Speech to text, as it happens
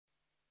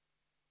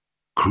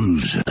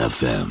Cruise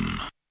FM.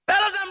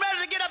 Fellas, I'm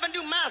ready to get up and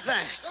do my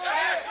thing.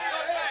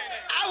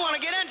 I want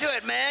to get into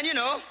it, man, you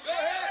know.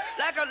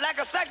 Like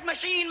a sex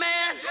machine,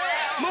 man.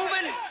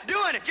 Moving,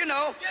 doing it, you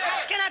know.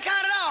 Can I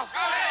count it off?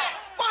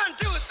 1,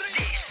 2, 3.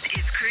 This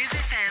is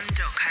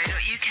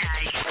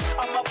cruisefm.co.uk.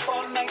 I'm up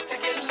all night to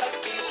get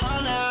lucky.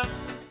 Harder,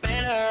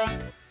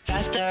 better,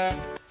 faster,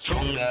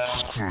 stronger.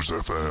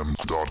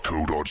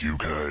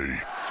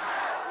 cruisefm.co.uk.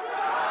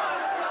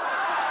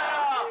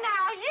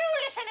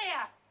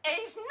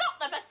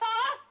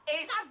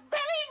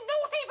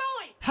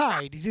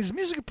 Hi, this is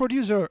music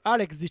producer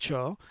Alex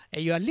Dicho,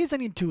 and you are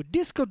listening to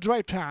Disco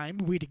Drive Time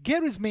with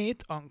Gary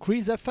Smith on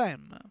Cruise FM.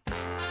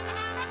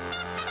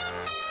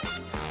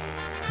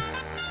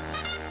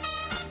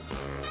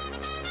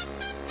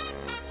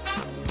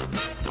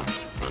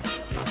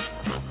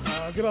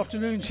 Good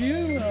afternoon to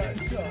you.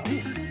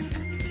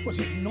 What's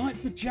it,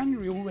 9th of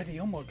January already?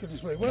 Oh my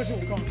goodness me, where's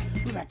it all gone?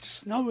 We've had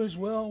snow as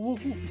well.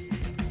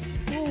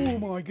 Oh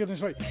my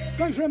goodness me.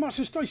 Thanks very much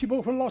to Stacey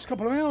Ball for the last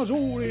couple of hours.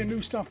 All the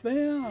new stuff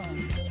there.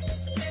 And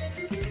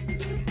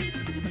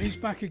he's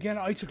back again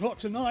at 8 o'clock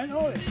tonight.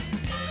 Oh, yes.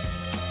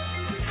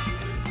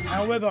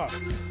 However,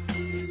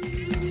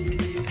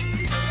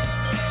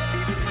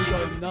 we've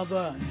got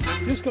another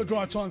disco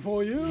drive time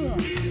for you.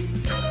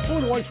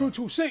 All the way through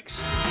till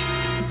 6.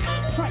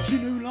 Tracks you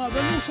knew love,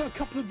 and also a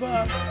couple of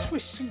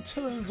twists and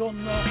turns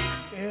on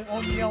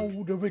the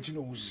old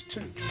originals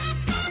too.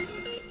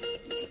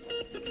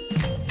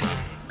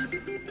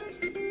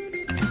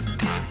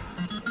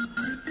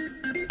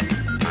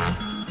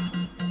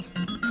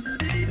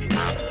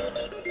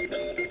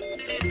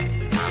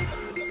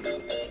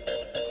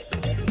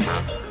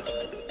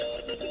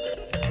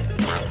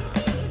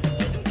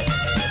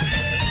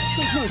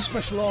 There's no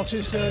special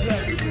artist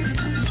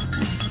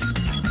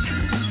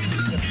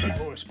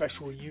people are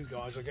special with you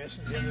guys, I guess,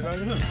 at the end of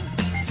the day.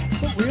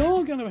 But we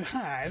are going to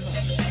have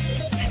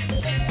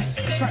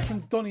a track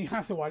from Donny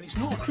Hathaway. It's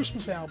not a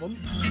Christmas album.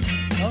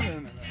 No.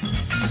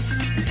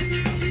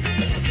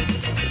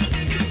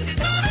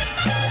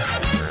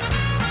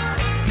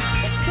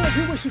 So if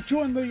you wish to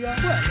join the, well,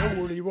 they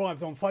already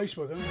arrived on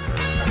Facebook.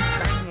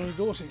 Banging on the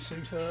door since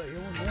 6:30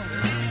 all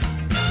morning.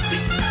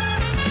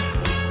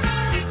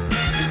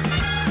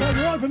 So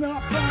we're opening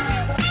up.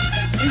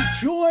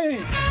 Enjoy.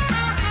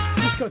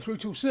 Let's go through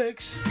till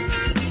 6.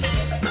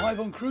 Live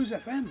on Cruise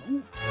FM.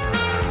 Ooh.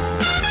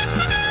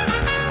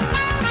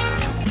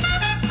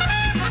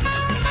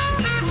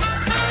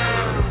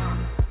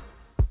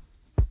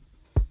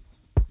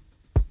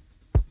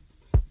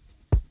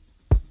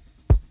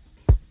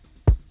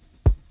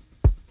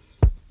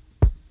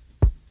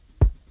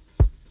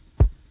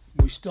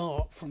 We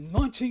start from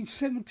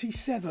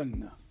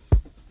 1977.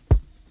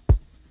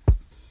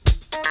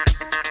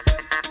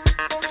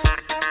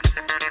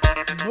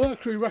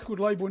 Mercury record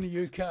label in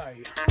the UK.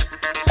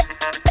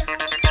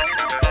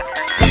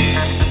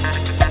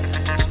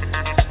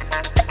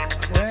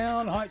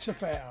 Crown Heights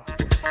Affair.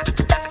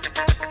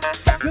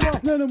 Good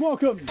afternoon and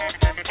welcome.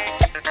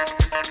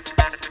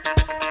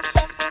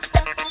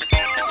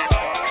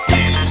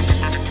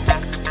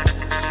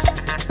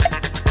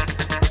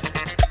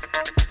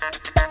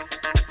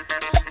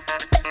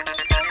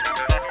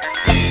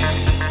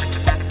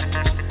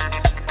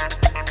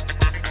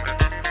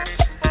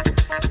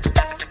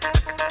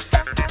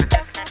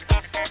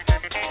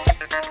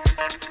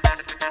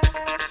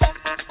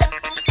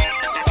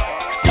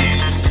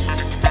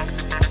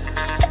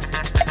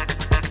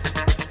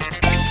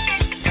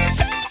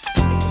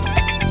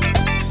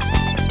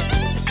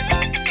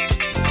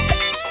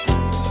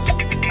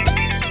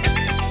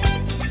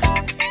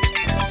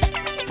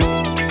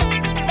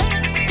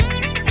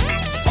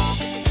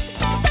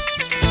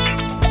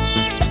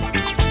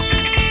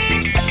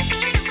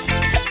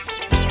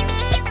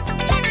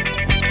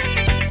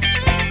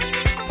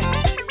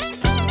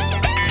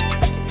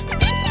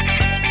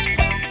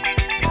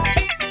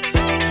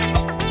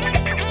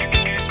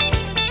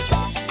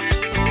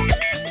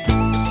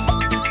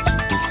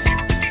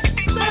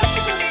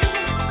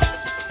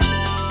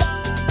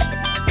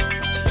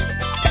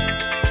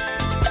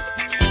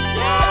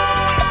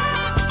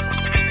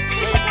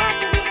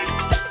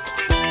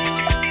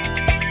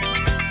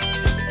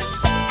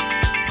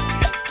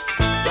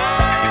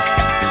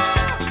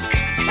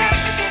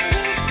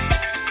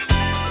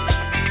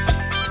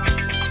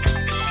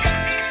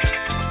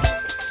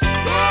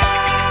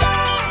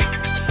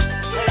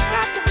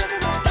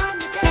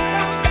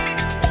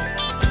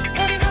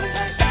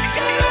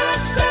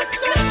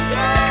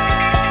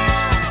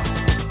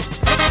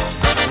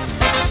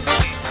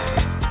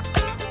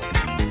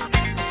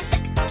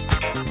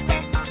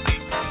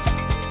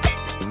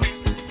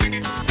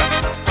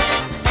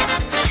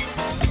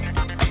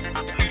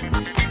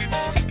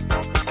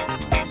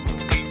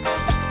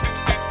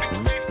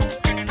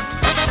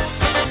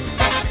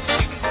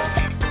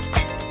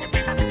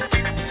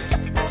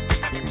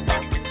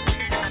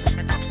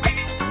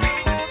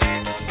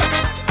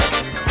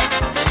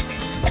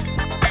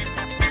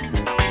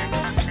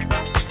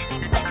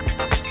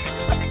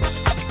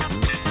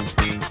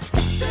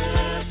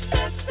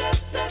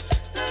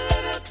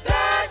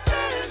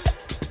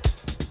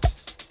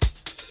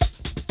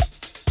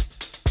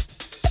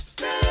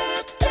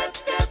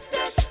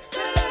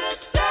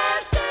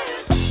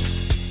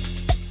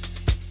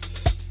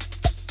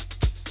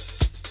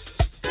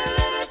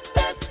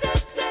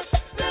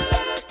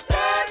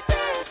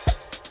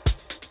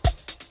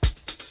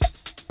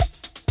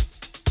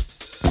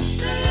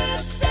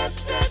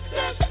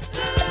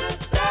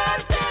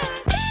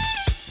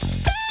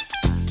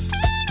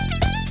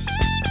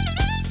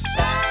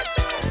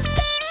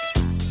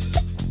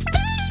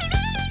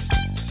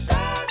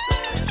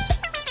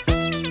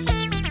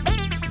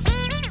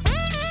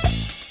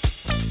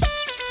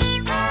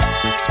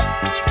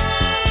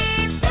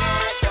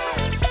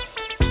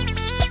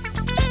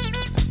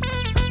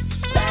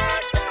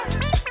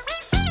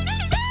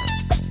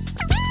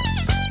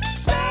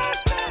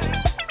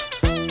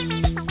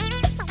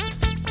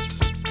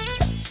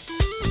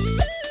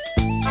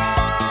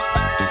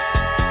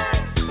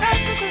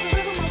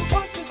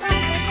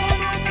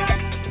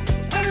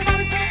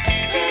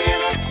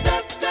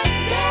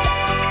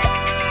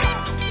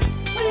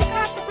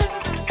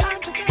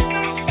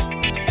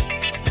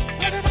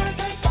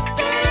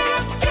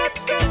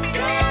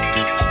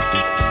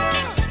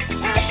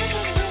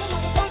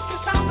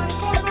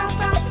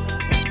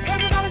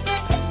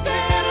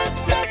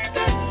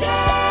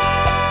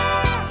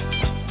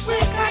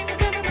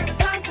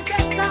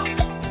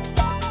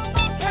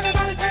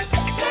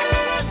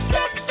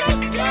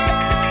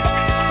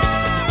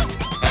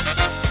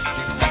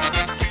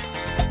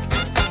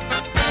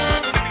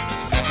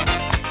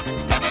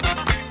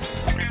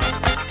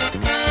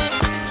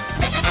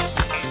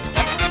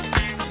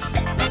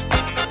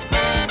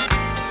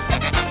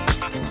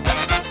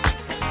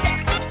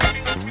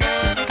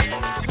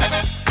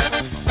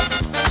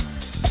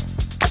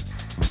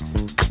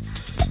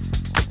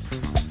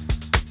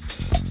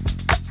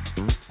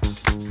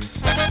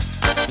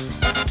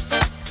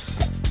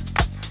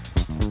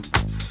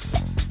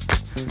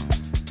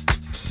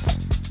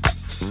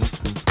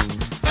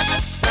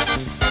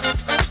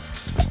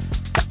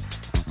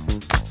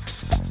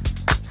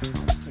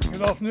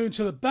 Good afternoon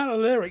to the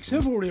Balearics.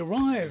 They've already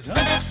arrived,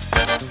 huh?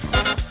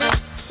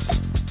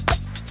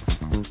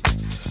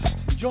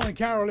 Johnny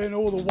Carolyn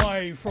all the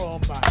way from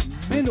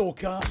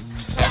Menorca.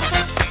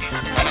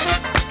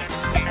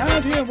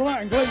 Andy and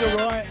Wright and Glenda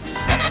Wright.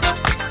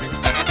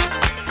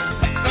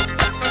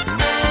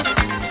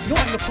 Not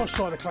on the posh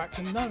side of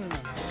Clacton, no.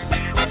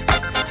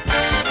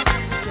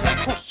 The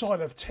posh side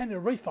of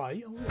Tenerife.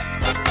 Oh,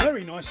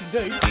 very nice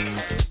indeed.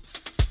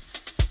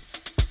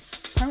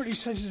 Apparently he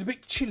says it's a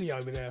bit chilly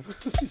over there.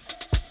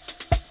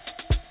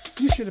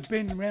 You should have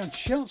been around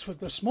Chelmsford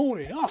this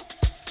morning. Oh,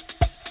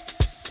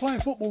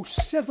 playing football,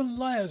 7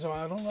 layers I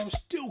had on, I was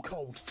still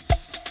cold.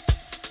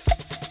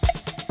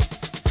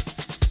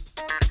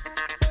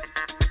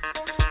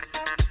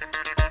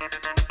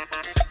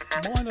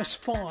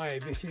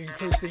 -5 if you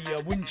include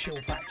the wind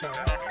chill factor.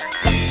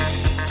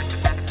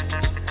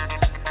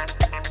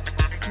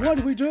 Why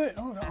do we do it?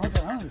 Oh, I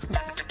don't know.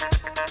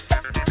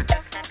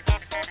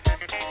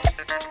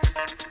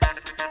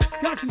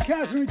 Cats and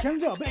cows are in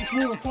Canada. I bet it's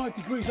more than 5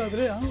 degrees over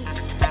there. Huh?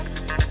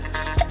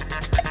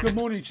 Good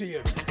morning to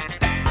you.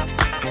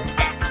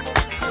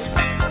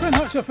 Glen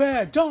Heights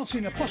Affair,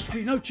 dancing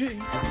apostrophe no G.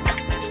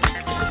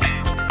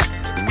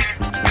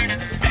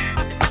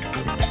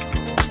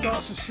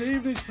 Starts this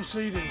evening's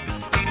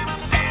proceedings.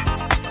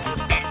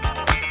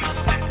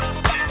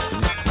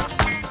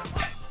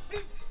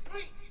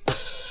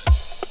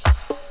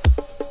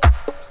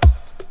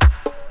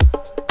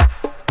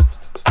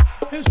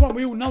 Here's one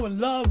we all know and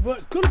love,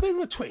 but got a bit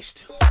of a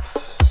twist.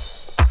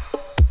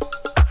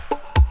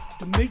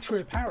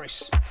 Demetria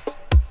Paris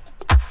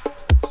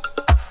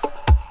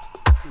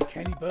and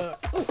Kenny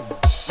Burke. Ooh.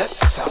 Let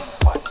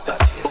someone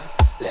love you.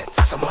 Let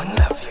someone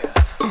love you.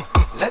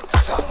 Let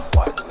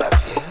someone love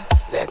you.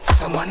 Let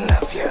someone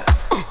love you.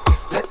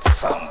 Let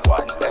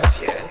someone love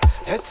you.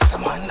 Let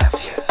someone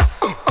love you.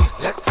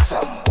 Let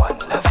someone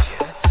love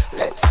you.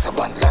 Let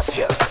someone love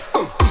you.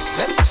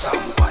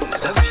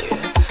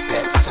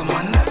 Let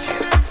someone love you.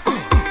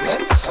 Let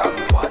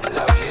someone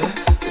love you.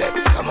 Let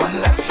someone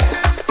love you. Let someone love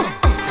you.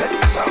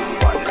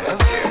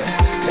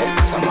 Let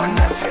someone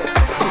love you.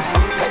 Let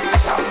someone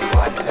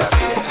love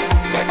you.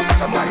 Let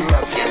someone love you. Let someone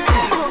love you.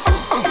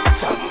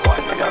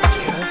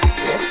 Someone love you.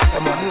 Let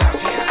someone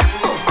love you.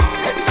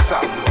 Let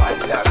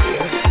someone love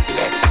you.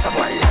 Let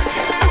someone love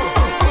you.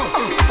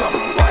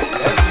 Someone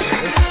love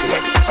you.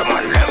 Let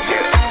someone love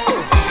you.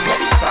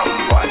 Let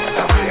someone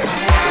love you.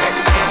 Let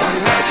someone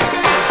love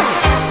you.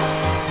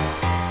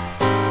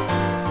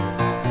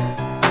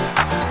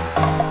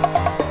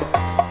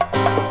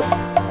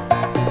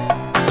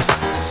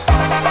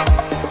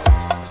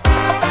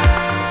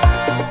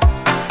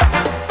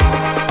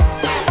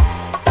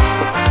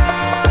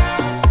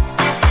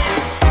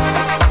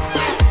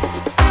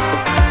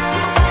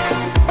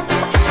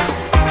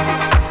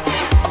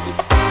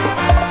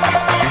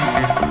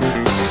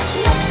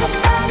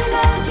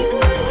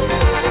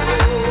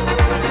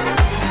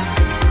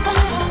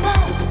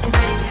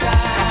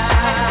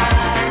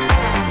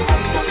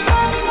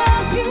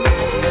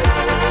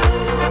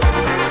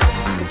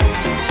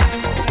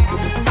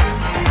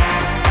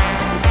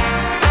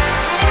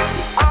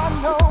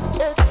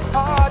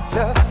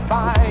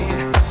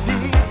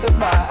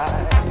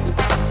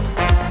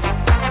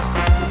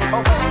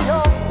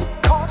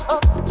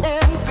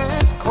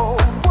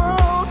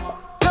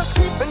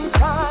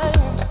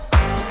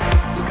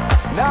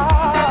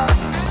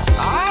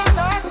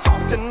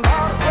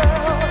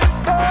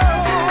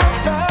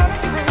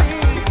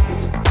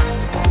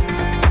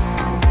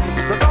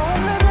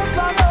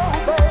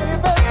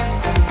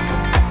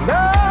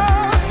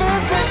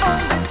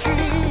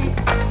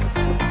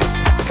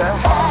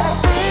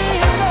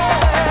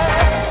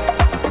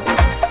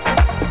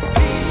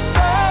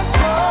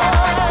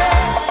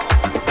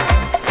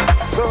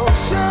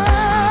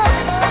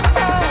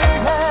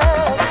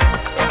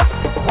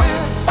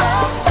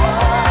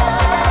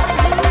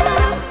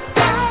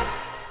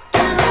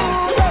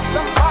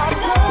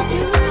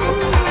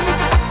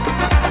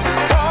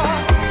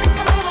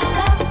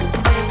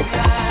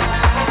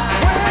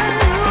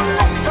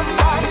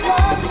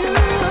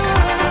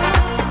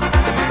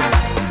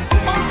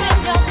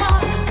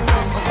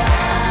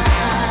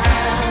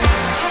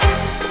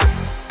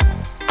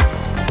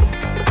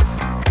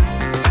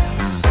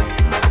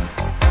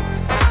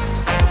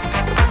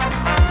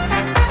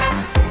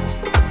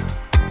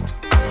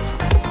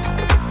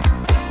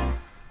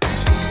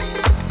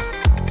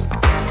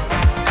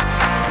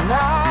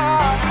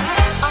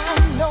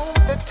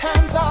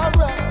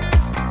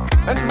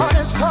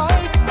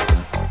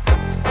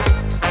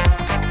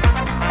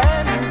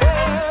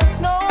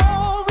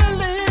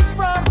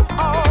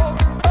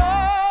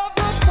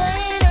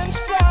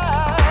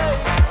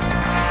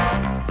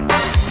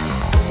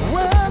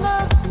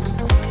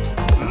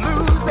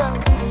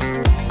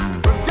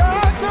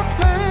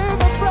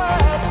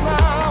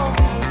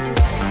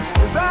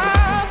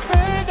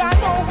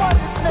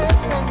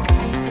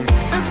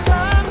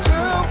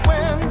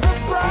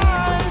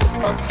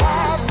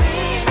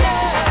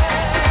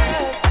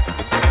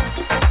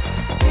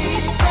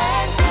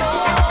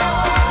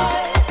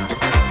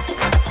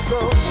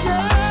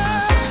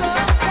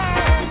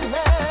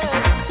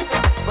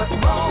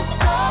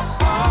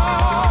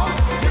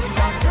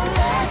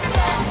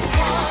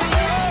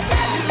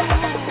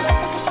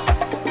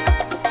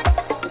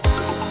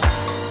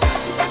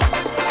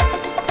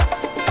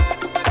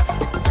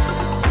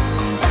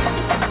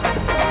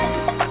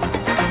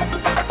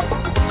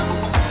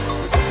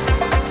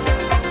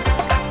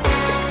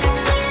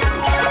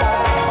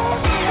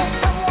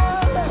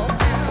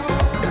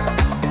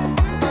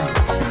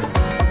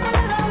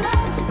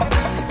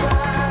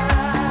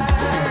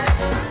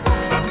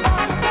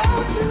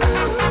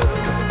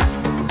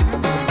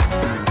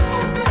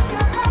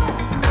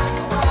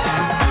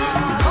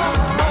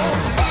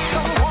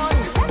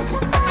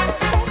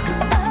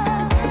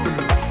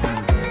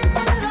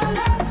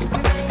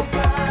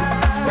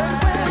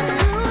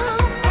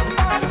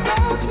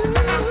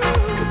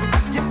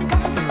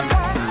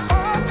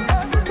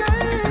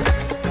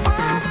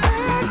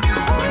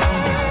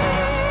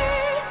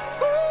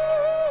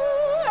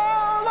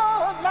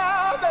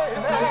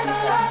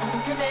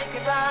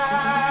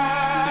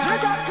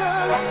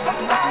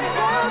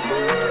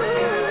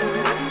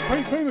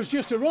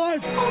 just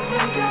arrived. He's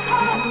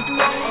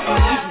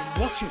in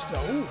Rochester.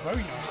 Oh,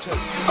 very nice too.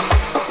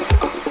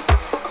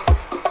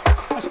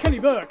 That's Kenny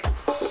Burke.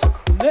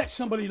 Let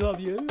Somebody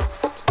Love You.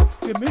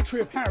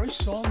 Dimitri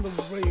Paris on the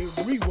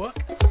rework.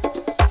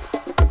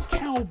 And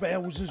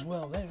Cowbells as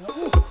well. There you go.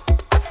 Ooh.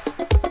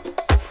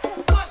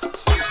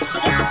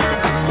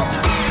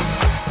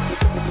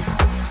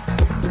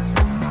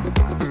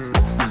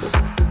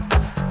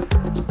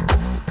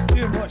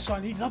 Right,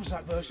 son, he loves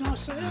that version. I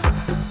say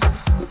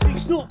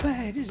it's not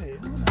bad, is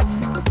it? Now,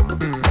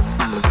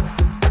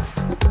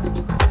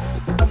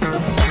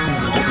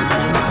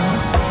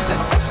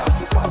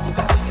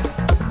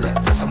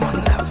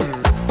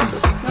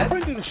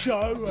 friend of the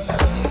show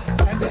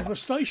and of the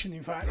station,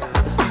 in fact,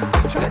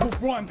 a chap called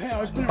Brian Power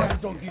has been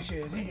around donkey's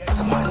years. He's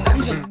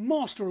a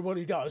master of what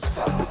he does.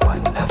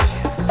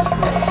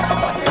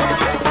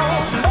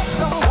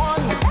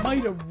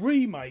 Made a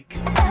remake.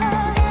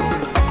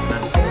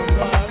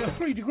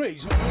 3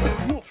 degrees,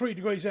 not 3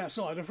 degrees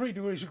outside, 3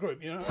 degrees a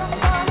group, you know.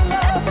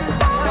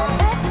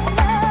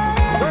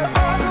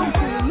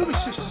 The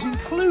Lewis sisters,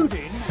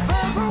 including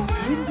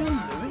Linda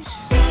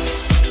Lewis.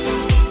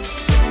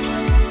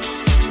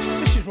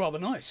 This is rather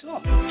nice.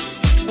 Oh.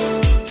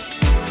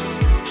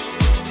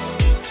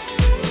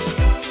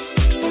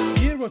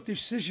 Year of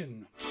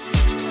Decision.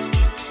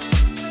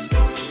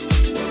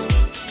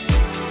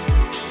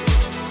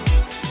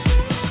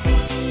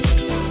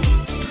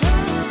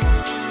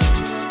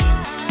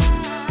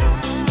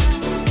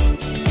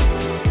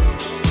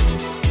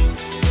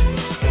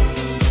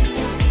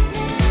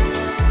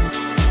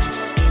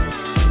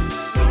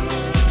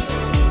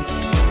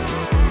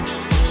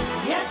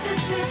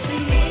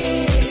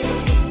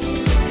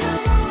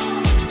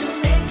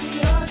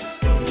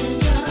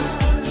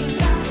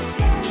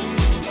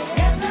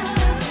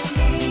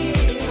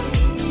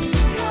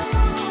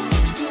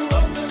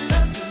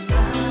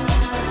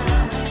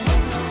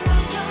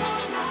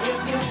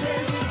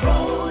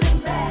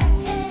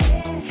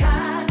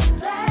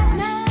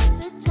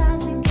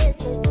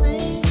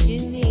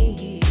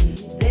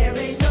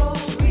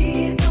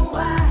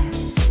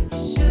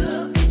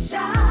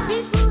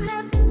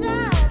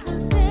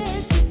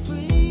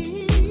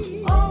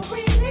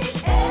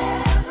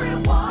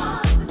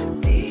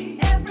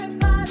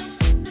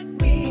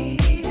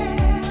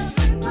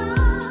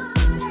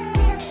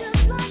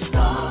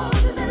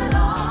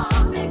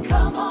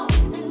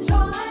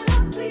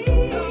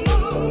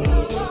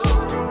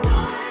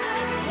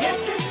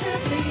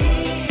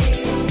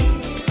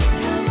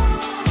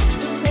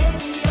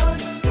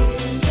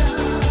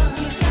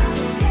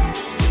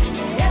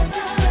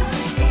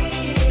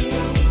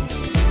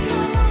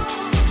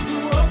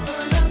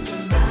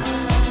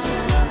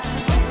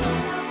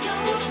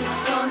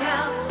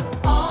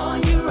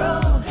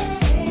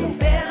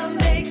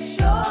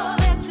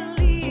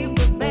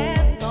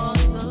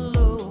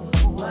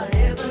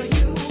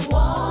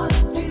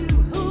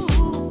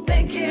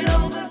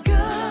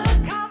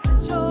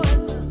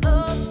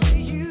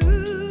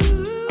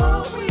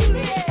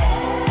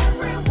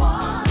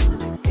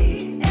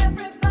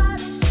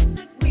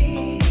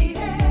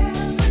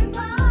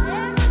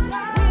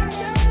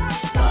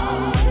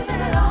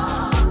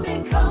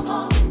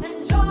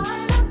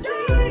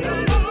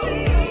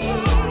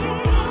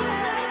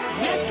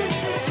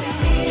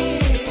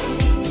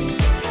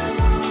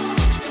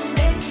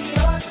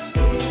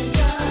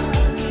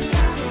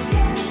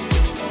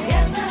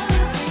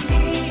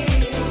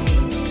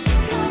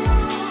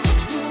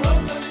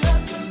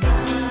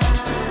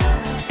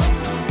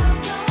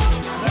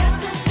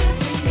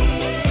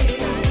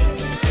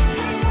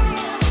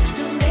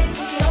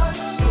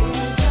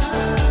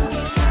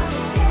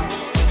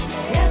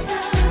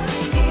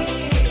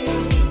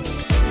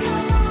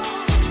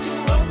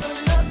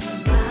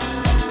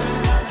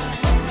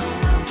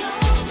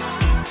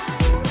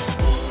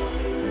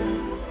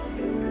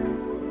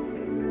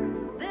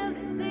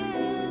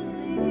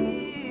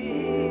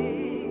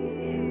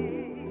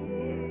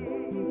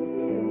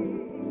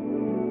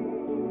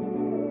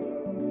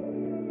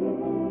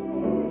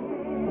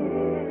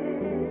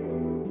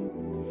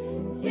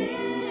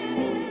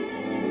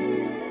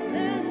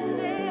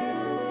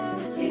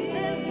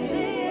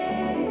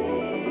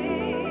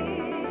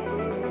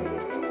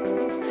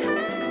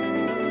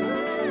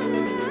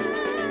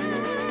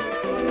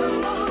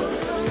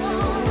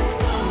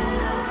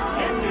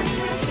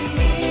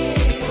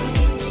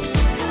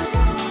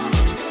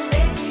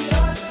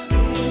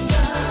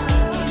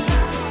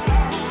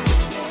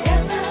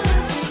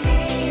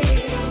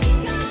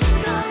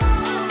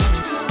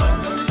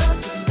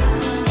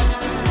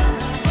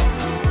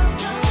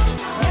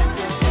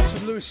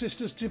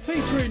 Sisters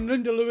featuring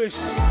Linda Lewis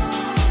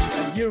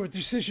and Year of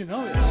Decision.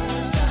 Oh, yes.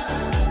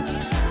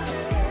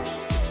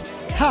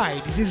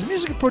 Hi, this is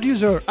music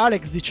producer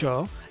Alex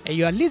Dicho, and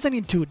you are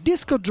listening to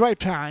Disco Drive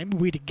Time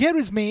with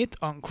Gary Smith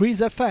on Cruise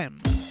FM.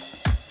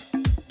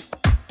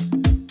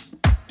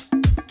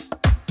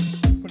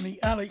 From the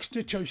Alex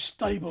Dicho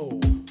stable,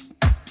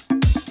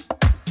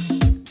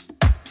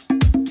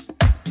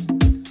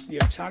 the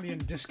Italian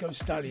disco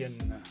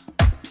stallion.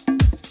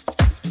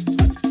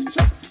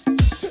 So,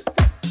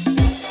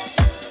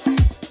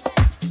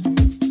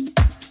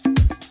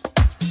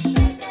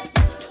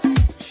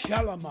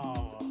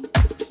 Shalimar.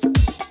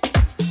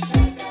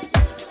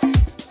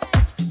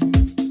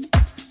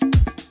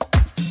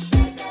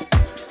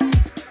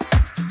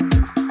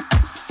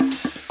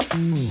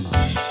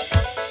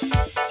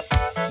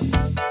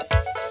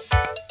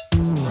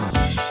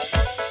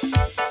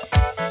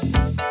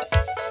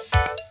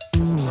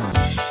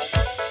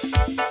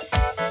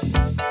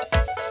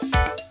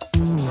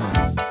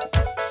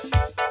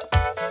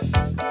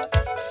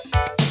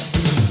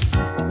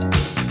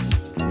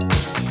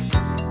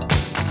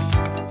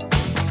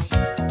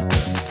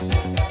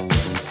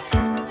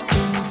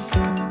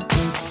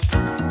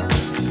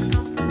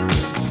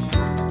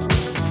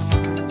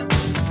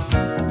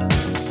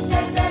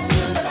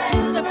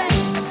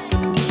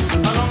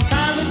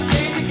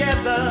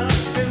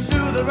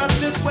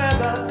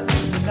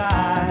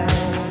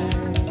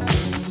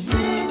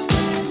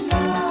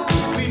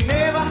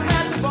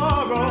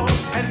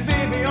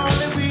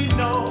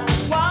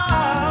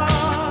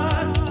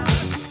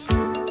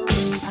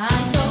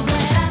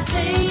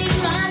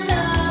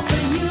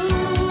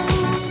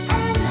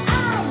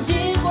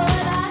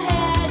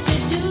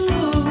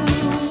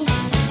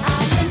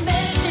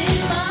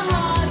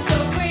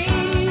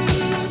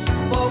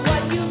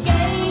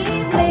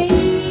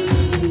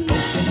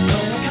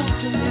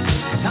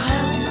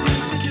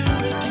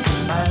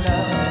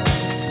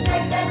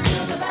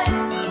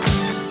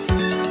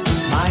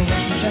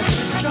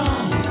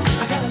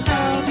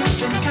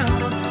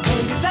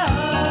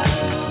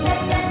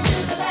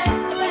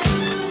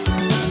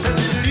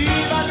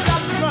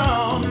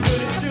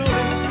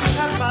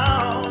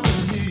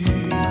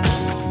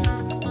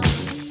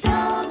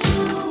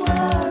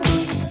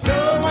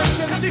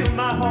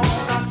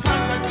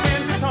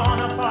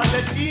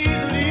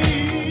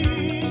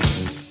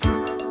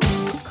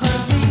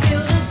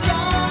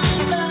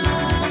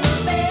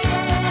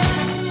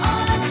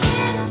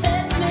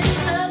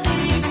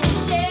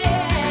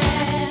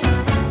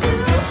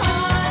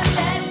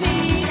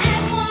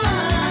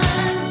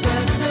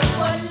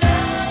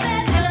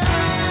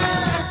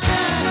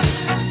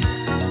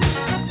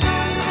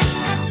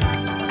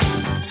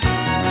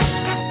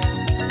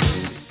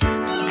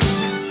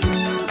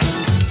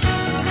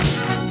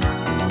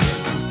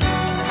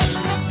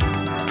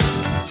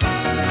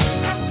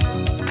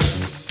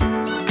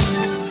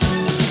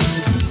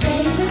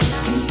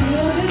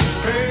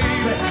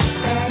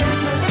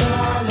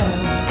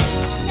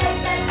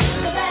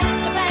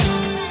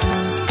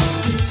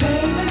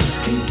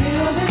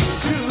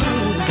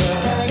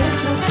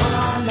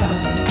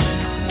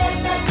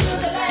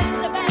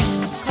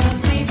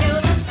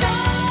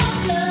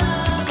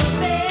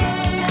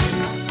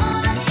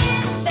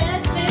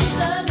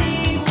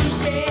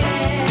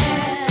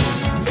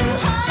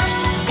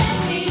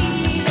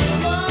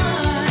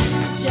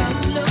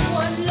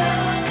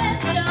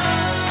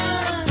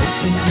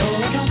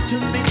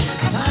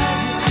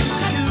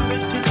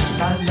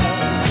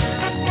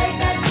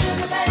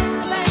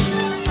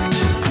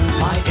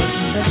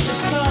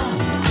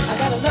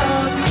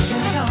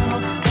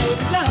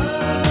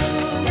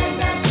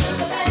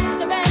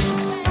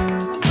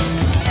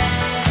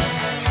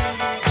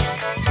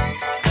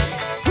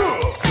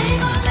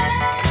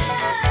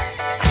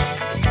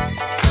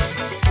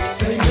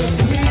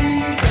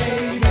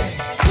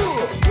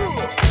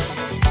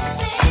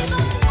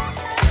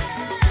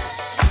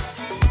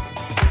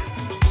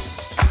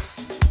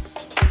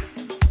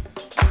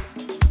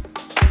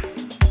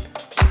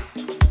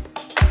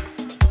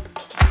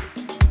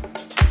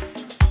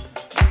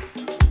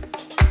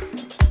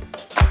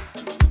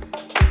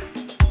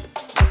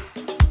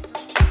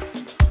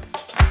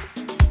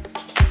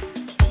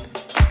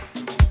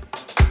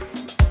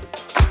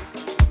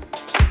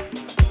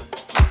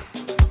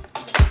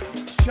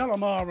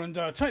 Shalimar and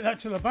Take That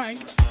to the Bank.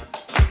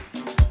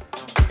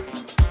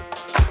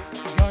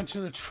 We're going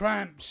to the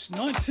Tramps,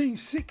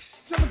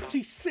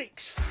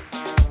 1976.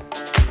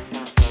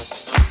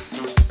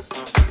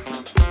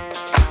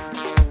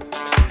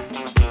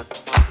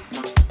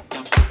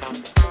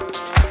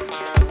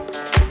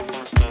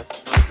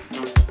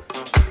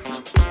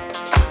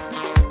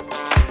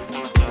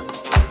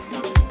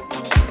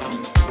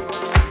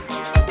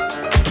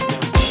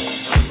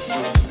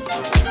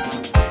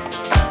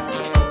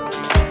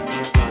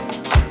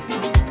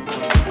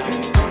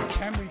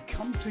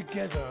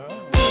 Together.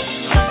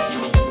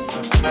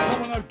 I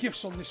want no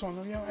gifts on this one.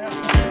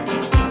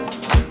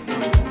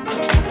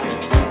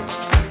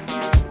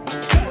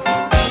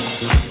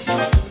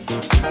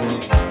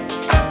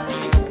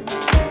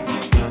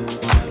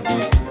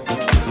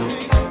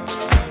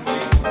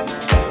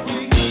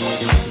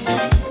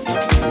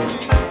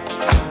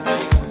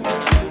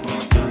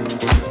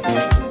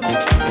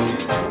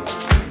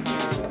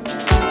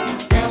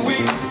 Can we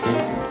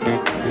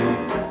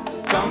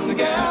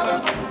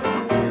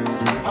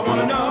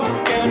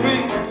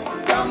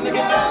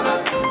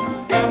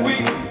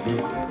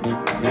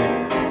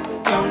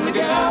come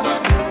together?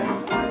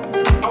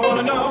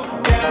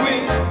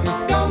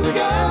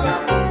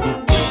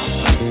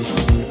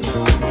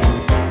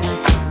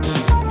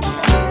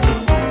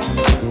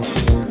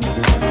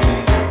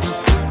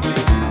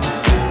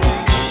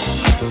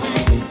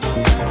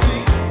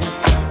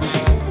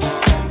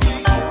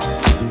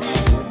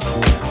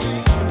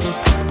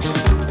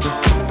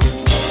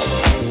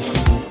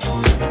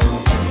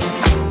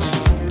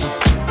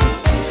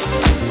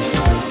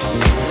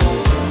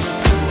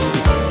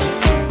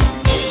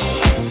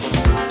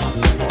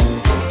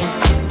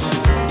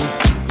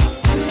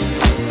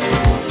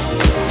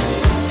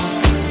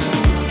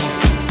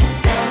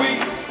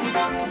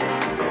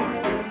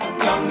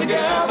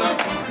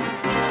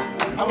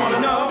 I wanna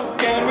know,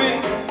 can we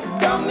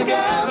come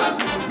together?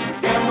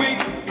 Can we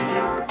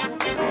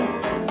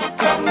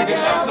come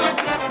together?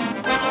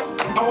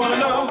 I wanna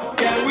know,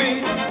 can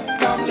we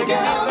come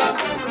together?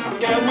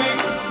 Can we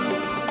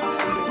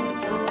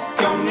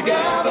come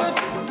together?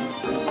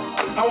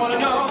 I wanna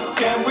know,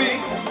 can we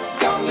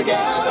come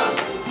together?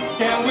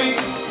 Can we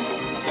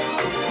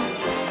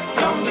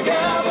come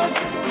together?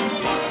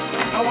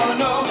 I wanna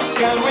know,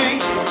 can we,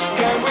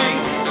 can we,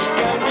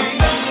 can we,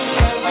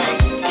 can we,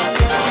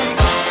 can we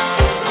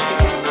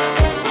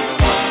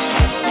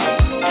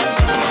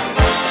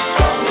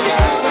come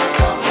together,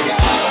 come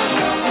together,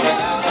 come together, come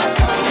together,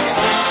 come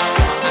together.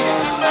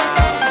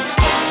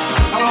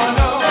 I wanna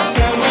know,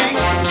 can we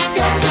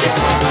come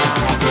together?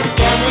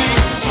 Can we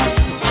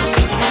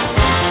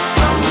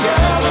come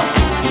together?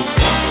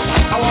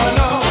 I wanna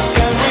know,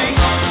 can we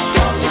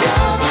come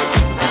together?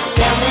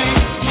 Can we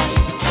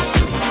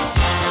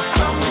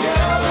come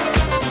together?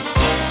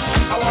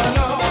 I wanna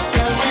know,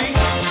 can we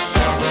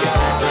come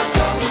together?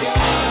 Come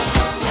together,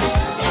 come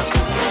together.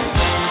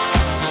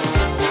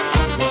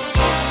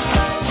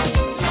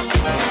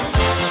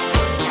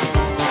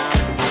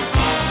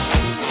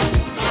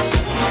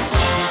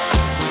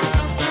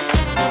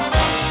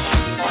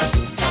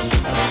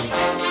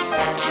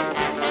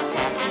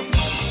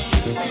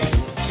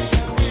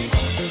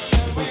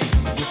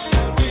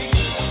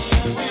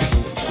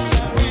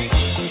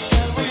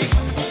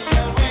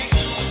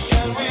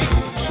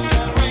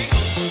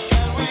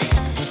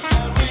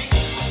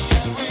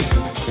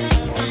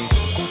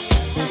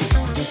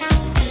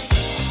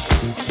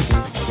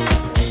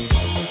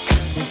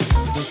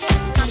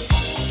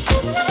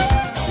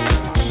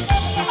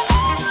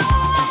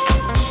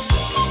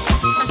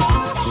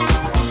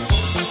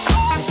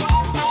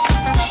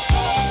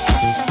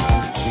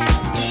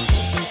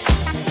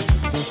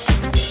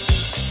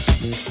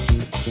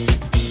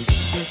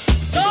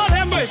 Lord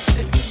have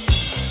mercy.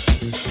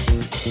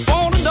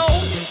 Wanna know?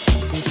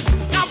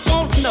 I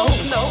wanna know,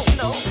 no,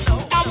 no, no.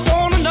 I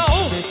wanna know.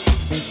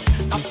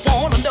 I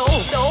wanna know,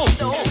 no,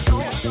 no,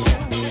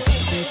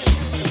 no,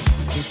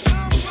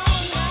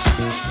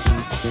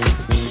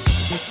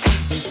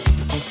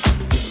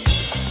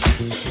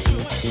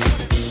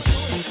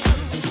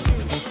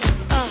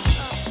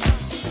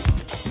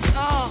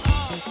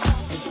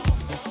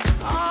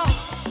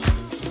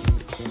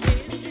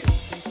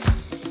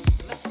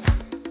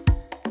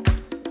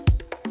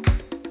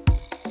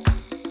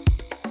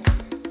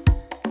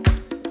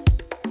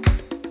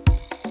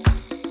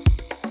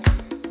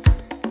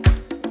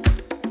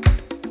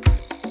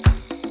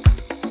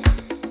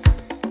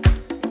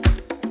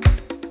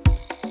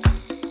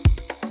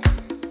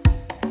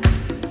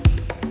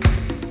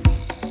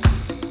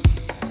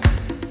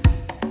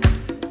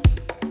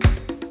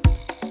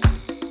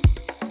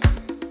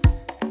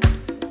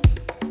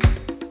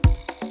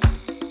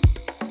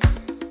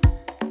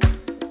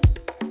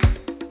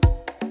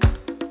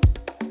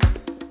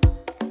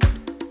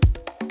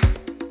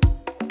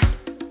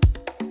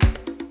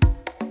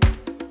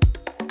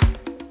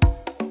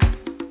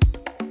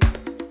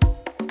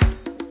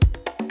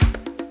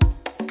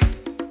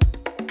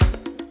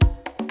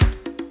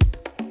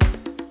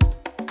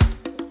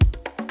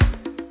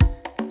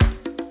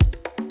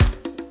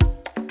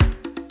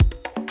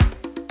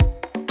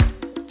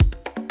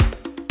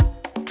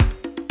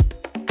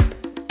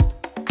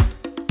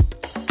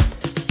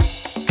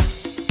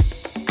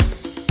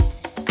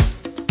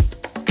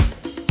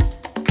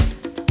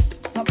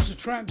 That was the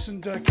Tramps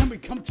and Can We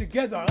Come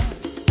Together?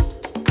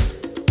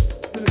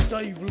 Bit of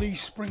Dave Lee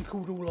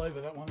sprinkled all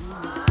over that one.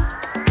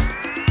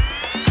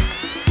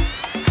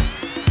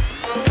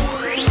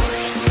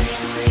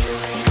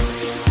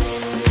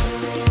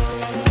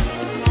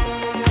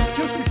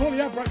 Just before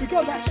the outbreak, we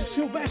go back to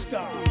Sylvester.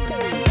 And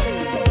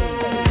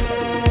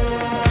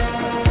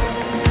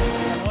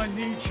I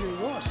Need You.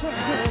 Well, I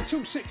certainly do.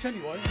 Until 6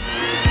 anyway.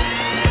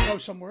 I'll go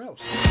somewhere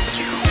else.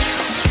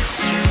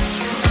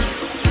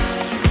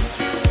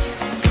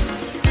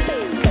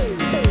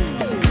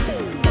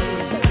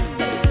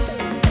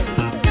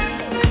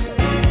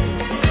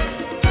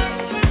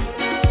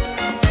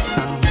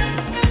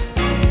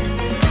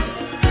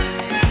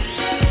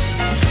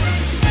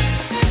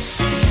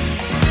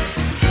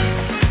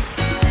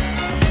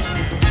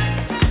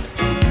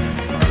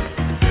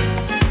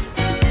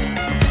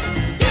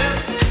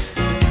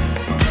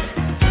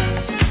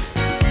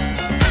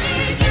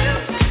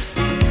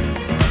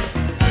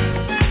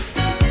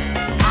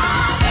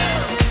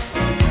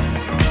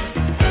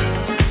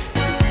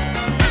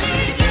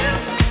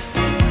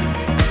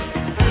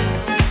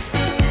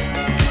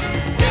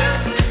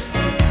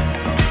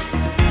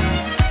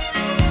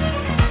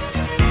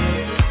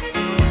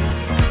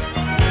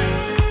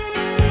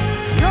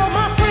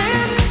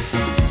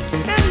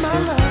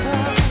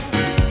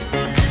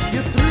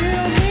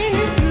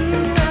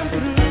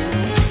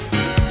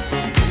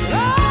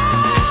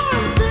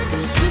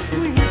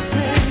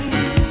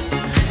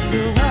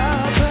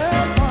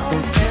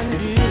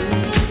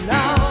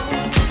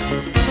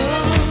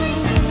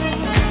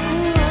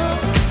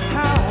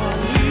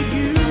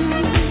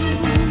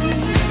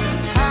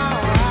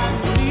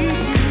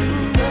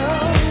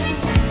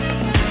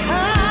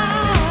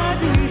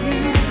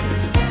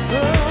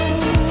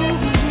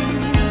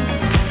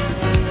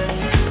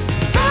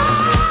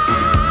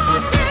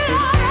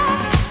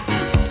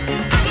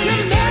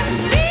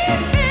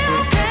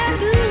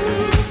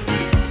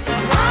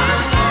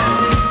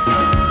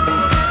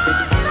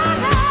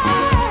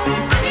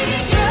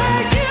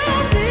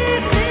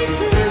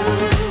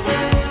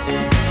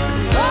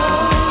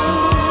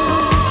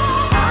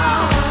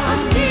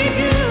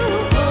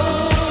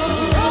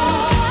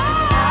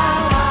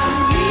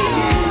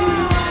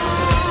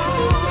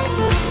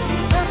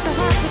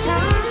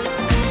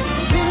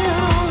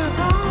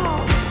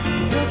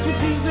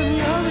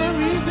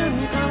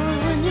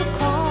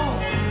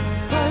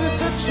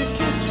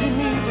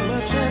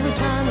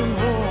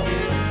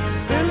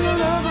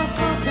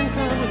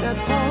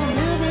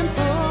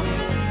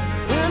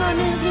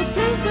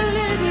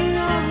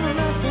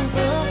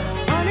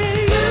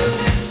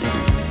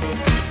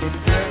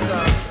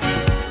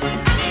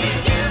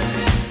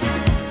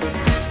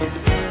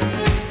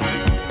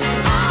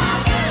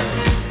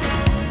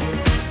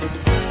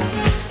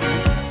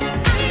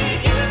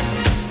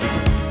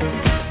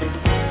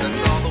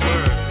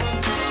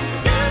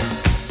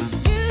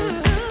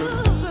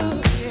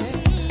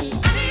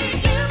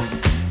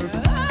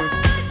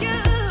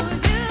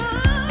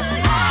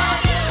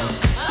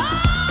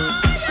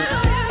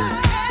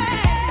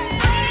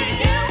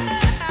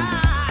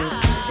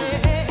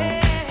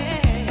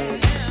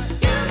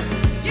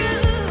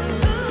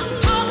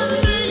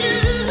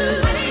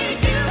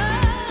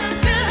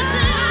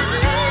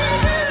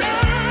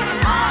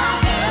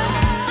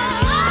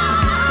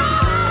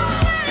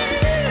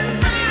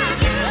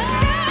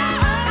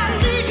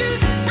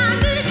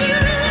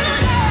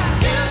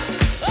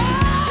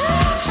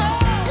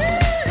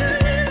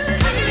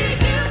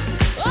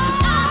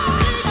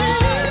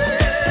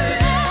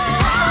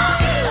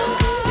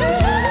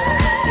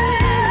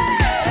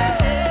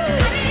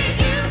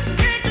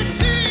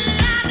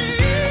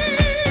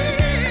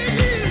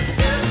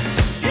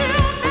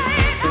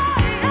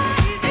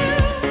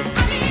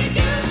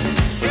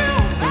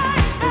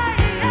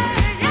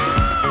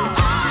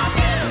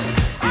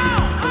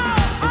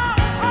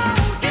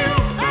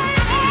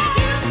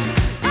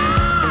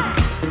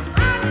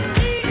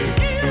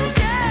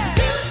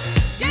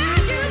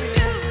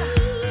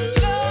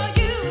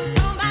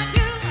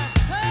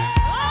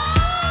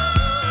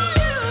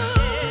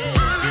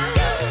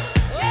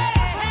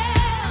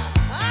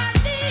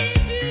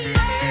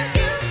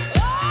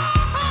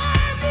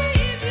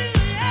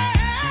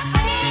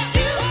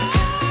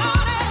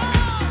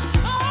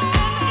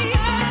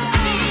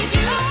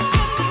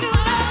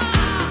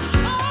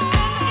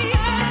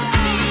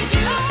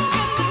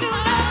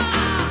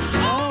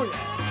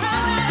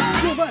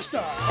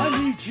 I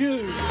need you.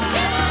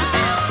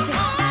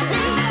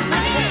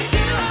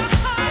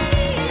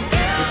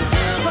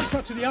 Takes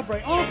up to the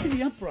outbreak. After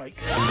the outbreak,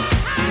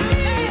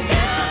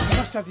 I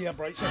must have the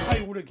outbreak, so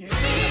pay all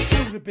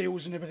the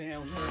bills and everything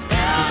else.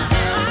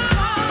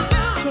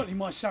 Certainly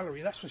my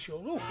salary, that's for sure.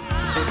 Oh.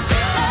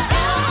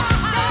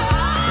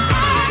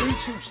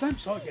 Each little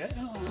stamps I get.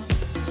 Oh.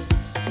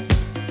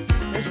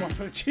 There's one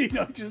for the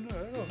teenagers.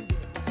 Oh.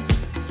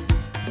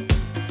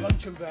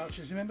 Luncheon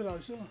vouchers, remember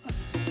those? Oh.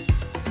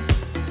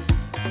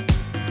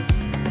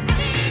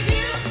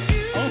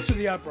 After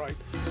the outbreak,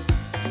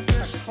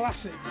 a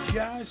classic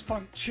jazz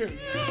funk tune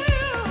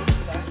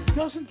that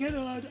doesn't get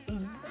heard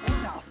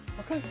enough.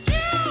 Okay.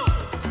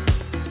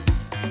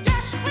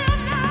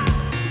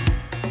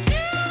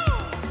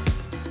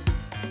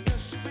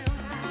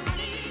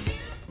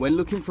 When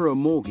looking for a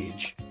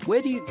mortgage,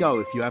 where do you go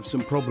if you have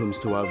some problems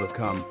to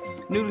overcome?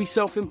 Newly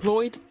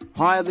self-employed?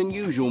 Higher than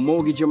usual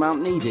mortgage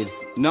amount needed?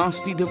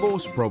 Nasty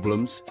divorce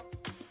problems?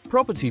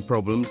 Property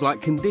problems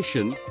like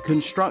condition,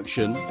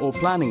 construction or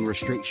planning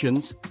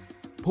restrictions?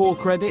 Poor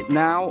credit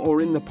now or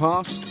in the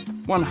past?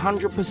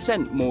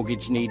 100%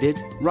 mortgage needed?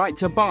 Right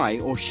to buy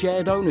or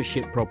shared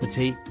ownership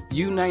property?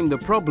 You name the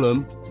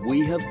problem, we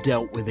have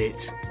dealt with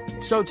it.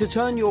 So to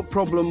turn your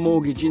problem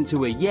mortgage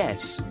into a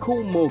yes,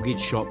 call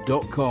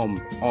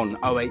mortgageshop.com on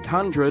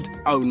 0800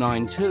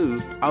 092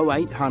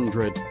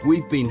 0800.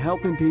 We've been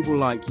helping people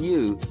like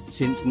you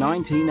since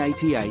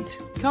 1988.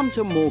 Come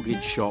to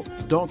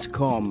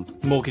mortgageshop.com.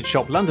 Mortgage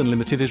Shop London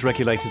Limited is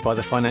regulated by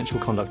the Financial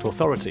Conduct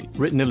Authority.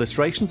 Written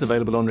illustrations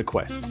available on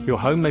request. Your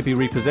home may be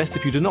repossessed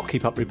if you do not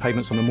keep up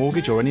repayments on a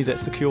mortgage or any debt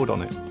secured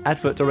on it.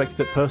 Advert directed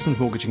at persons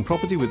mortgaging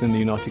property within the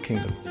United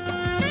Kingdom.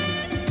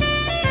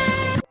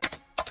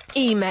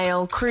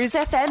 Email Cruise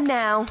FM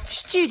now,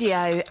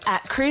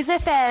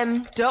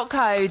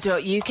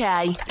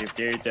 studio@cruisefm.co.uk. If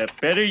there's a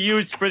better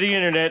use for the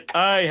internet,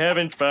 I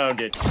haven't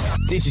found it.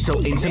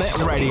 Digital Internet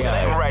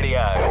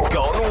Radio.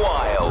 Gone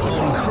wild.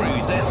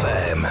 Cruise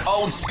FM.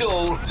 Old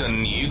school to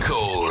new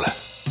cool.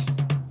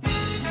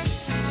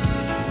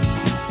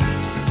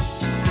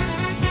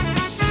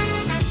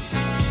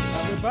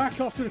 And we're back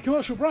after the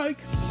commercial break.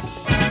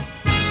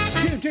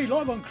 GMD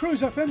live on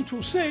Cruise FM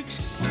till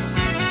 6.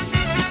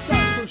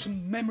 Going through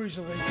some memories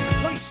of the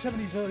late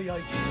 70s, early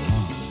 80s.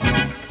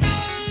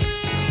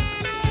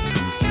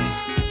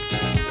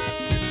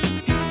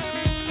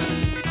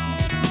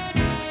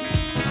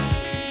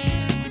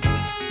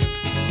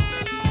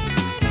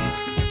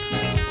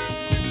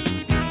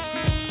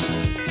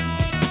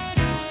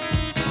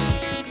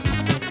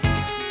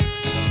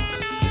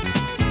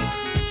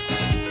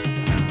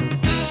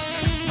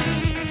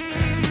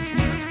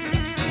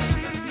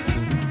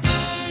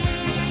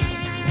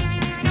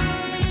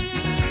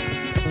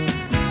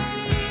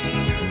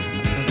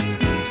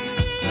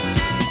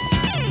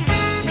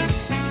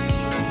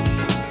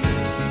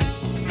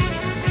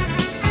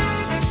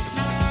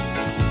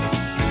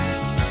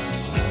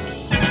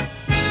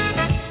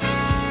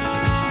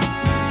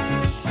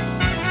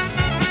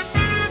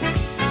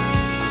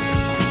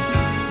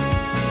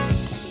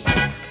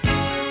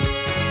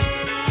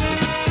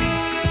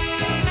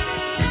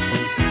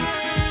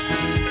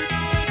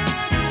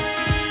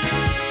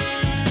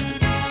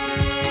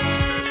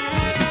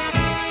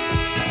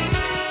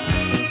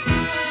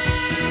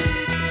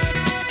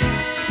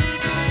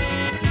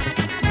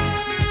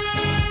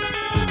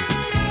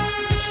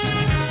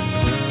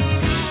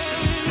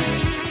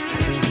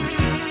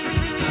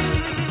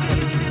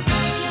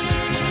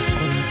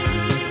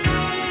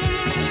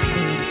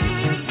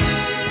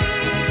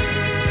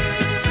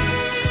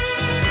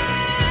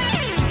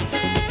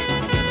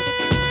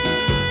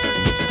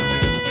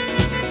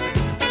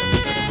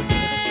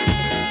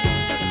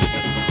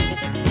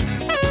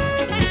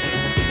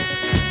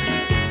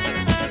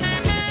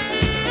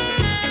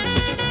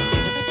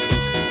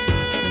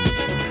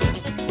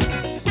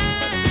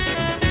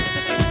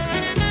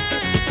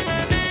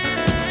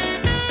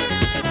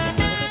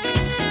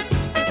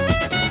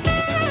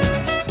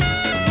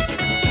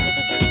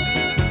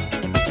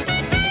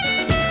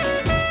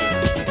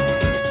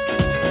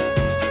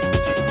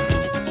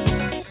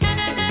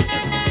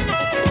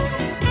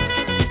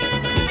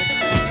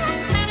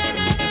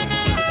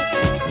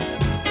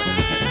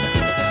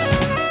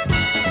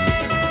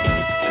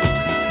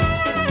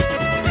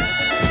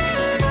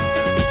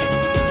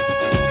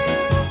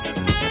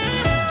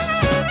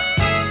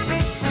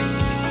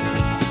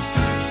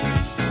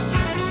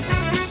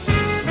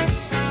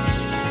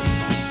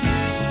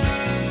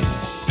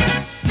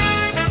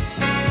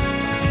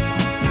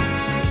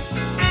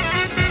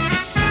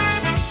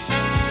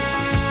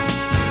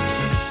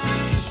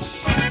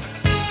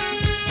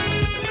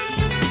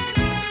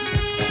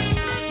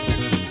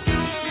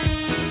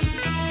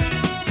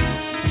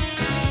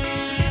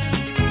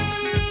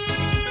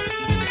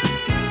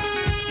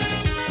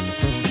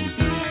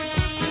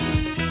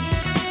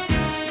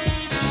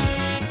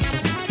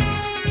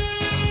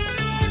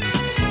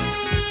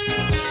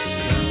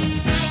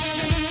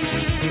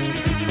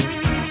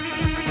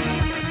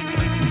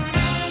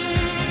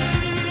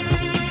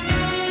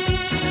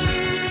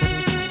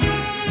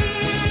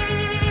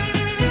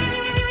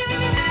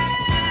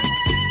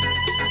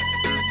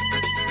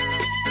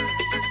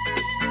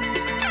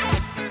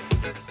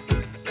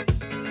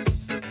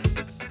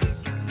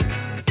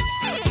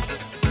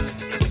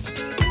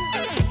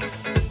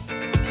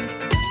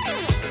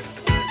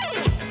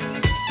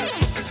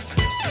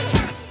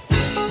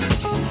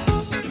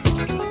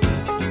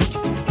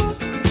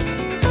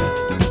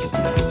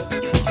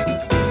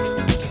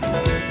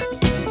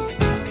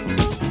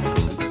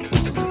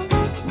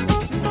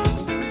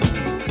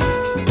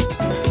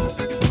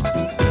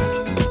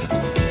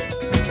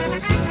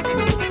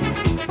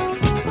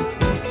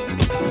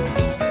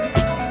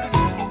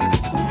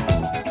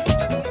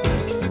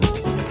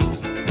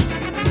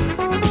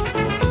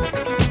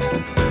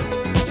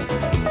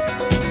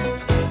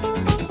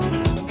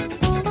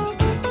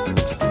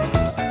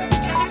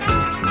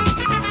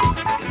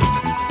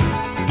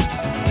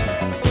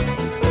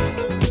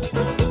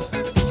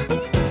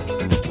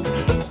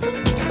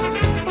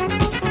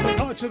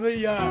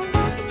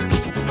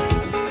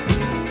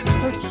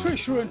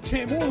 Patricia and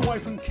Tim, all the way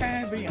from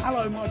Canby.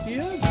 Hello, my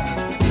dears.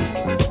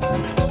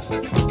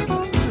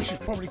 Patricia's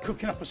probably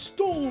cooking up a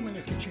storm in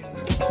the kitchen.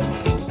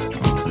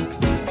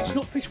 It's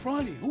not Fish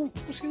Friday. Ooh,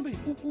 what's it going to be?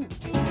 Ooh, ooh.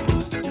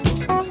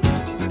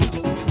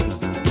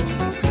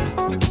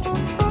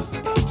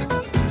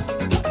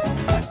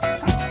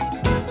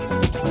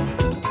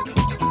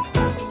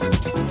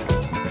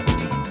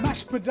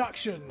 Mass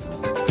production.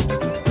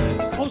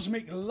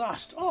 Cosmic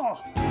Lust.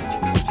 Oh!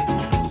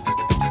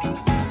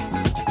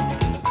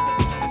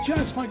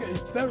 Jazz funk at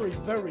its very,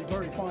 very,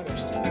 very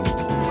finest.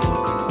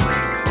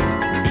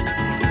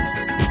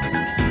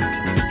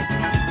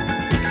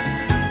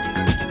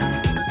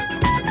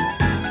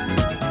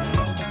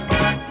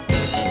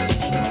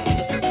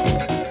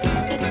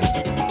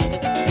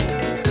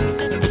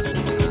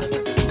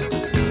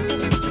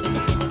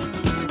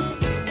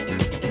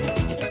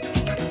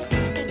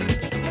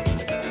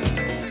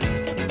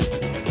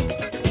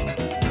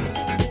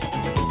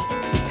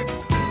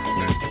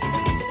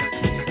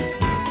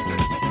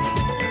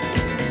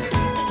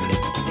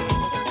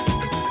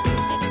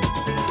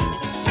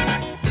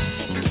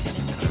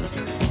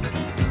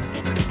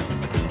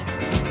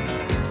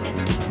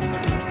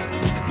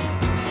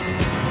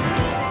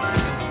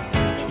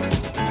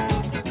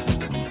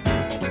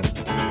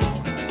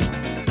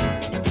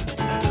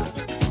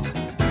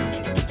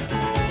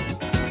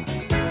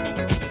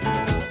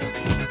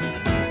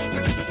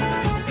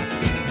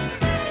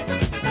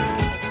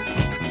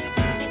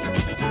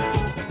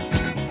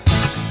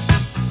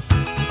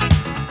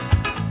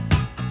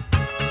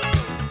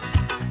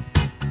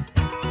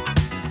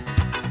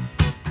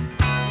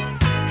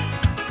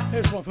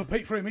 For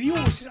Pete Freeman, he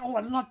always says, "Oh, I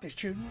love this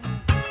tune."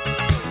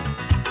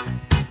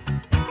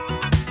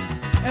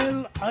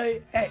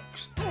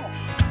 LAX. Oh.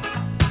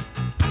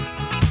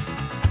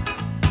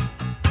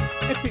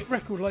 Epic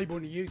record label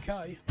in the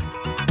UK.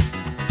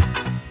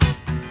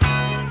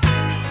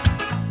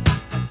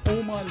 And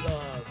All My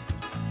Love.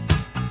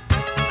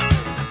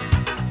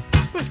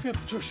 Especially for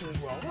Patricia as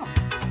well. Oh.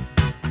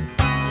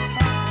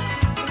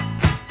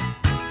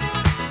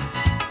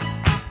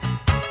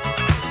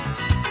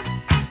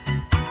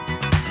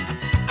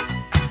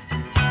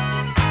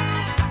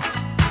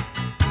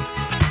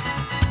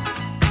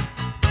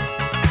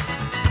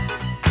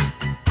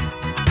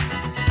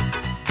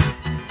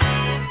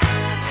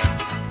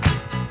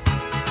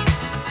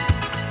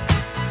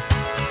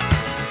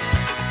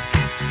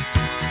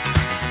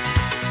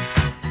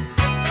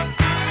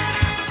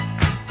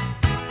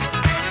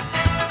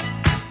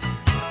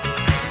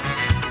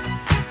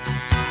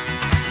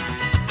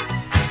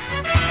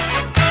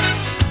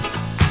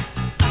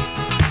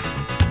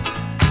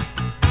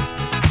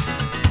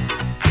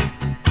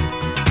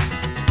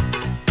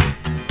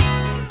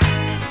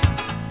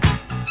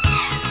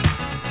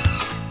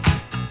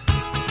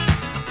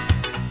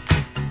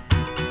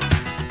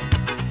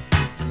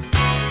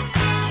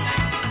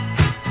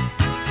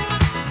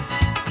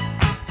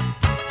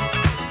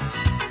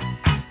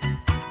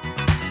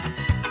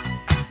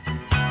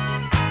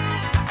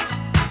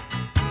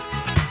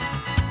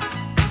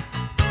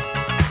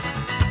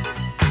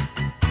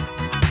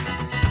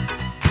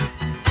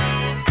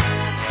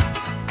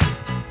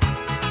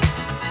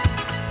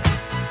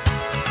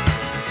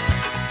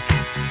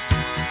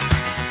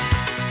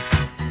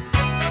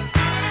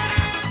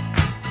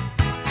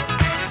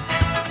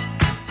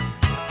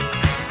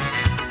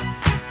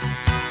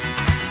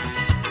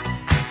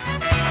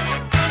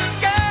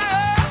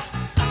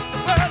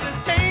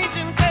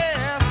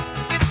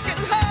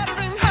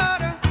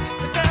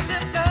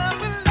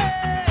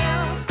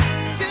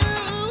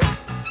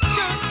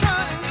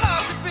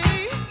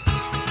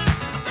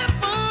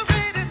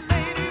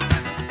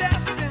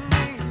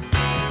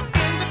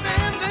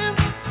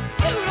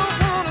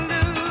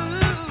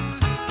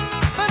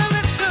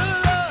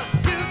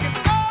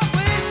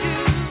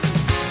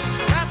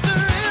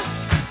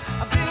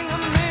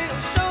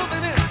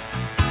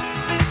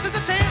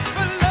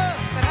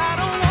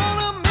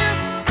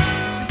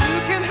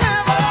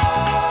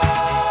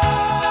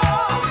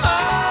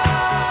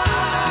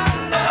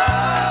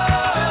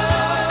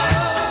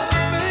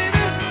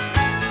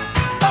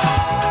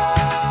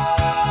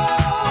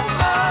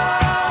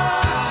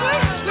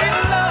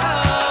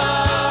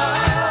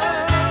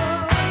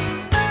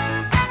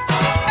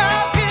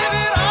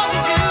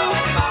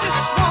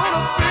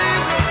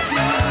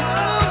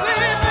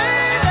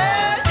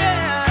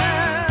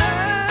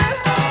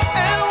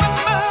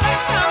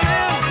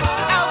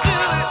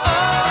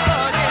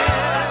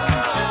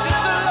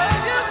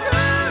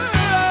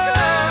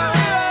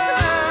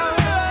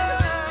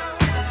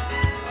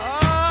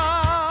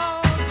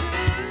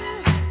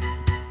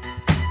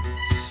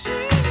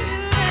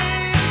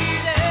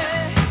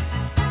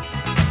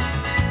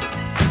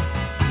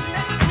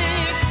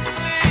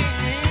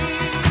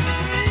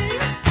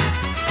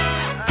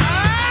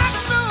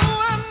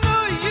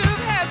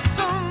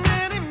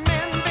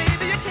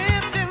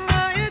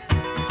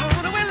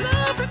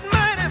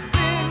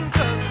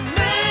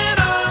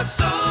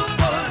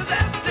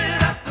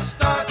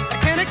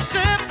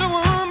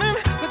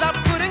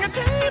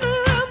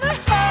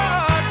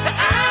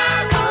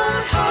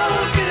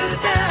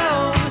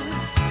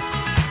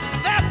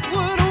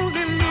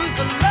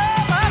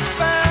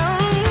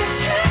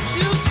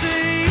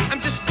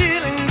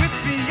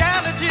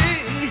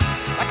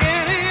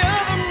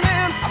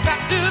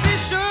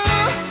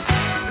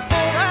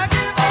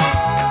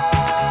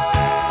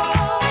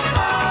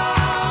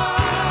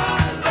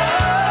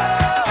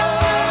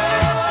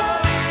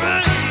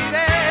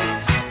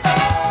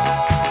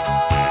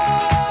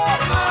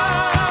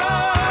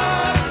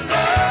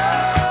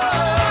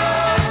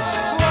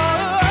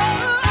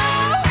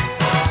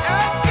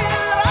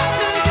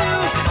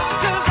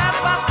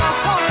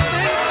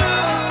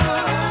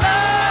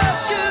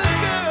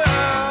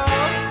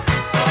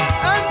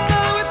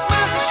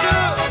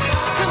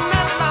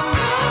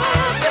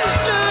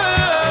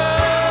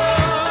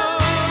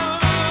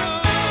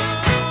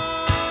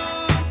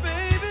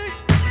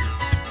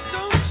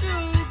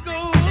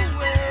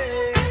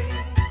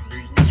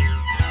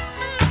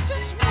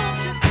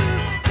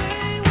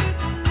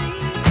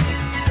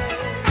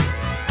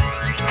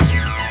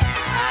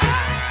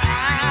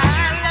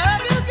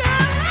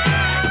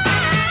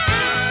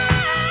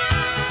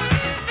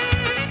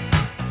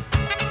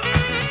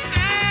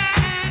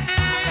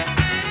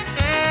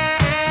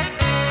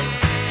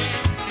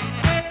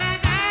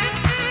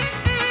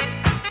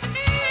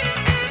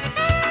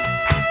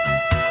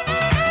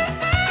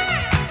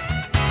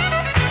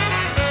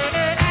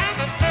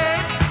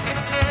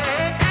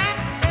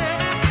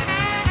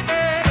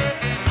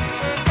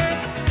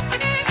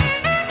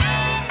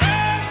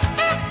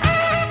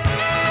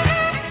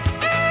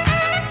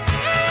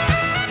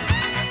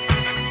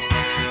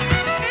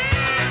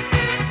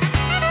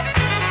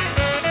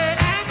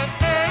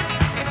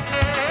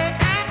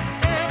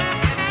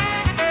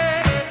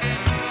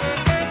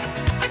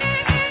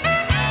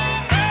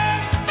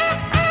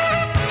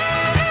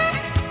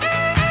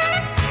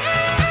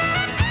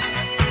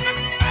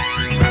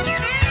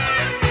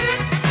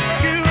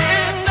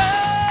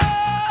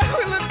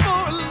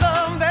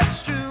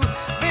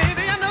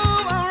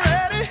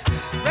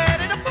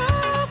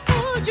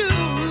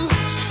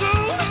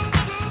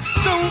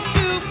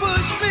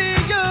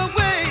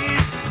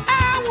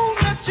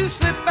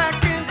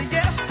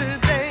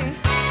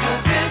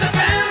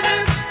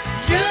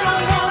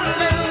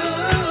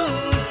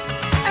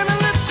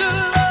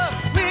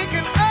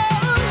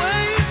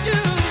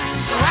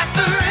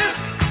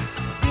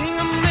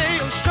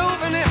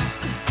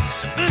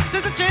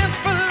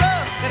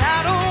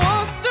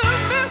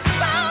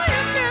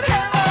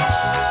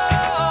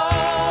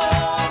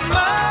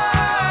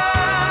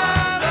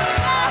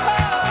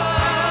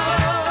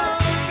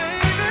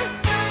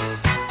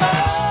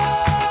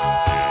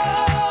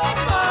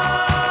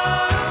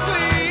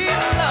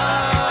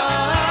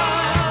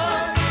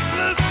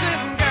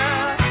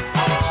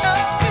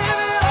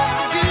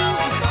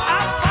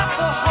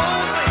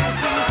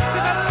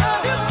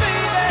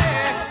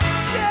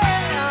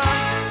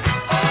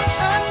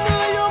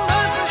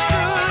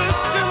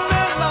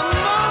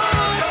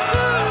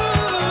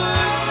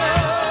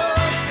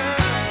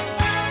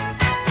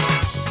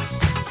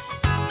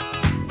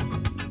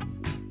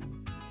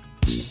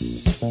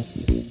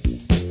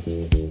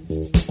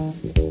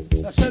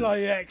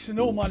 LAX and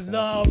all my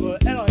love.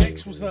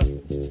 LAX was the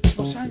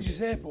Los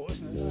Angeles airport,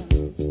 isn't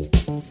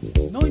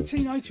it?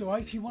 1980 or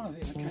 81, I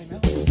think that came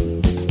out.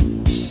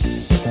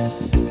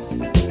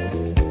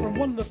 From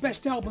one of the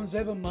best albums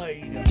ever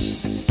made.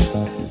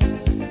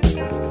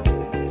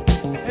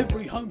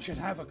 Every home should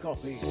have a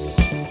copy.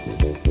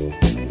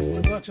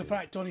 Revert to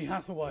fact, Donny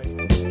Hathaway.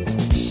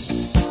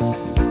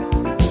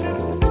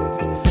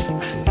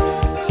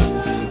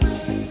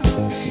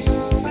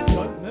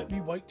 Don't let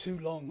me wait too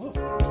long. Oh.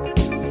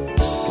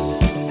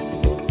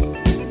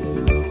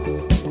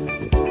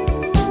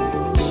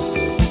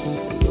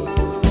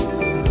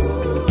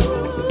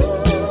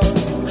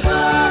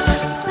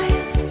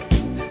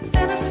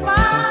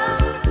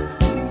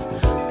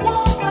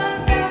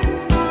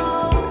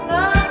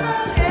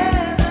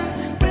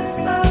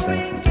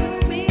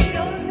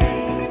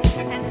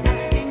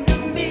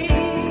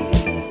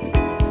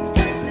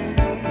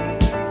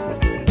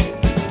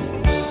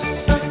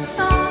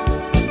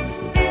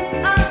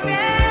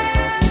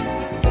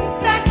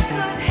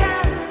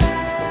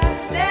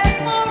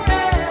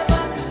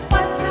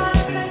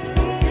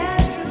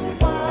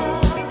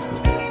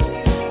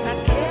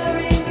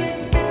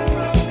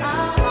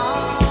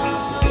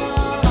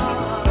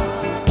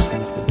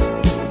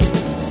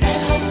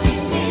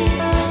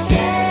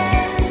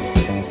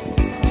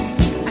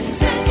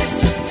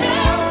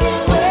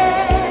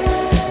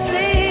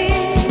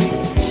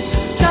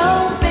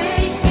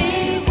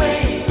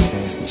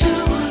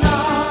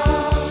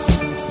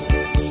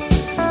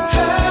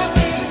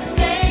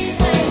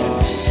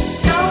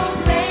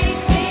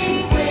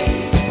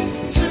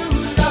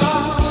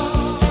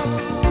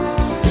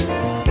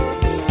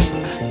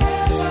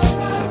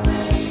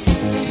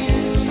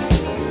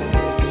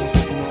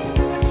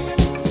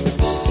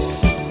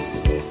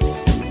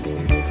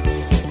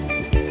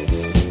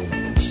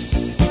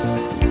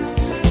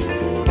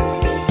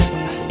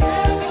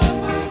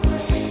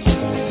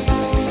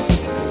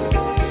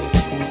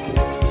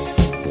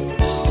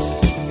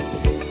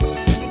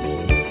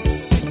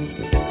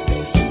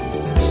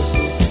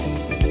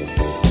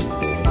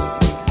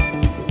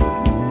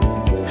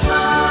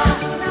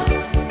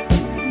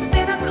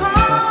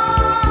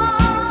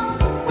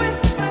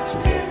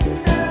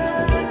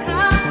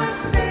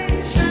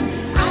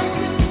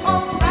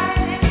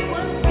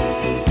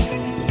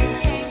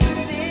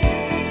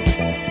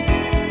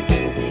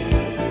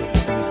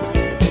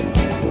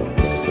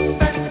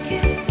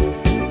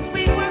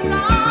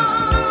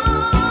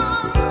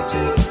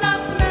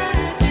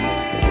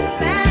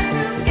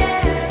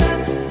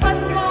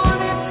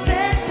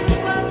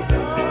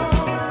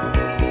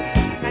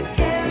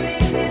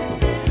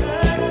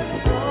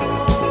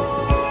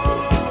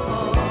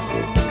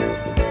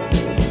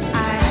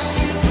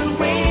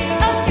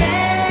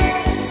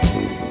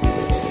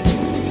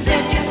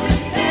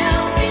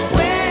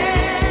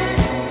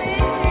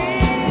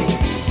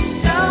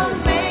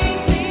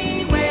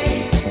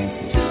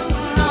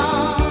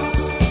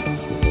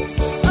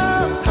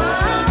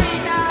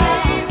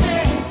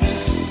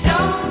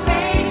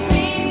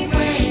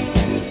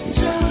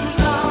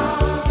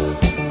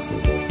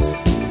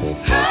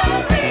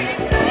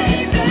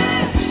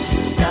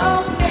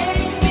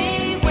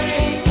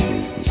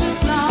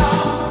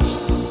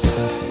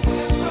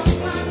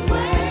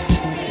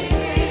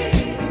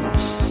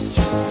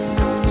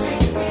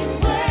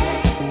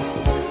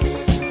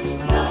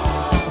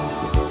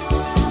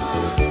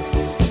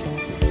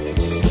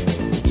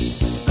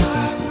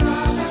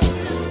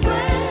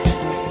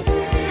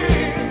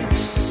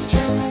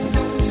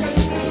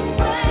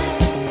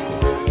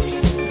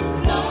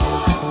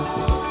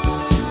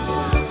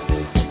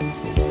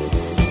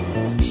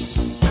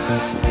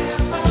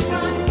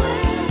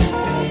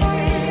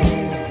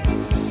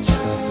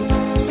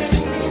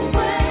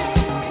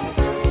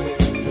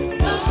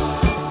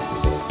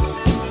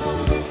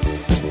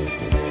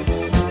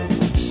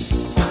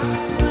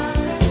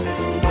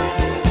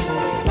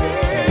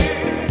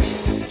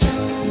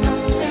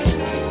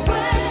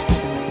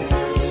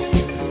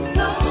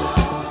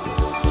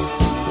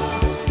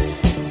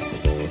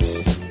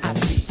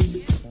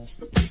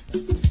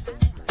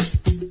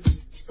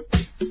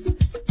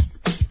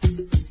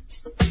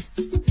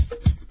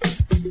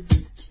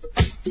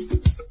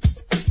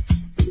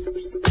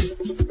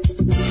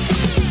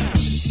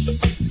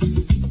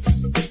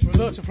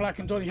 Flack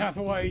and Donny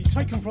Hathaway,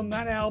 taken from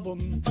that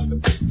album,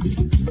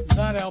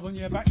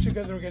 yeah, Back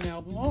Together Again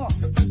album. Oh,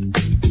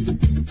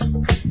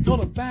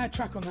 not a bad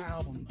track on that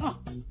album. Oh.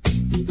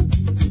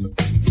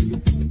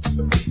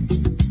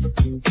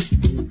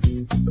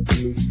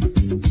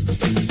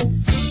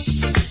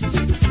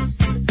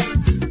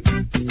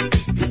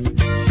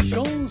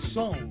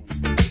 Chanson.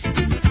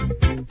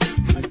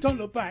 And Don't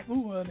Look Back.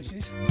 Ooh, this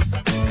is.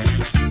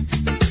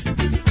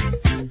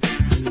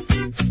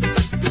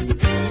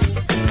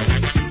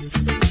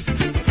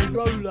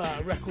 Roller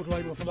record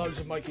label for those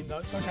of making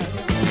notes. Okay.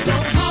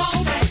 Don't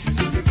hold back.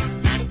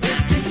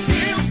 If it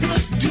feels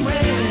good, do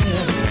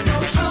it.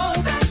 Don't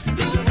hold back.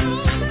 Don't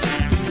hold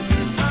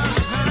back.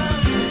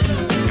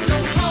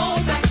 Don't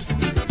hold back.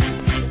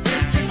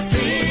 If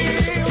it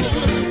feels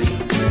good,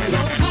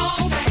 don't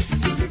hold back.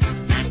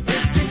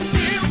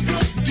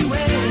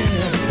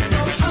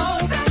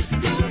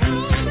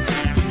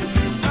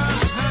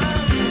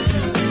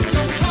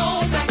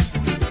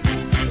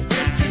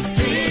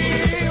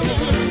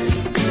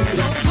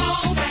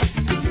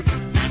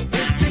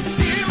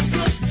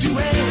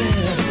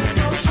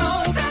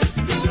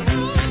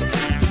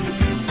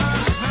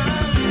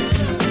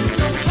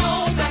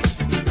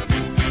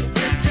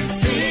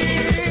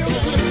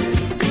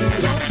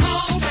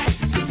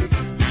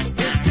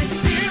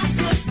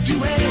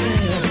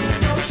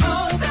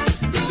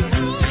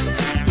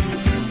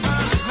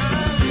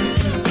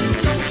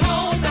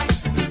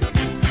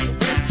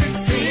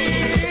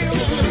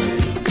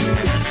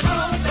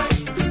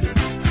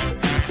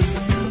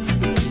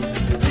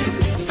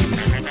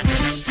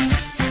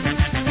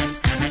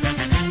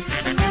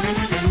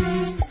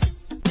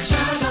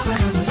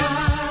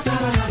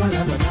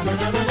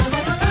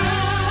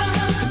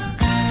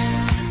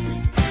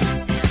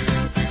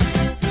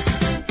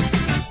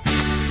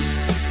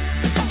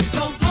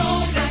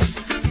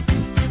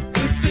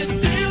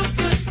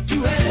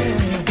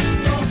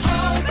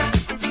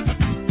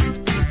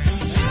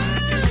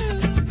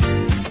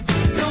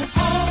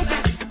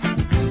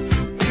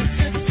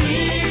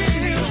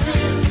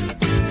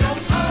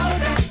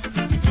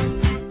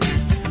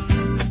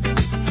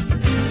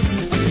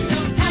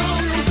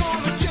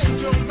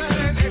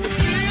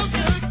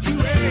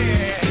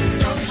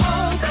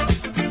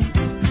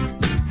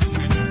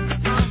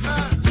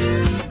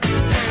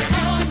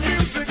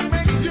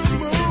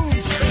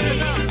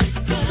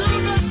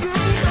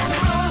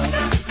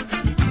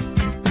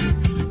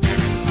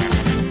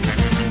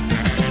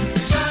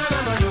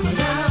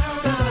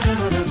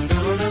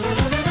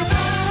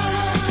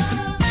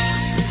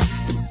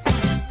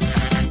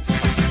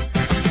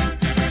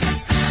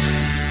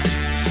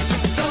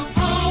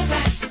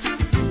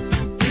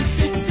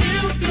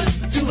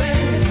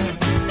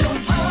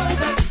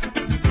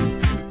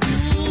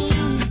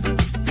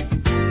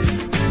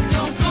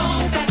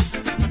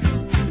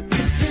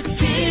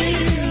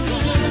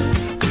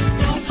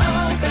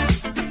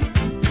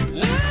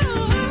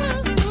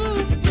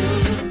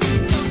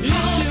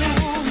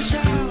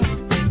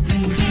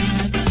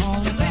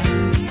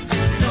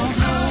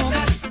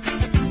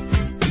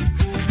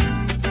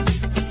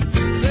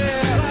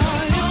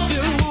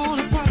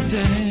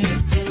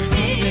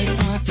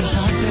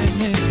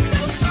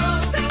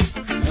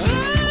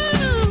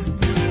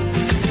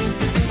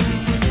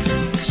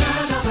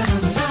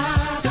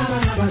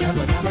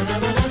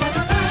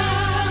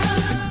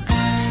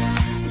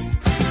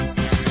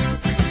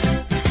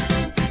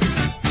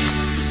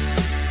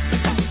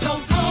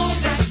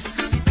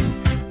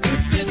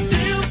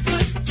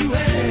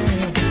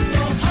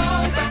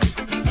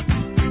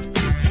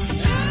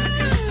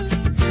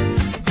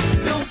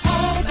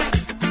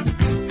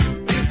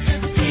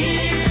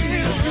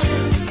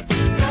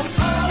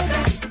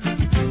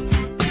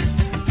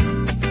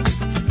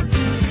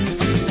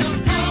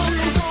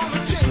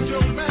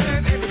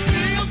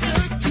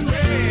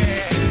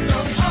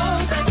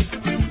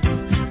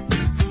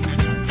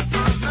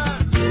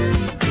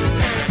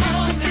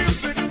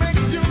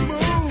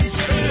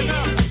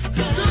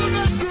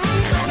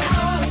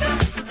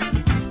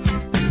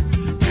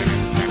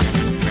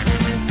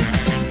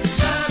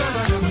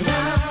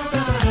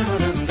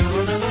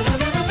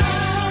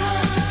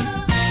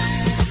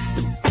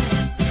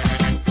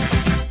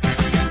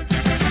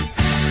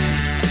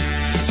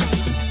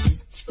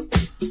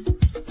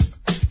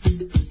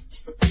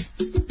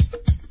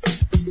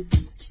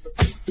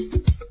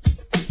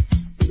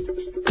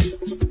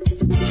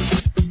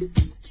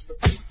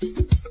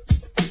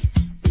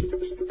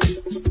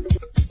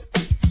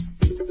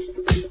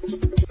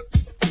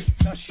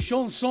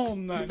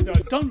 Chanson and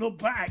Don't Look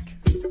Back.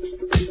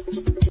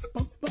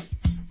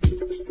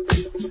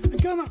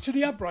 And going up to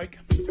the ad break,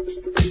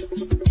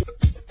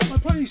 I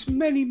play this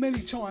many,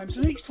 many times,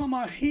 and each time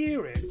I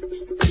hear it,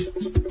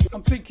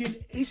 I'm thinking,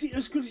 is it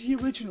as good as the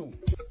original?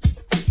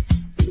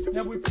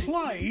 Now, we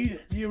played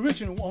the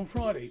original on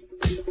Friday.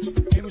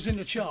 It was in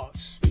the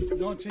charts.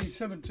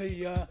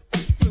 1970, what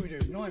did we do?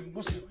 9,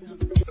 wasn't it? Yeah.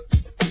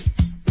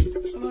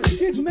 And I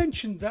did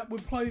mention that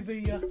we'd play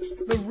the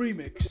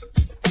remix.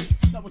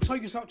 That would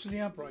take us up to the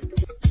ad break.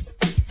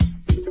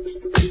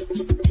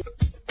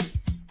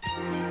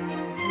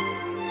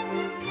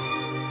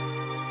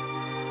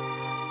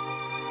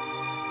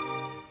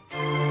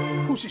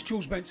 Of course, it's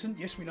Jules Benson.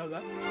 Yes, we know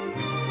that.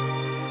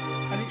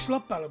 And it's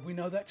Love Ballad. We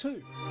know that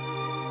too.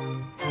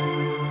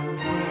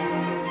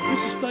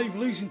 This is Dave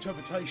Lee's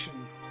interpretation.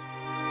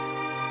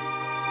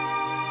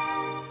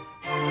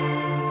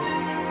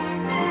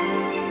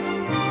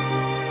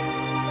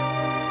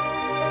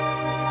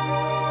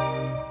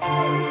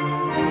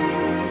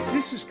 Is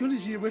this as good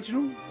as the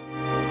original?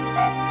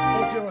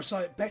 Or dare I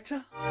say it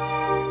better?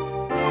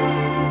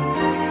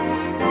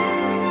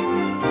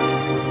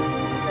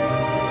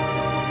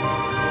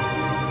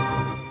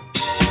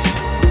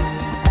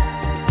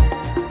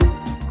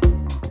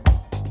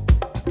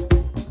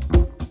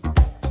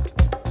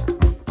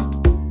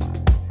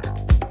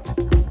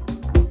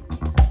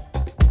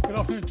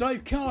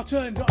 Dave Carter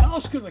and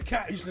Oscar the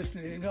cat is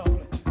listening in.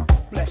 Oh,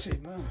 bless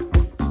him.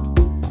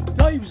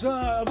 Dave's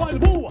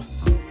available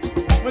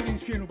at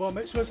Weddings, Funeral Bar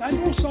Mitzvahs and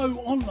also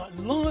on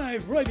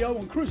live radio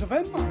on Cruise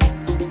FM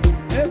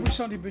every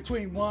Sunday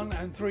between 1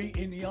 and 3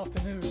 in the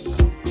afternoon.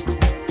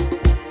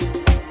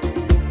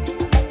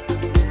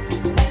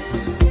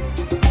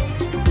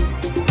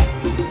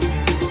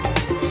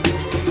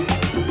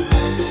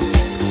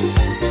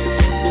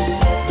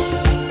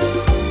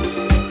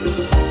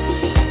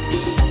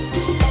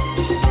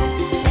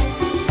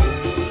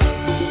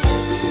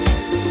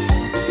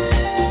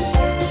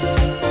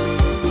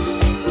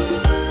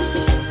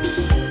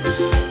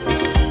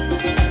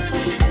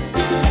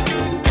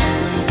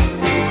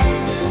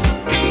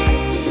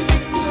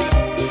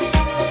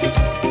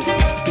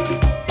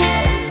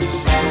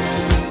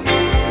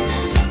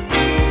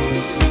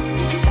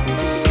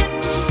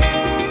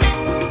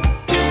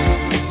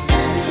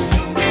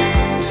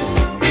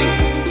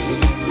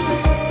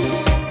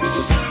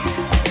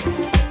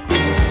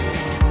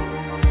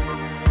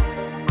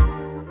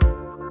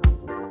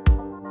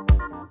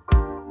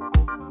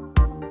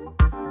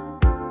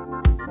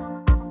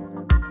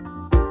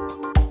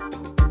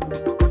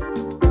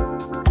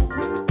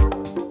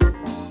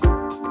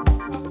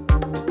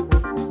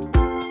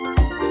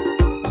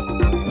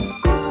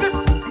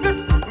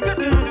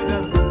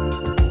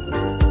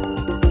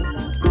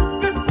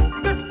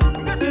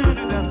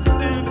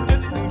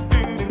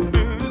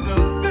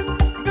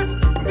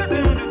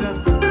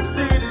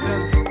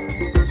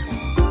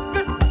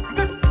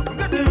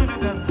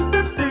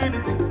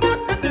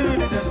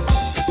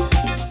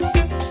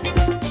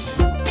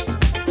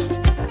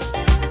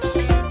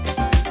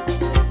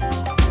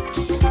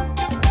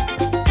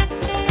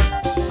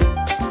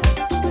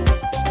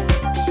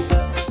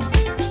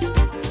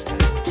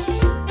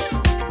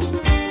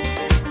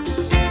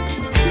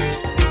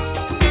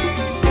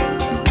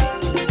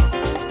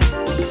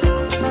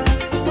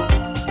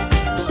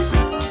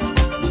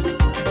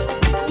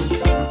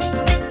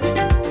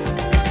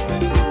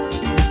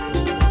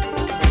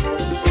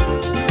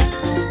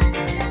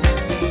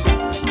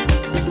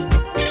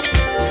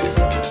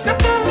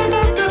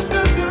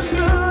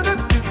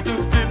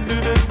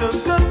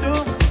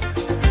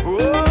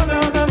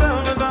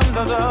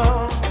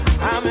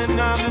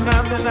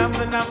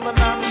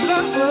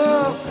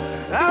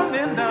 I'm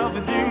in love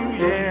with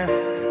you, yeah.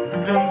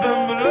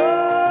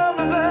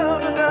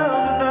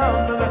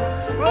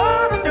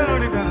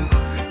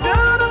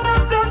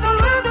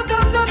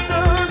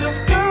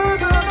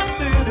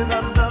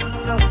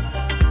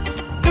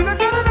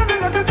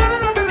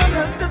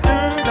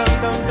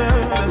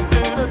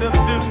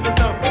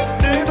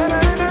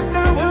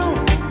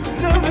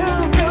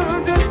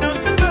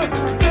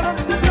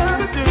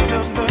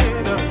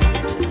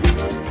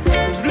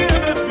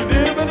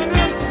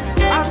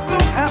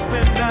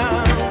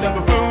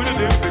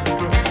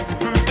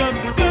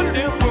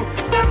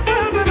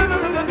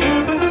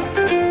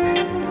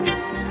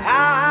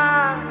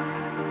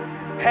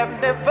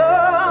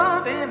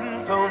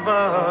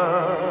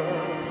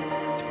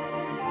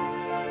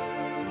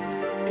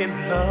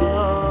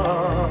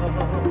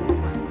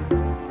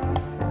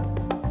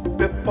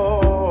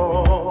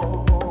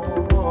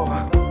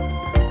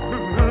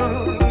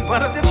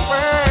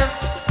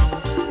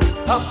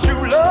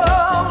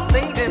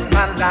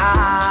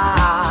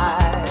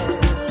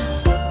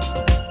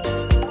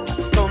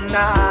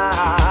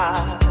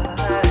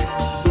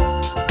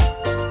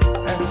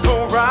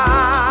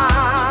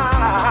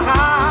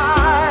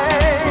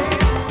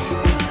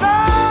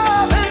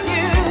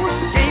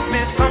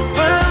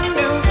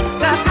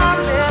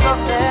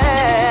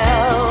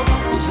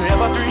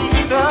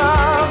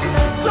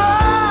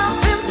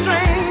 Something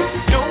strange,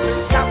 no,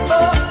 it's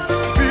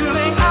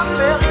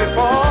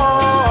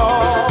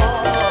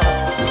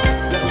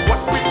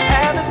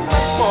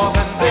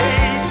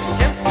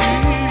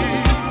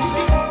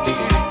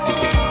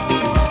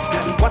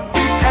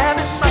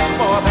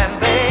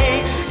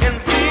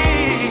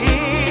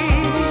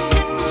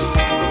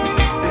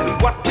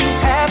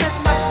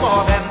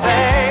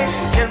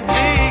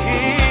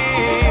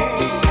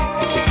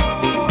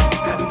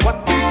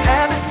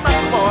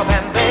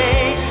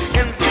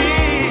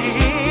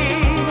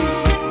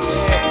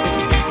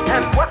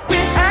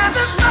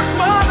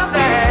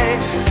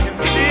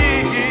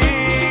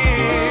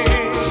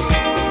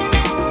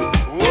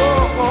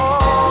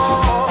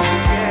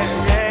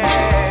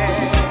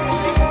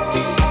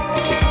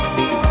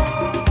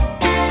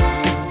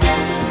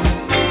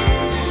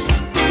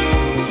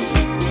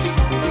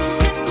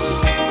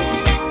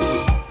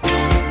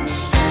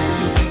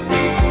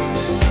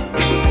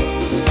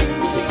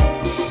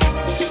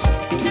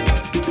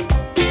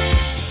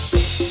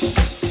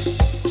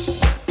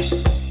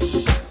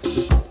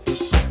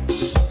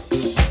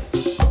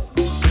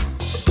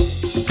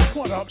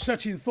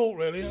upsetting thought,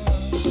 really.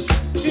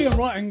 Ian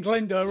Wright and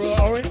Glenda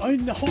are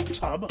in the hot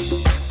tub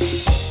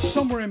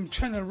somewhere in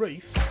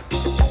Tenerife,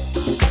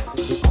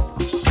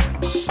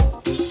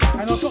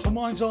 and I've got the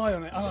mind's eye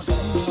on it. And I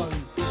thought,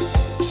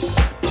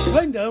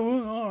 Glenda,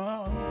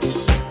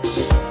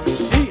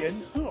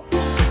 Ian,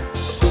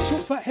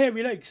 short, fat,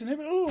 hairy legs and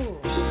everything. Oh.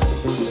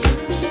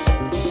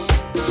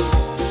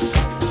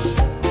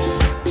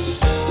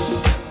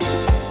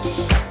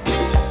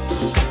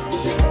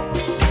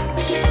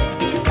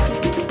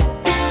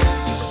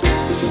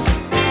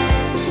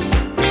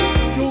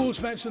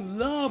 Manson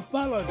Love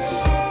Ballad.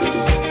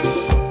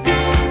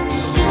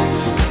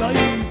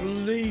 Dave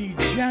Lee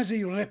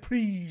Jazzy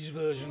Reprise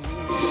version.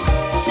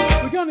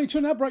 We're going into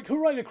an outbreak.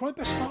 Hooray to cry.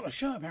 Best part of the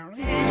show,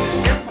 apparently.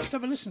 Must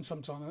have a listen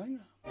sometime, I think.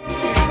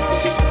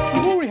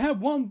 We've already had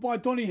one by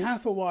Donny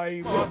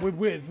Hathaway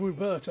with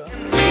Roberta.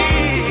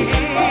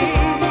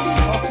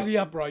 After the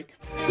outbreak.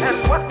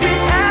 And what we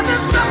have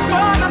is the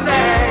fun of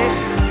day.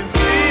 You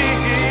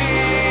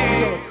see.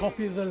 We've got a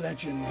copy of the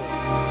legend.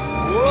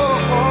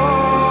 Whoa.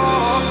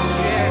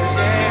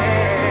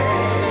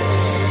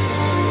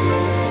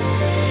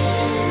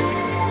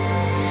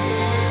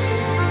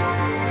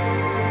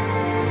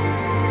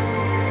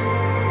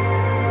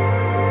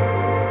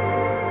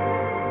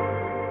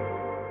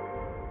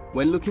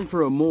 When looking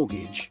for a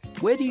mortgage,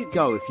 where do you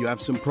go if you have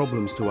some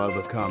problems to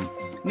overcome?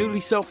 Newly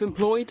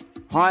self-employed?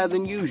 Higher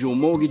than usual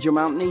mortgage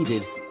amount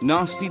needed?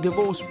 Nasty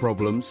divorce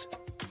problems?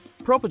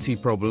 Property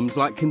problems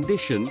like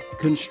condition,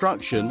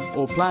 construction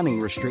or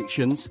planning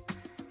restrictions?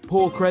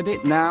 Poor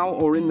credit now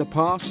or in the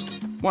past?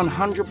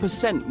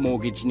 100%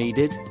 mortgage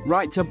needed?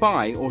 Right to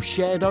buy or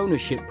shared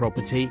ownership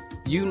property?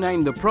 You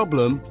name the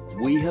problem,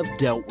 we have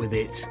dealt with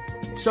it.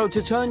 So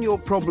to turn your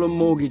problem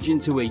mortgage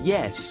into a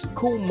yes,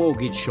 call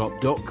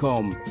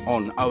mortgageshop.com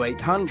on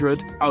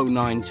 0800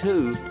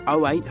 092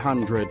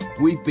 0800.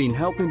 We've been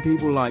helping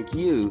people like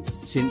you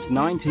since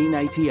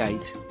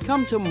 1988.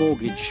 Come to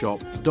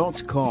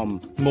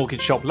mortgageshop.com.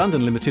 Mortgage Shop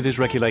London Limited is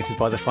regulated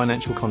by the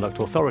Financial Conduct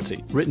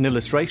Authority. Written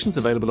illustrations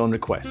available on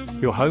request.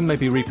 Your home may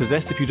be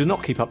repossessed if you do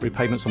not keep up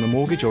repayments on a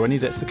mortgage or any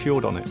debt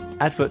secured on it.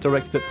 Advert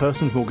directed at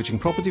persons mortgaging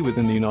property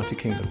within the United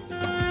Kingdom.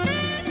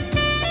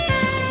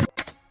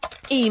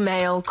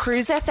 Email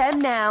Cruise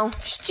FM now,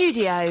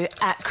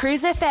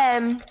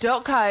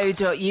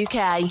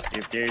 studio@cruisefm.co.uk.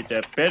 If there's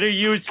a better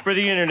use for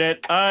the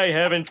internet, I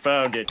haven't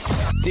found it.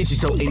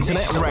 Digital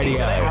Internet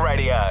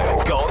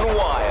Radio. Gone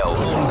wild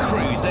on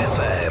Cruise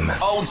FM.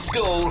 Old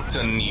school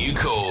to new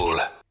cool.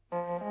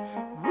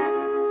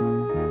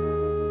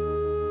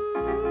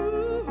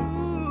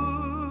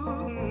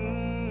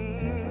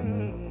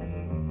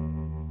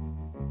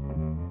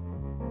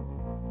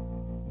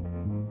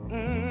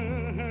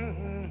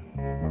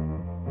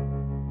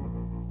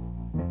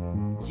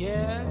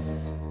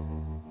 Yes,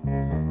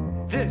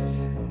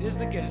 this is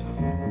the ghetto.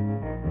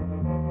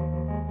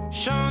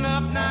 Showing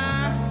up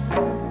now.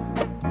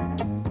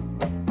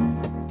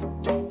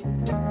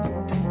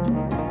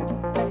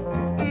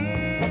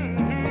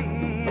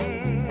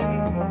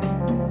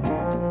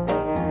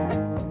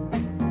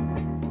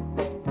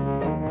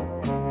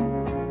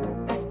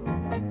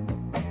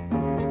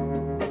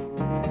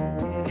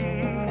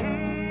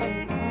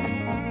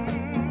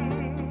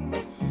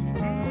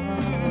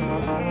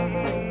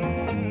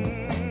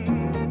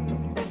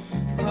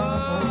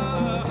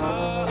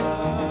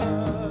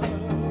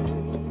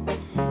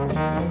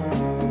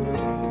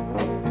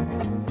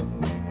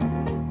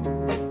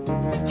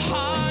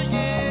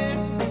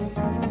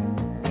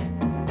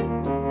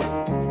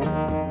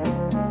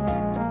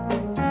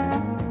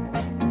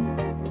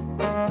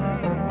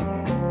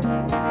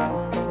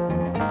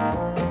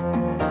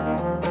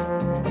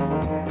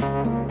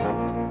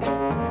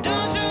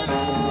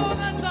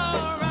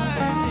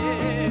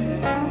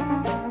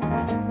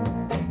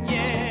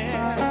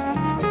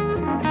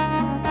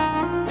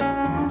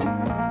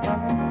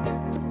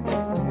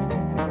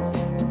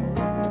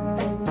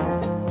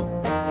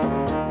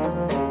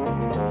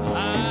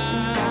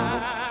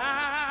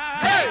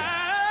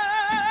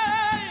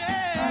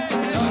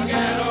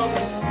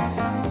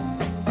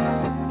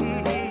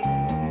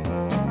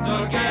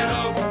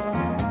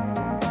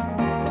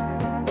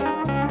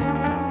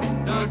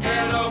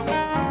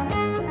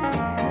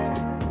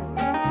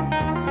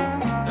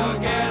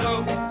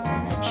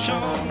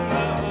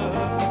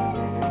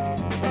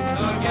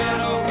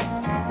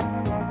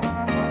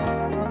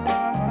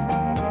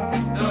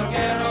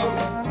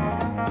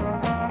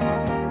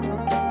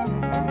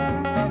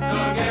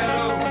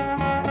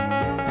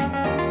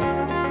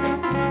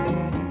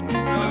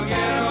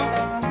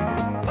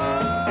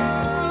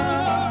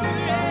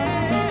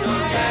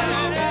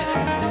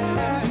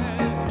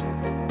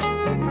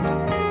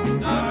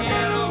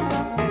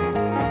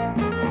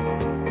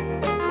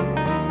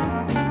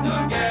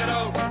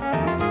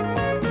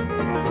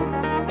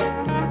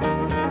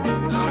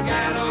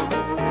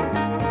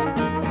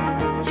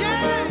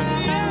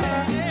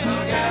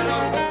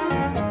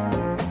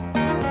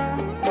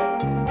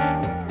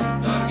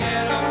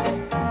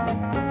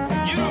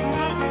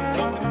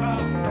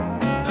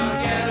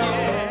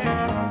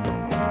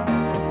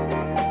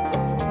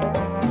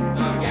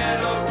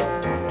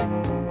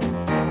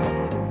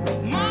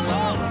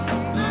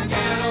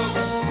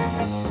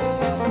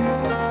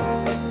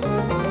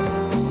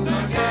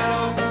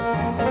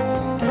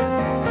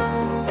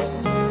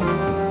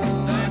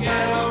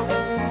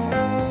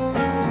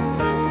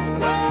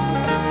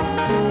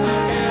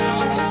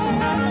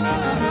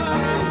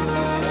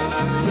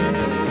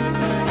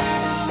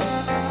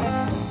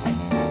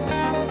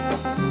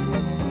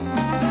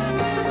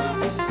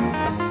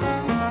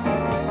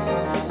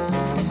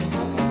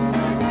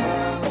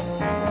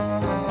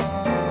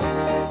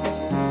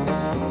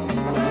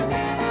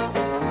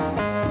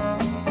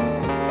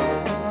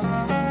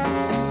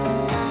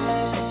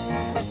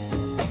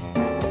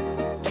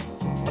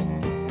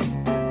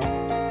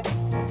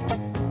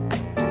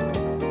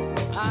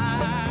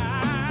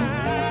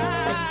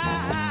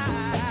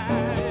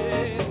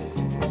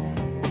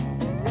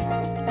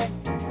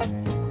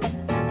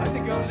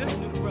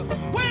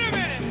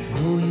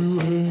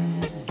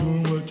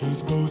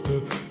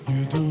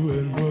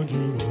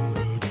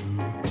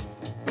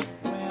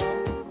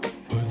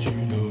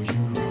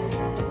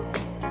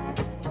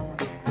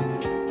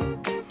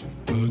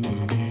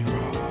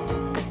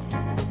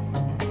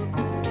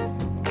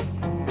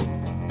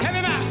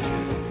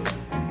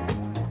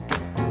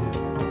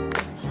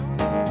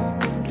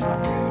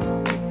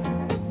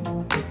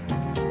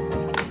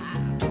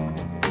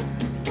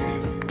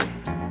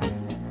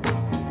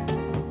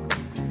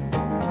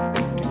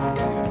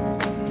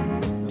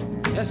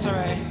 That's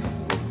alright.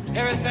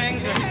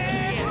 Everything's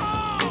alright.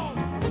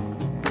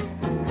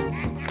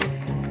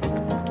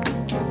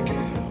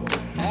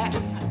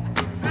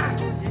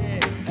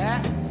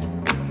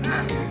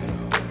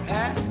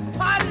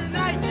 Party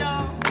tonight,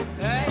 y'all.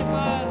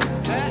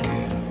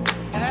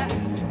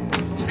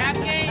 Rap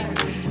game.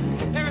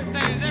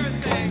 Everything's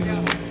everything,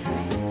 y'all.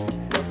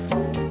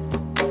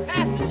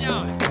 Pass the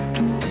joint.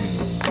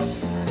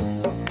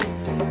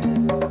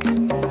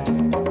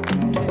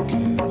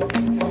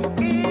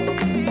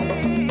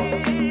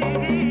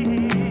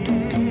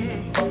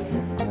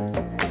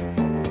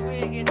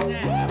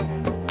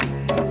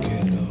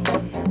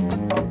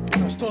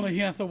 Donny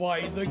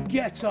Hathaway, The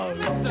Ghetto.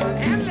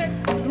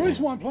 The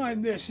reason why I'm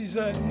playing this is,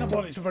 number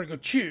one, it's a very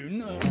good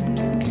tune,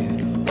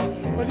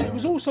 but it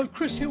was also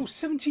Chris Hill's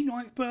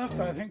 79th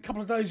birthday, I think, a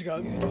couple of days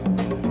ago.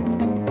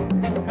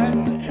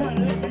 And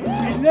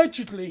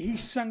allegedly he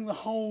sang the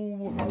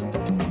whole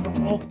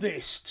of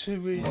this to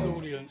his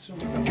audience.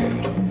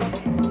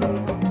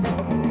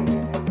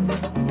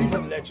 He's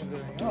a legend,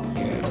 isn't he?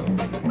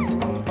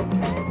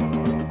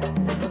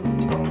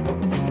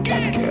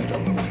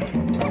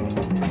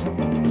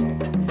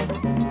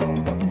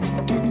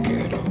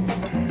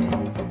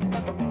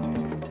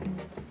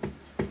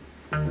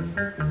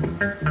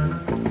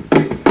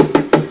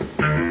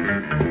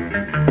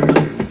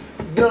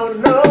 Don't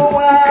know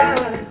why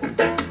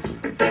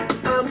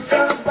I'm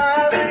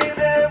surviving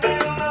every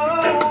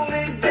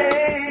lonely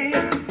day.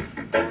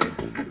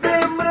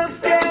 There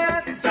must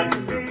get to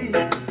be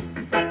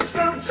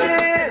some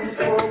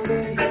chance for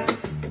me.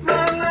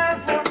 My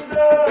life will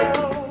go,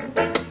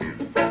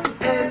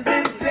 and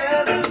it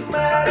doesn't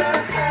matter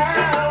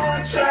how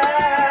I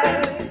try.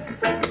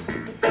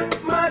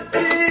 My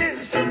tears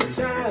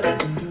sometimes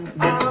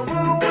I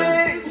will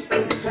waste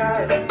the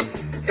time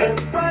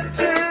if I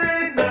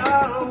turn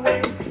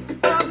away.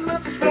 I'm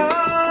not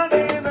strong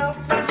enough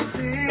to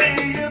see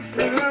you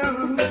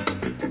through.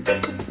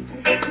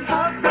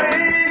 How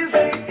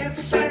crazy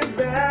it's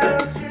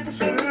without you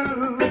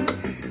too.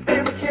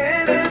 If I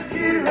can't have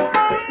you,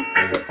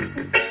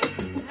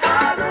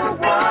 I don't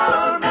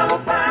want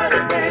nobody,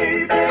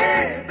 baby.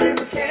 If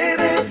I can't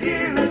have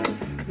you,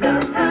 no,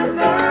 no,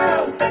 no,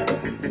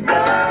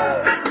 no.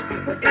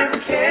 If I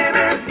can't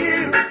have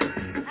you,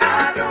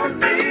 I don't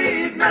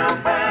need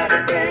nobody,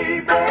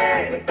 baby.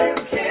 If I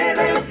can't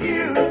have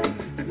you,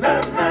 no,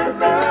 no,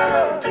 no,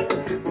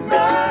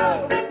 no.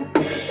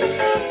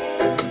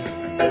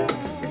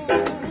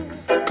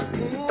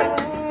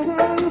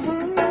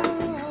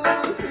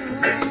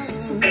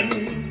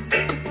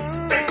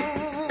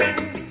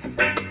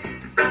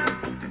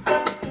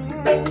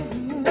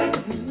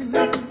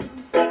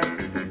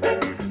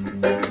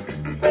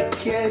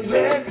 Can't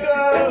let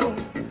go,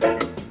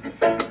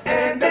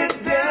 and it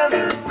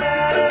doesn't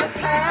matter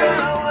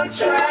how I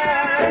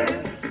try.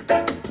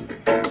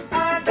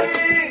 I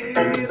give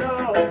it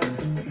all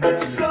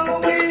so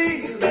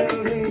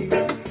easily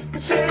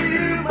to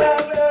you, my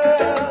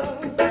love,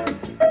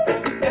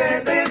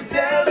 and it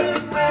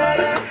doesn't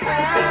matter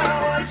how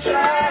I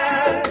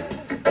try.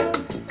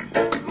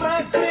 My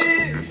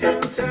tears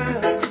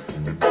sometimes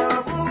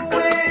are a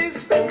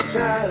waste of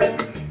time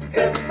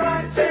if I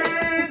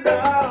turn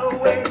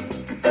away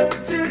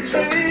to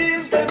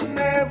dreams that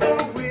never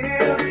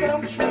will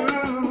come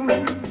true.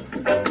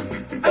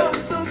 I'm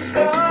so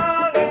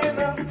strong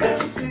enough to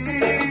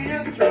see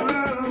you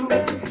through.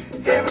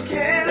 If I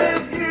can't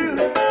have you,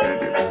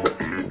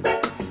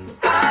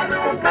 I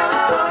don't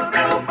want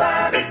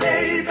nobody,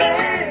 baby.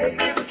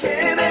 If I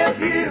can't have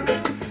you,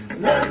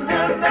 no,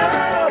 no, no,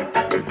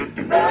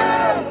 no.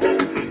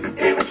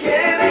 If I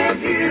can't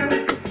have you,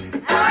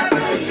 I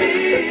don't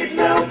need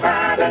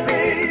nobody,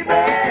 baby.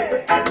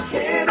 If I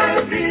can't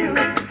have you,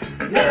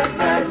 no,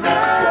 no, no,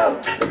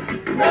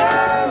 no.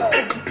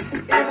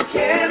 If I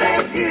can't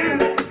have you,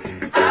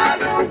 I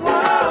don't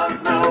want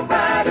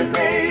nobody,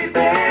 baby.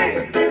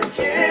 If I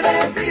can't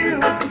have you,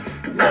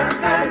 no,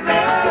 no,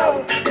 no,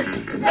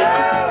 no.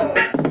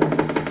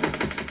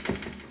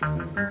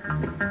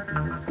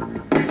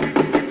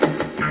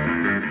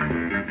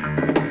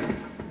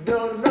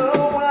 Don't know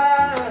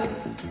why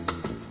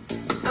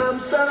I'm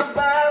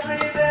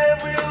surviving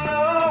every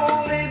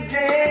lonely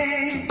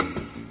day.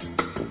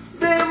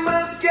 There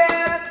must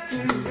get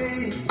to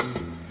be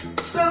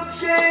some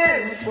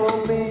chance for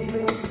me.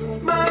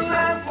 My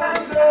life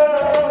will go.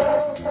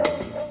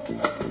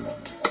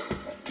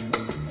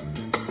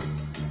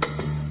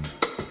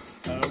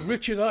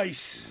 Richard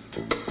Ace.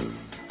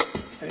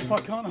 And If I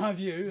Can't Have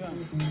You,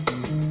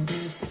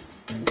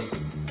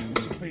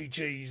 some Bee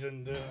Gees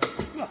and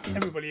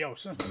everybody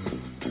else. Now,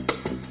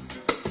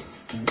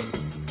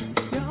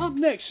 up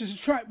next is a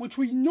track which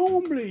we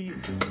normally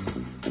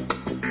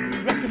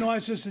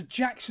recognise as the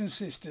Jackson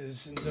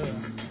Sisters and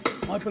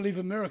I Believe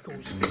in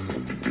Miracles.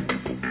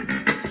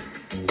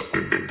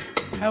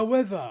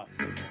 However,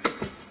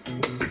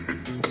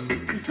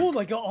 before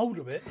they got hold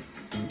of it,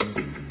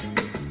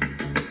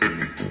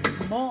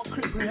 Mark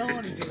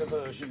Cipriani did a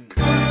version.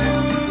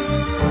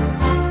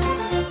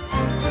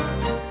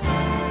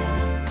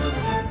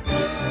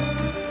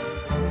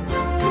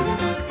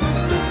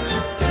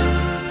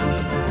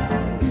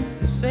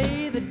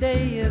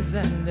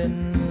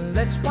 darling,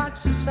 let's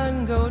watch the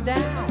sun go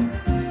down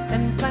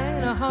and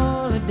plan a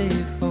holiday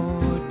for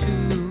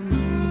two.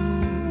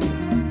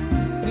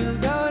 We'll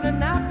go to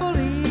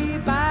Napoli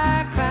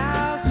by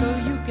cloud so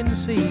you can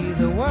see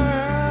the world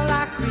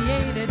I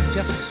created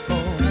just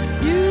for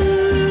you.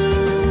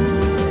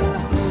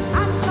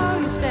 I saw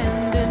you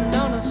standing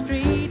on the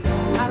street.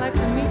 I'd like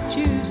to meet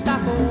you,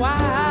 stop a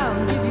while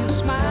and give you a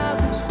smile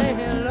to say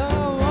hello.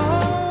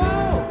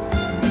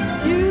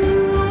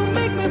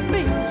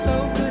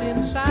 So good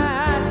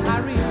inside, I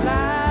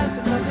realize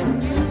that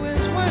loving you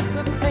is worth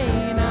the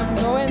pain I'm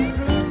going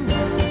through.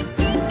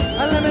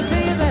 Let me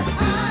tell you that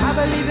I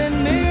believe in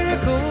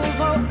miracles,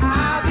 oh,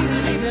 I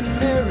believe in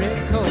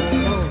miracles.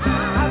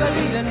 I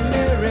believe in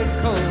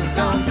miracles,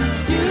 don't you?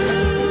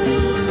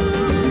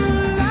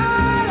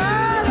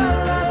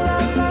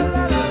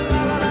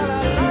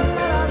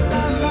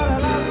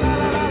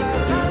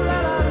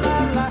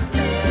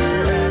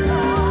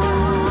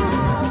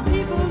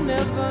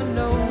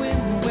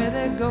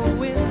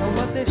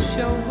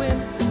 Showing,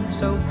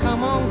 so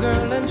come on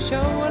girl and show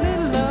a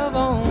little love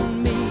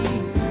on me.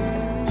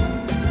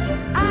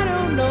 I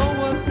don't know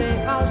what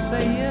they are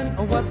saying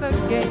or what the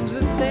games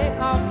that they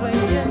are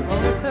playing,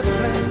 or if they're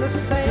playing the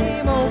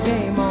same old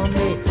game on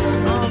me,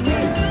 on me.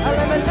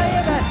 Let me tell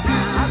you that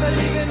I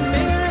believe in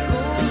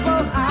miracles,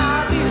 well I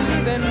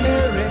believe in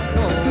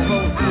miracles.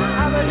 I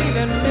believe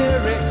in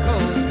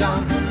miracles,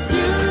 don't you?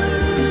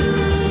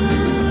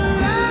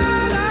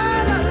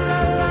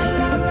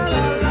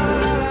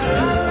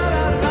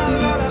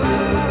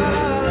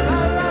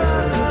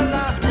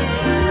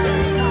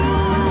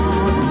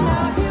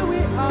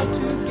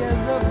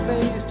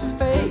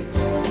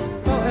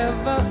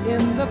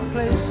 The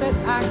place that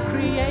I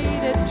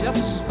created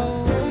just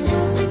for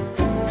you.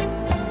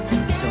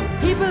 So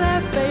people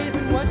have faith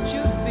in what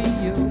you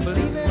feel,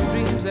 believe in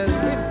dreams as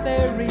if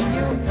they're real,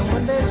 and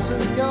one day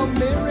soon your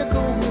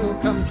miracle will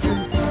come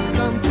true,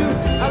 come true.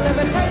 Let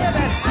me tell you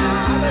that I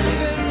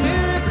believe in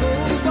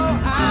miracles, oh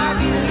I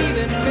believe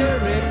in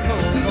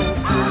miracles,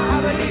 I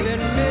believe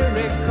in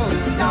miracles,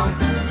 don't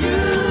you?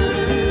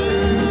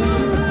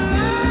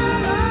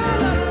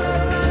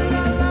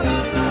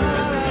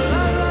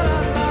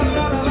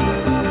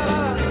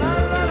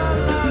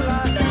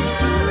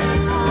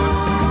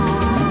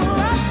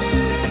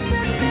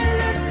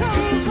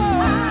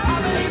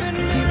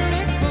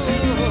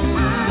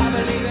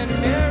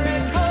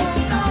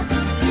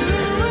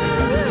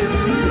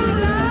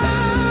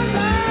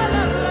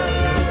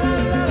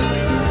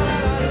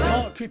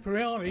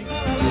 Cipriani,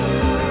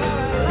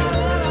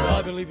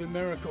 I believe in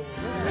miracles.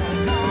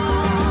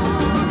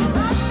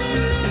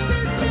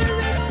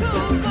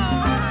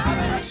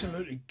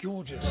 Absolutely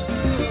gorgeous.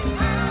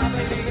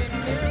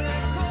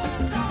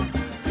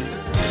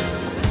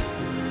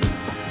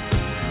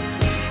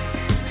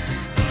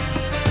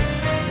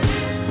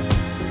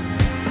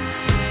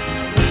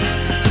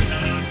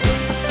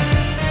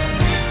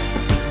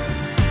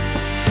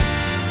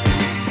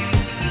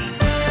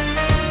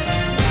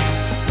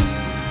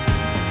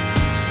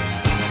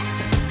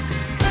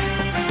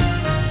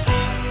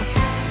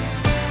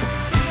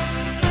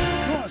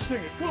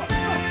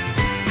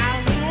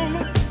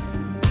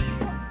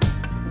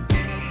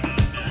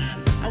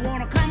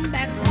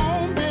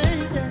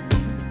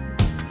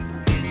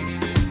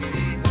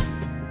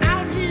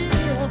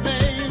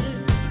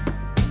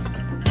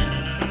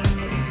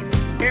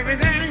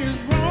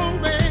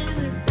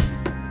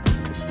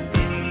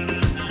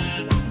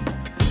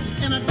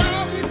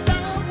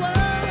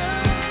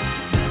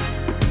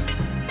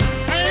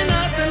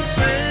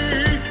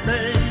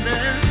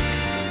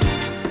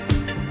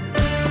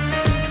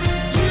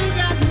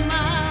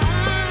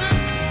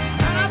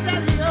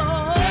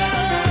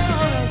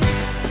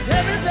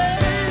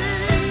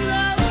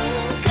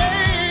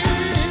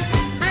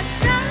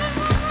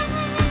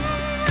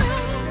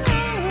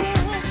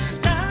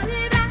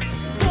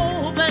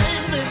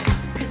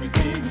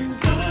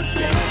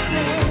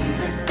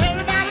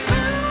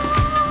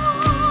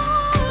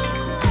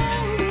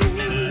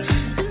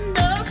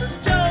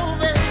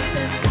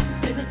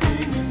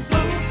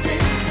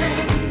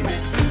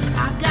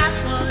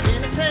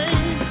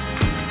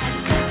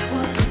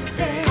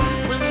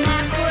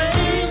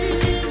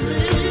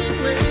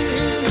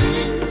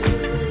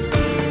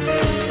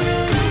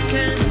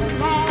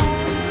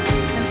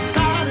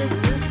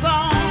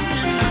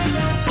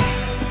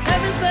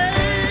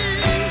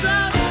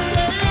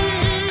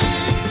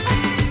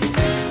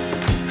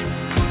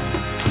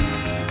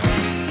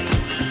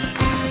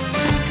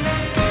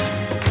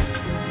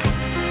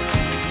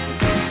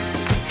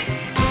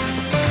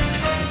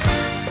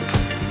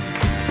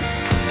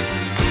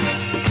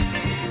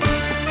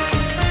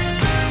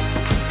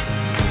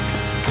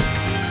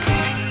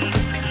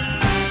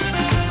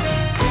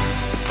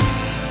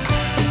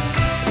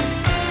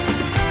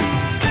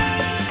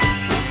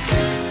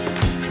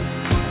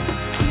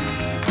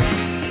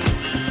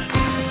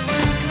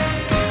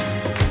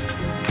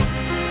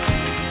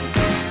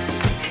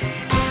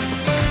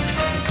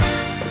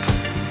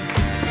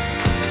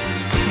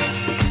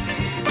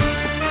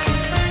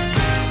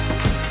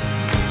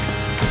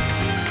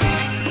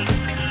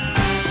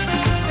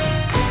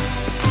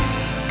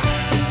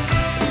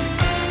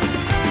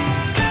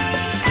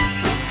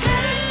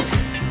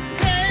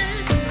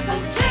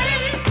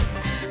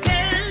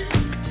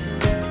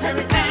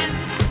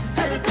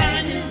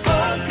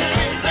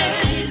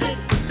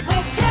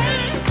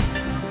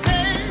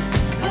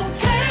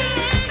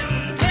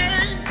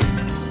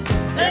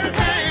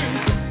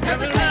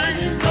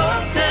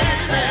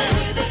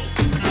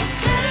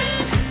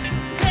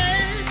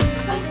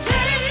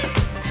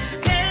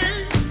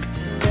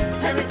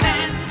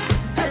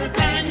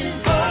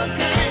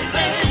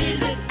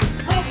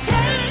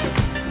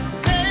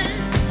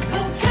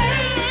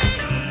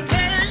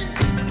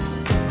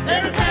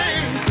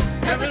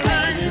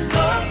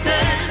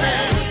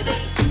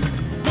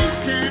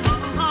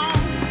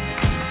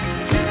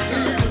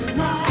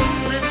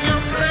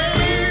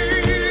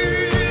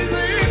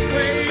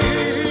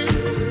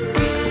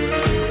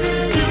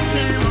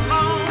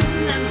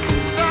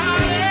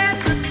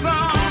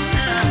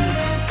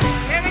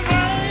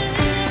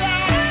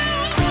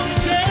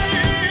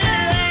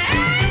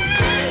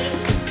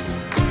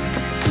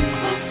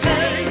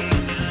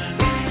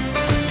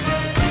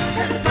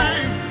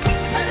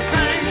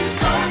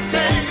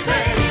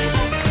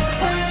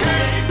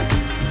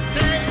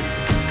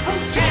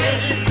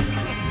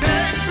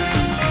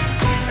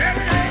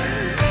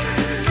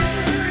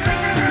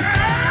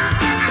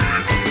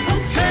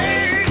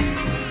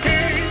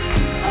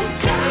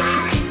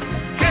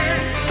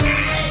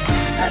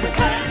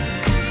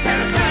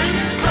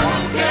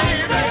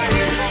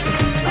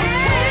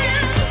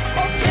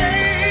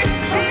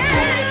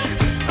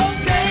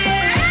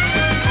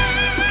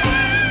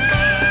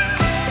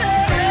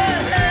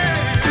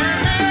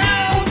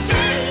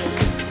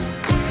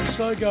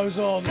 it goes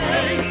on.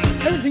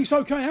 Everything's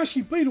okay.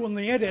 Actually, Beetle on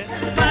the edit.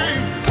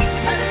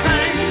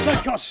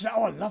 That cuts.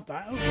 Oh, I love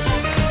that.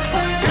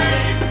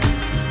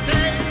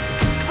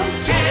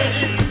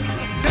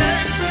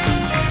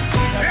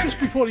 Now, just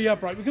before the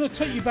break, we're going to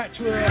take you back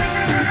to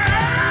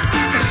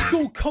a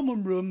school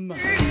common room,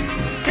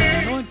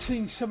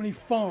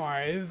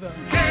 1975.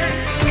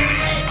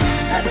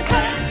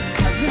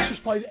 And this was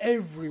played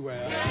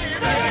everywhere.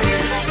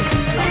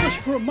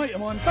 Especially for a mate of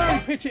mine, Barry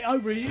Pittett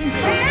over here.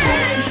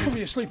 He's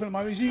probably asleep at the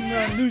moment. He's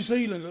in New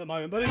Zealand at the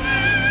moment. But he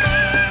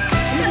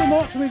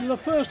remarked to me that the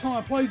first time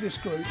I played this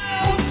group,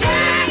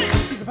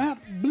 it's about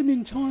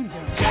blimmin' time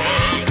down.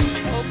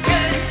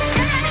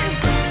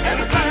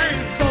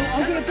 So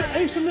I'm going to.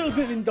 It's a little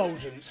bit of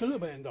indulgence.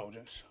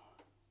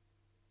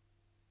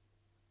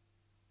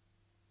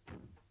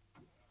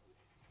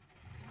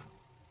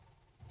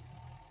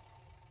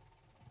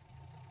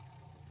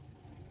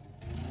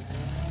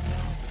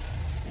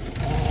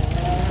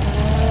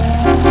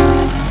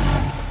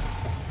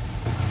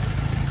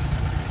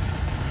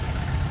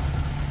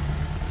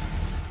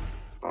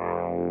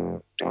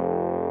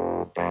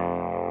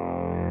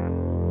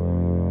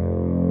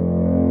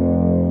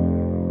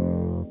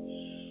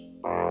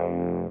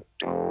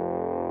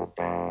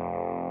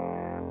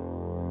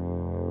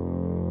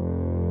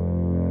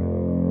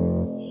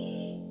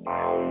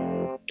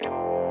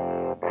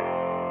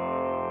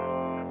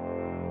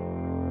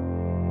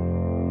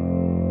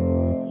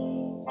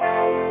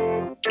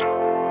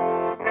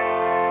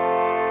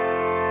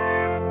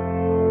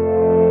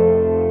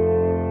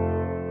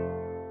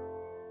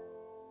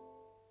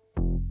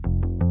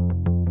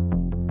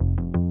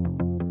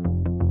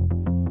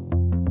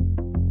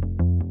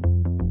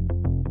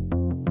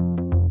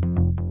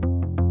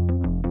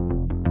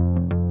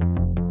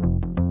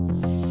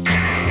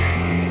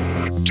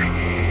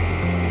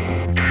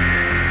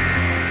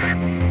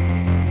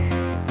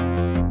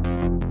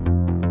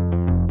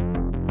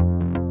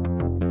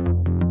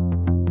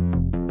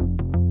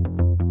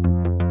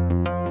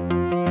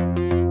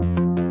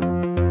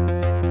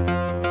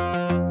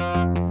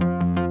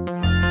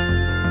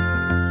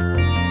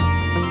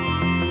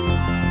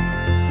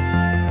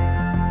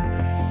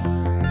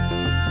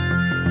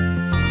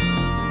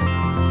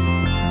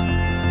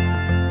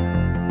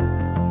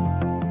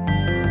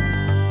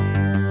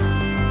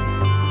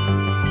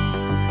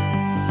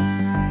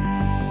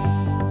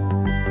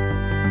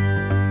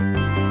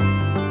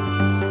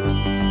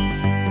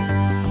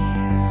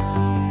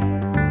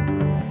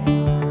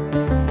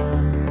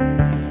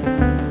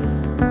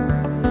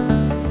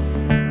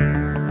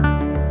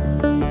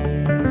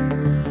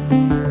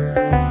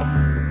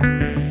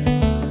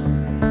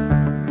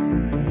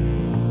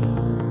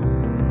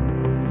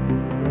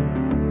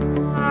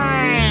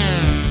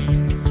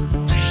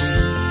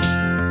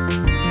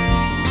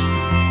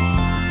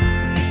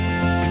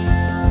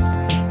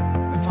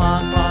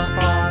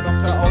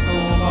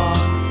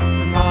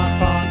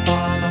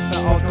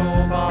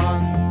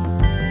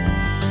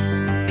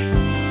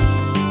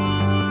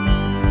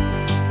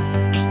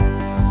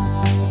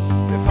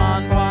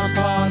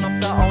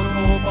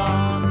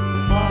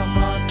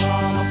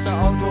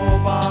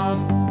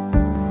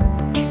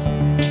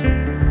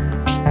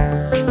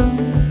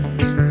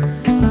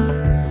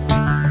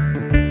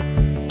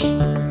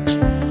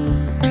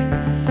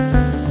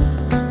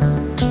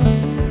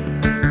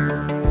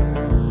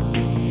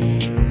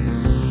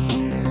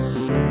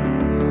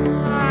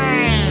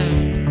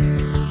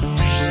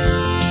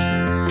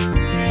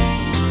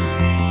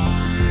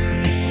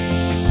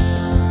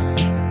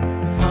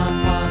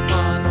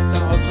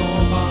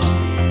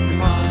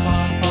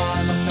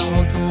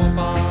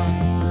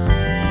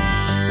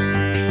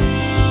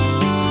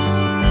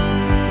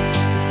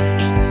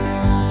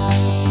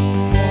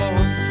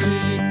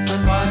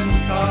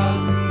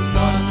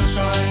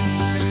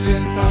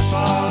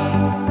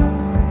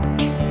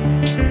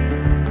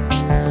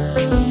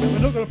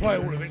 play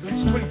all of it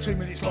because it's 22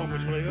 minutes long,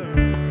 would you believe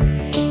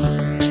it?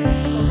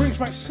 It brings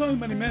back so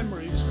many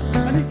memories.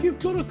 And if you've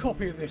got a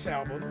copy of this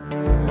album,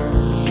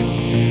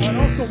 and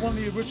I've got one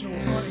of the original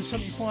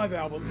 1975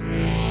 albums,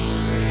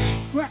 it's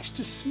scratched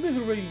to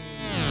smithereens,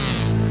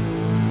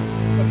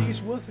 but it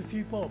is worth a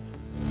few bob.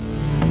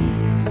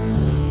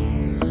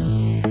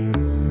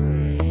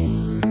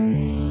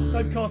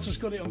 Dave Carter's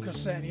got it on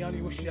cassette and he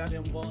only wishes he had it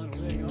on vinyl.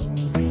 There you go.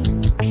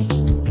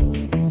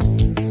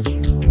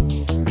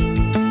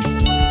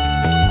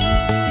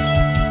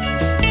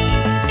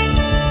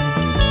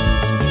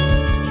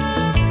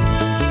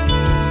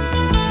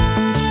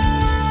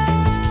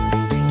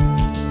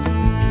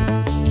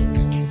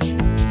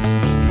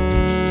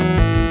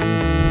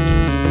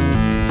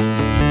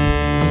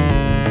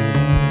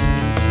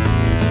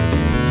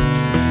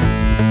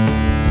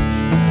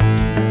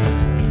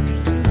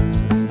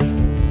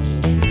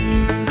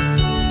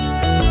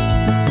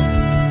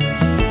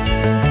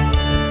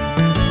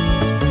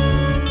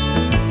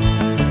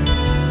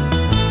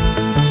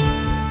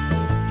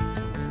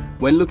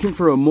 When looking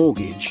for a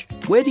mortgage,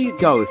 where do you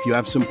go if you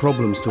have some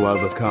problems to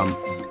overcome?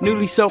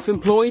 Newly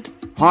self-employed?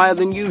 Higher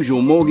than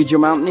usual mortgage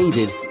amount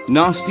needed?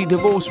 Nasty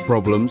divorce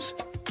problems?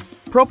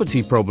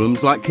 Property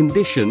problems like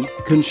condition,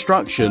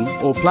 construction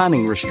or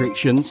planning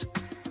restrictions.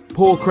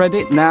 Poor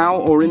credit now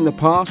or in the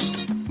past.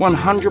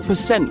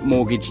 100%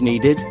 mortgage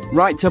needed.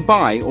 Right to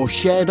buy or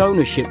shared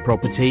ownership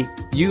property.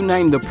 You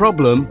name the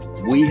problem,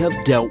 we have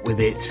dealt with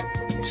it.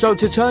 So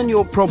to turn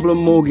your problem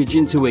mortgage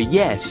into a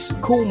yes,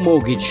 call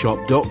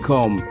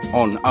mortgageshop.com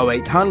on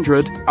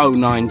 0800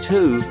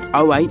 092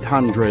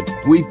 0800.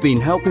 We've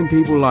been helping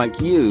people like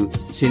you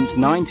since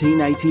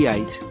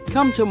 1988.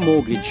 Come to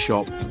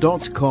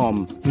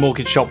mortgageshop.com.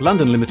 Mortgage Shop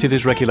London Limited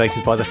is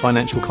regulated by the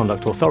Financial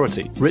Conduct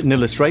Authority. Written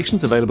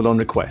illustrations available on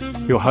request.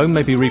 Your home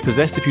may be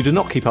repossessed if you do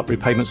not keep up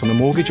repayments on a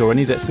mortgage or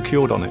any debt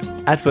secured on it.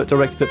 Advert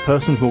directed at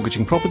persons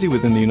mortgaging property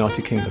within the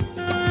United Kingdom.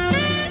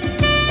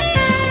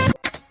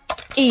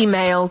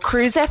 Email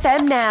Cruise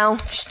FM now,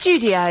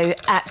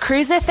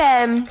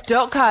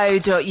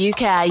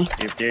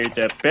 studio@cruisefm.co.uk. If there's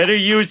a better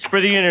use for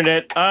the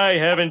internet, I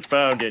haven't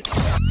found it.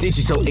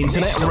 Digital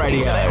Internet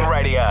Radio.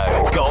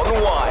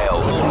 Gone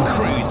wild on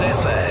Cruise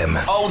FM.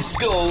 Old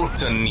school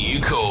to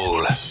new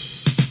cool.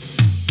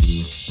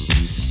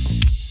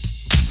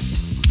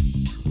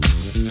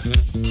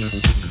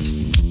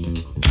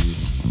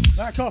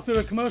 Back after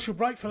the commercial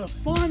break for the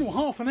final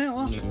half an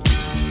hour.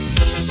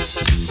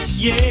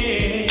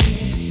 Yeah,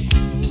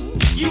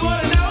 you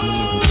wanna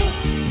know?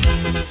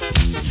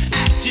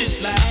 Act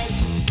just like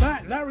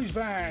that. Larry's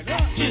band.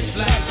 Act just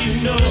like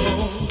you know.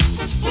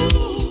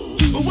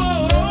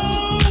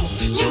 Whoa,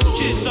 you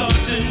just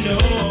ought to know.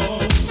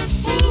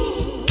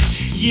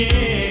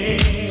 Yeah.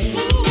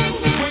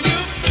 When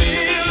you're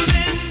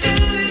feeling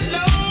down and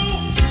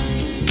low,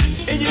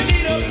 and you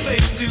need a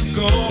place to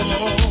go.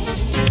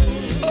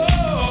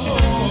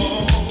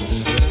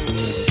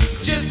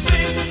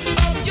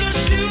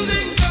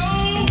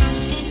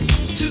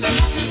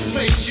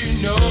 Place you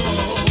know,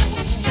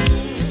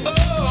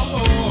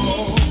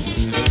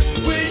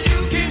 where you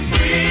can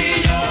free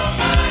your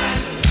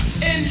mind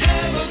and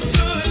have a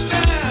good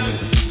time.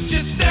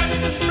 Just step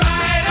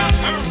right up,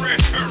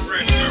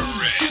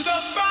 to the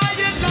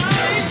fire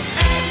line.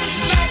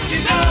 Act like you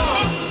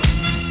know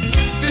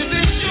this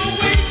is your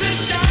way to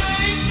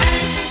shine.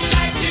 Act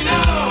like you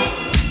know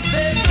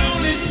there's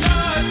only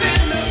stars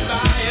in the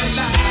fire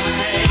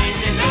line.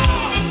 You know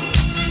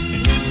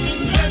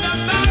when the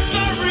vibes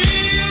are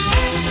real.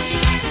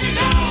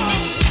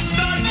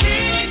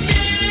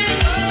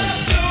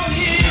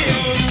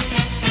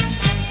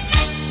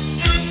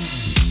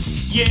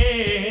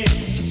 Yeah,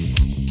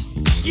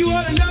 you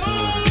ought to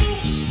know.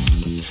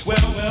 Well.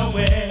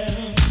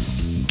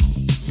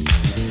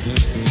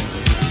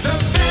 The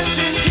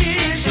fashion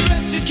here is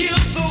dressed to kill,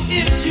 so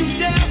if you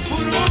dare,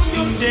 put on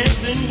your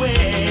dancing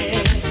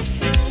wear.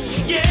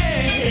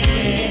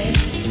 Yeah,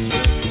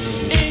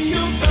 and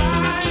you'll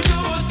find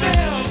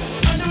yourself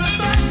under a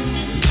spot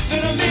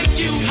that'll make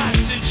you hot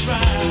to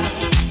try.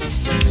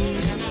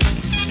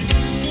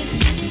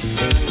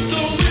 So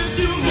if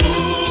you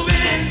move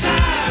in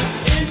time,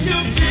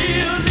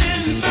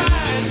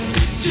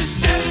 just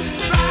step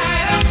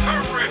right up,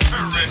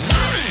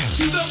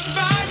 to the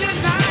fire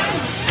line.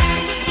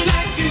 Act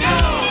like you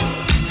know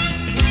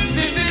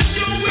this is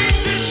your way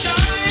to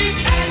shine.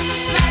 Act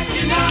like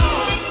you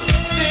know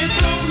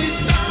there's only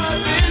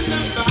stars in the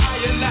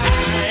fire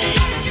line.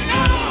 You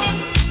know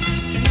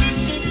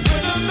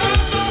when the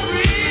vibes are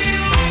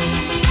real.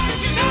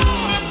 You know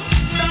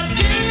start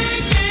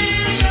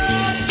kicking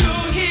up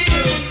your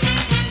heels.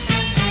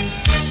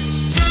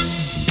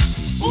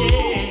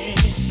 Yeah.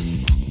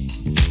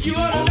 You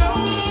ought to know.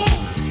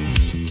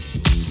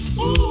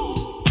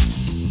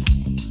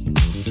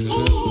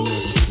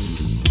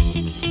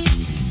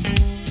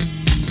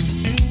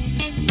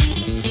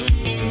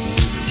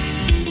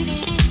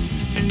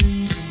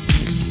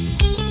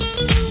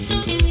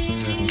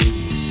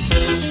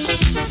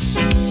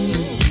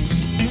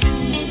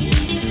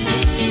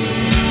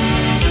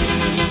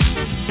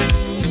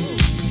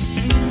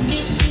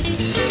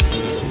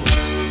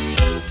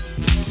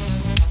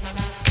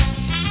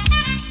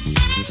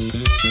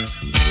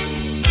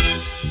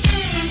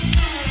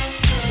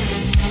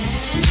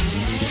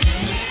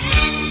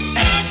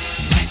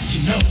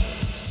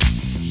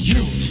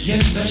 In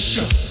the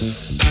show,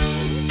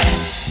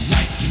 act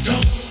like you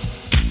don't,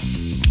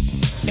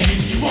 and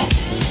you won't.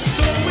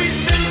 So we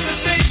set the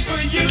stage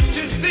for you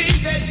to see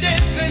that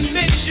dancing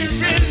makes you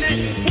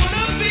really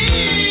wanna be.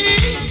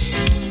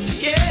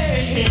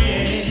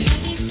 Yeah,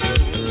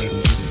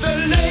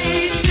 the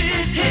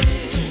latest hit,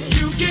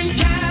 you can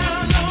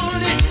count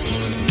on it.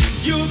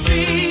 You'll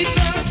be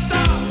the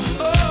star,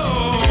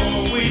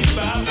 always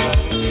by far.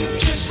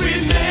 Just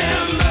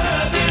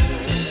remember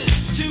this,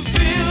 to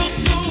feel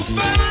so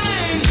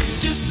fine.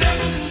 Just step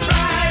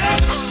right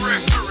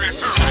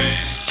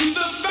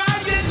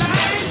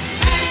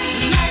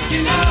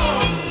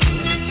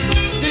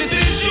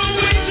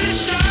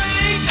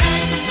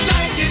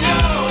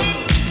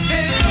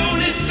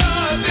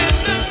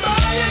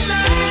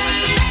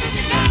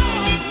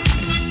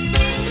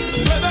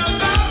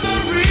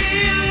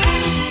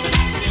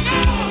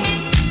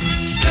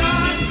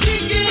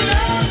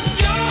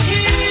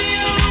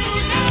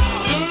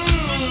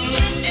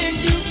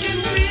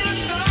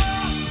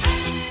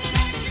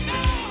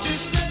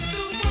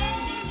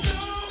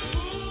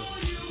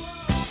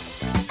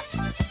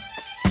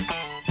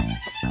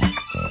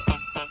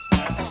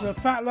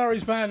Fat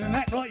Larry's band and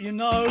Act Like You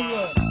Know.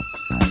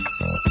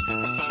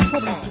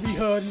 Probably to be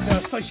heard in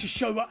Stacey's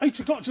show at 8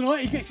 o'clock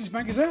tonight. He gets his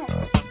magazine out.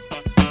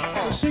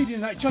 Preceding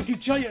that, Junkie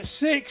J at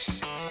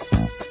 6.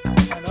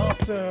 And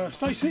after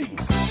Stacey,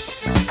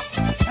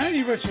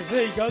 Andy Richards.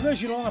 There you go.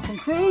 There's your lineup from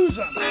Cruise.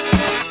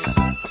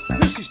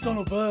 This is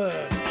Donald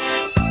Byrd.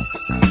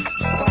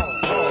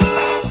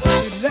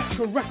 The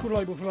Electro record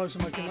label for those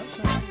who are making that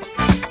sound.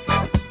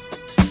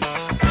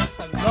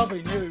 And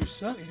lovely news,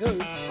 certainly do.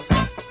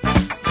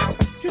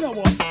 Do you know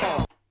what?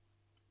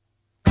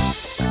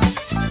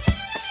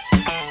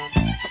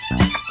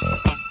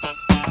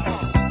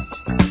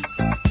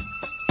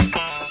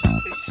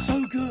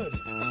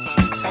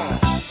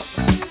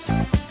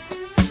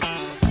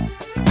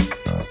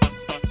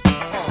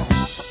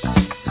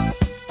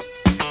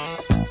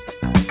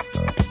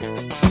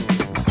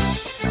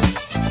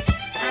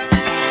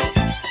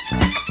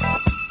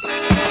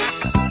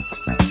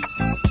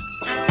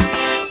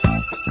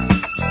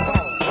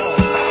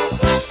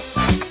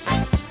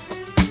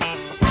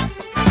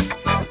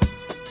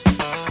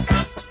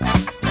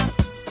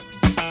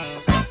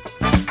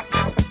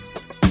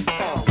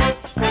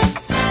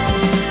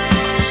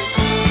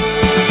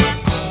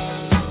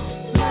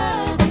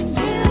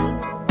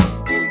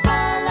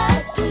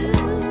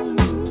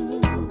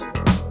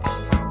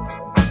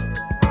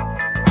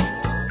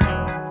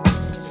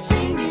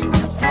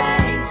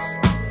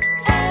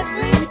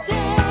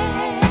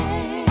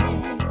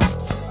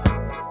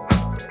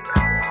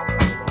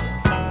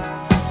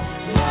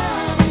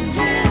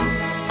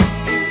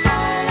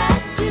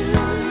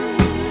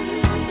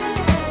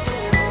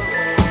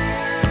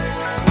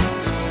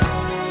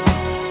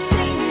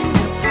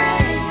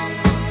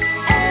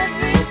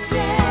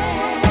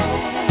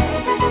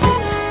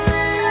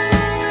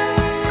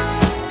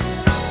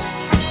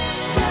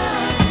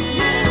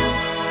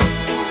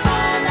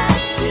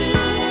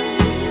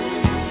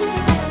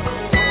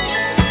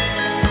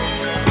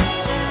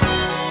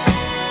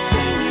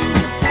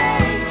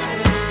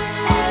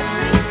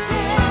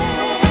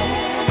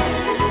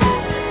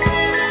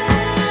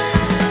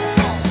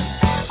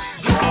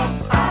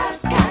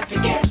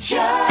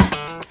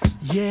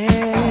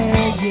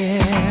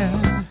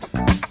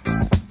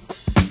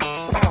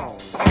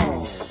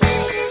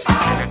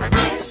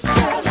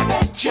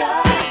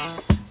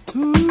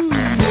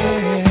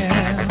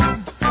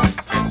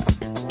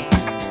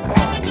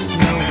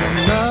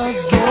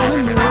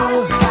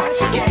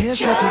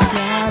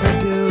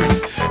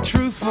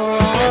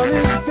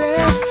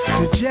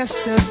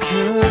 Just us to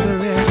the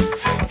rest.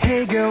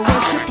 Hey girl,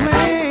 what's your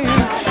plan?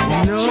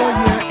 You know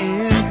you're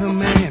in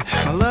command.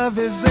 My love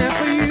is there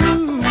for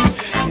you.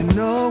 You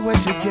know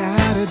what you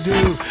gotta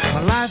do.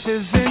 My life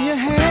is in your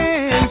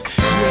hands.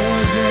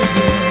 Yeah, yeah,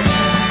 yeah.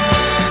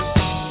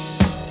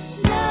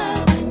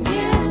 Loving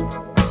you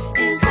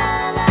is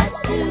all I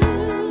do.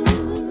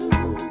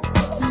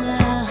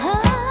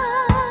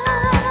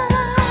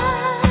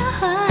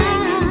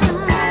 Singing your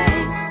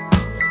praise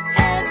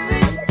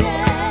every day.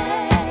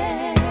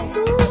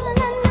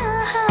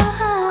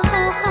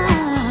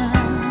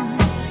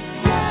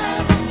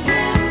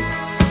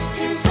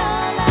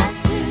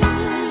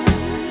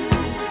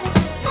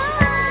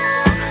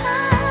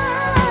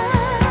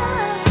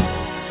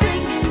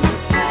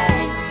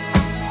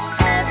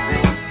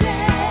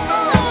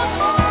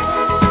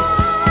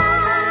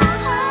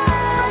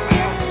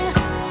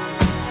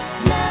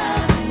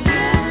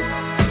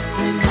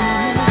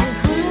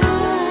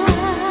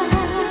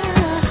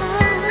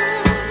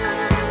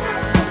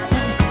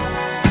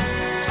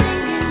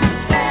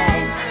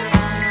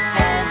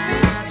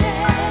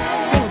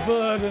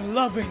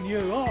 Loving you,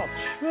 oh,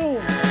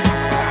 sure.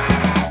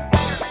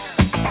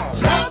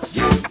 Love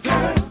you,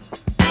 girl.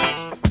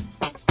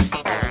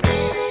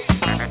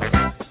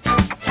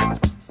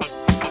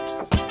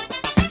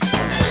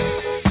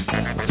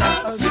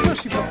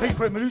 Especially for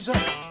Pete Medusa,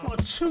 got a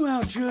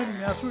 2-hour journey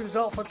now through the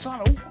Dartford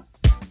Tunnel.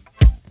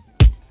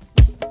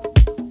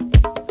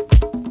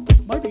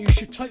 Maybe you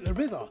should take the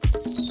river.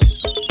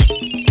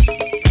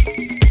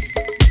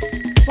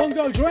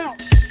 Bongos are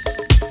out.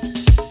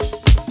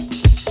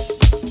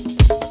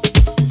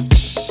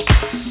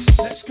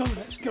 Let's go,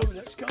 let's go,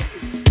 let's go.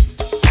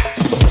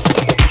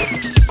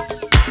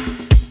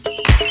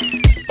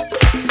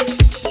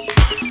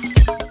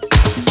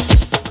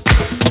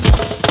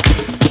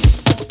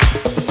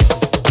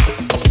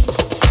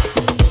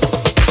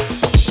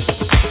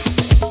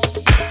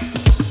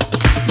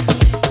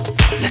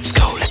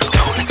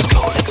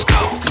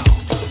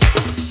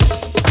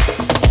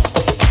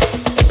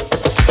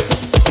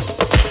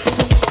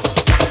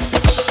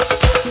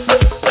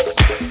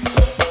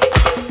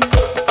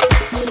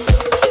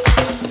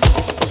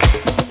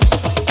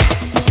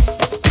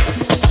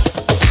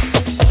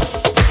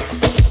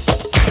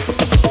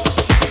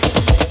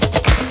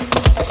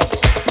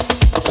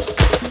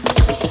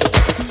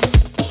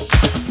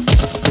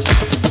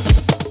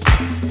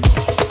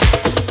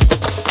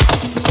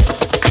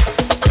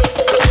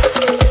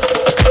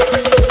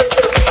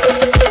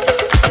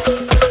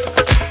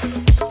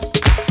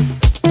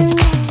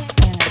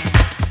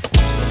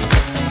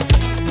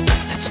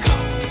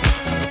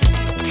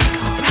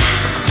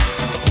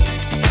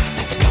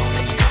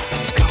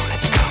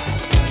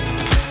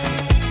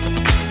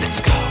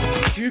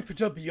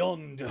 Jupiter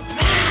Beyond.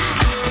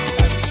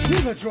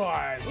 River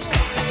Drive.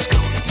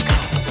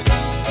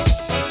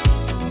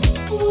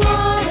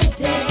 What a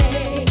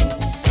day.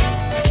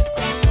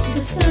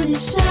 The sun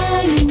is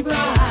shining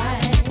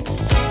bright.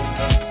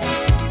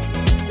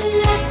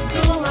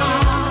 Let's go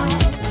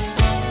out.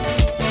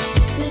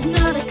 There's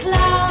not a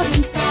cloud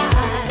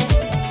inside.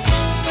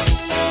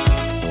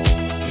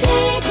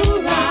 Take a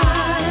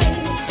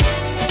ride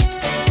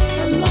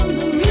along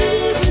the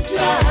river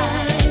drive.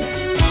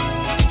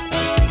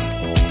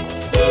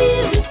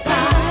 See the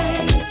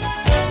sights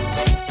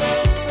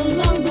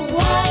along the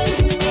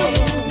winding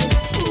road.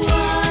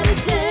 What a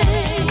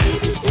day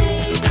to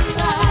take a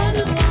ride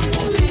along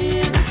the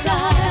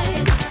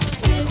riverside.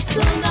 It's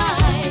so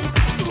nice.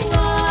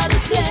 What a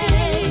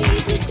day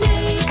to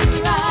take a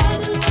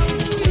ride along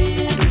the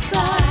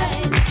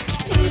riverside.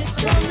 It's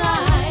so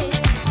nice.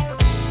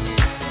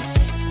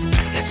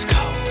 Let's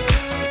go.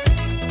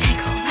 Take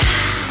a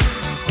ride.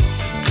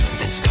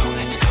 Let's go,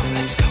 let's go,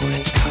 let's go,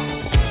 let's go.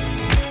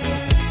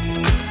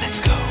 Let's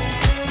go.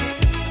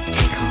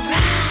 Take a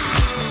ride.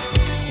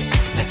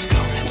 Let's go,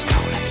 let's go,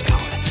 let's go,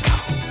 let's go.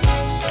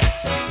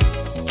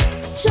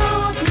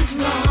 Joggers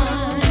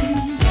run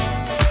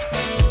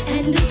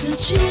and little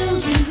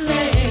children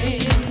play.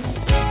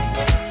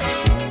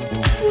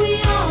 We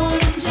all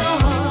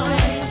enjoy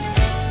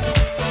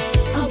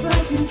a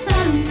bright and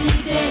sunny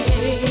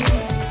day.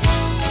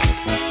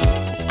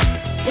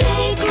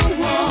 Take a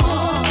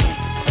walk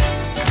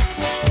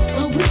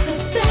with a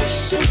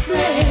special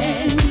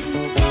friend.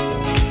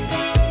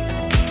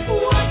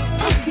 What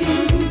a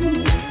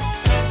view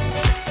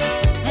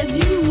as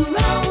you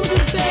round the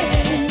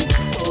bend.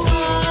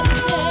 What a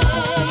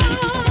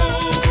day to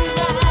take a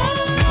ride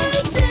along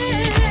the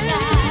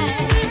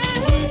riverside.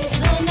 It's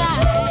so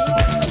nice.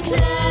 What a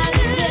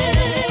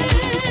day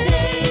to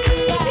take a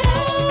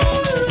ride along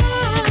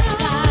the riverside.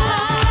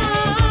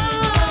 It's so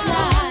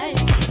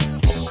nice.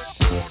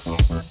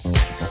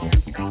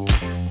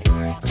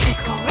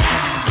 Take a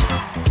ride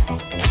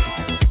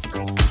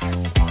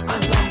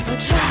along the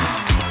drive.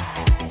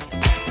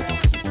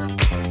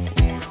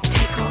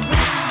 Take a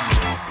ride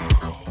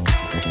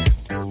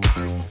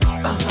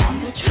along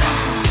the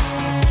drive.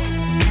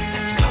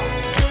 Let's go.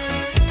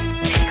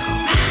 Take a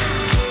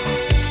ride.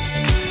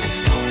 Let's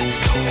go, let's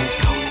go, let's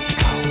go, let's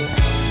go.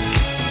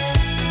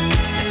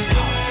 Let's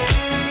go.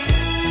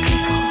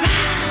 Take a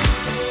ride.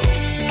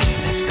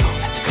 Let's go,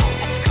 let's go,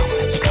 let's go,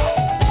 let's go.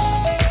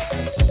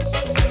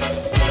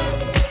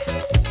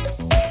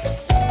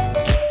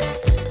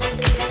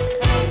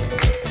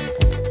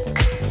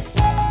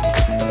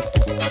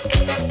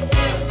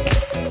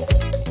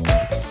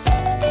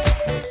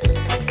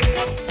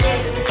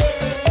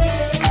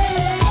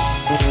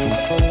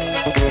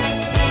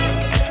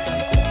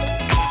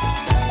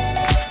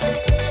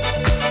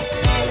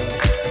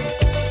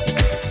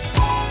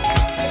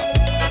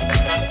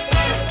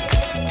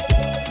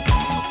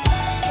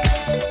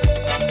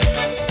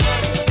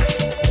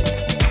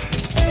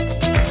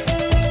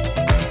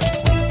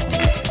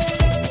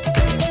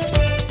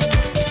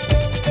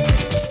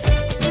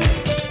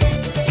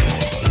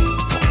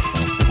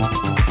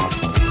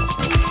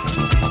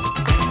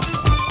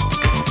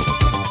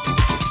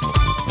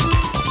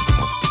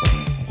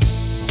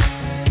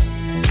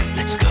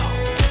 Let's go.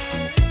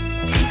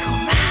 Take a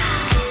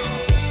ride.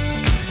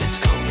 Let's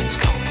go, let's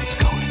go, let's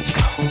go, let's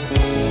go.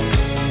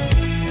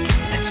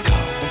 Let's go.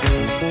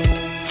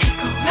 Take a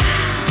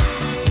ride.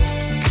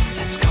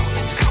 Let's go,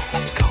 let's go,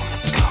 let's go,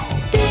 let's go.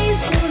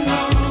 Days go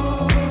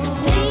long,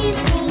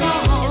 days go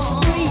long. As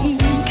spring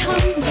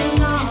comes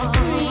along, as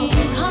spring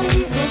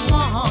comes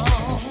along.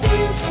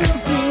 Feels so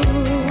good,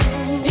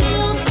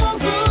 feels so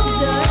good.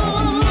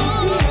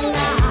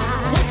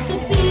 Just to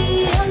be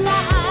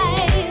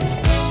alive,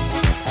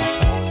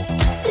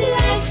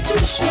 life's too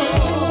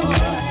short.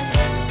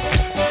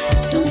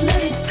 Don't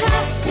let it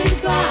pass you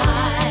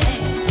by.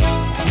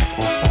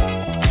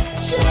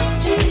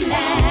 Just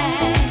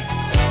relax.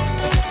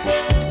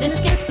 Let's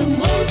get the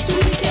most we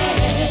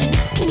can.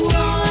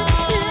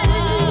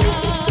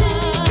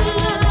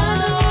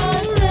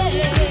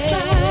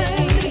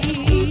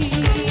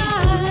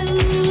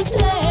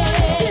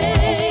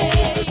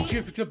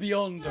 Jupiter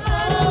Beyond.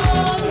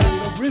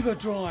 And the River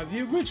Drive,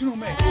 the original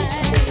mix. Go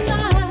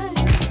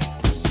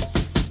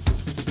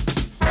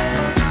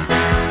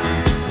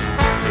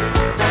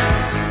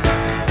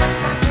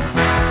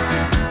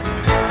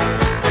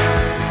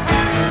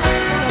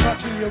back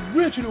to the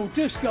original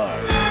disco.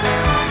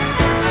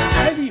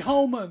 Eddie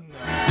Holman.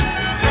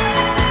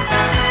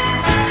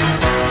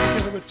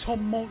 Together with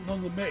Tom Moulton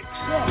on the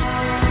mix.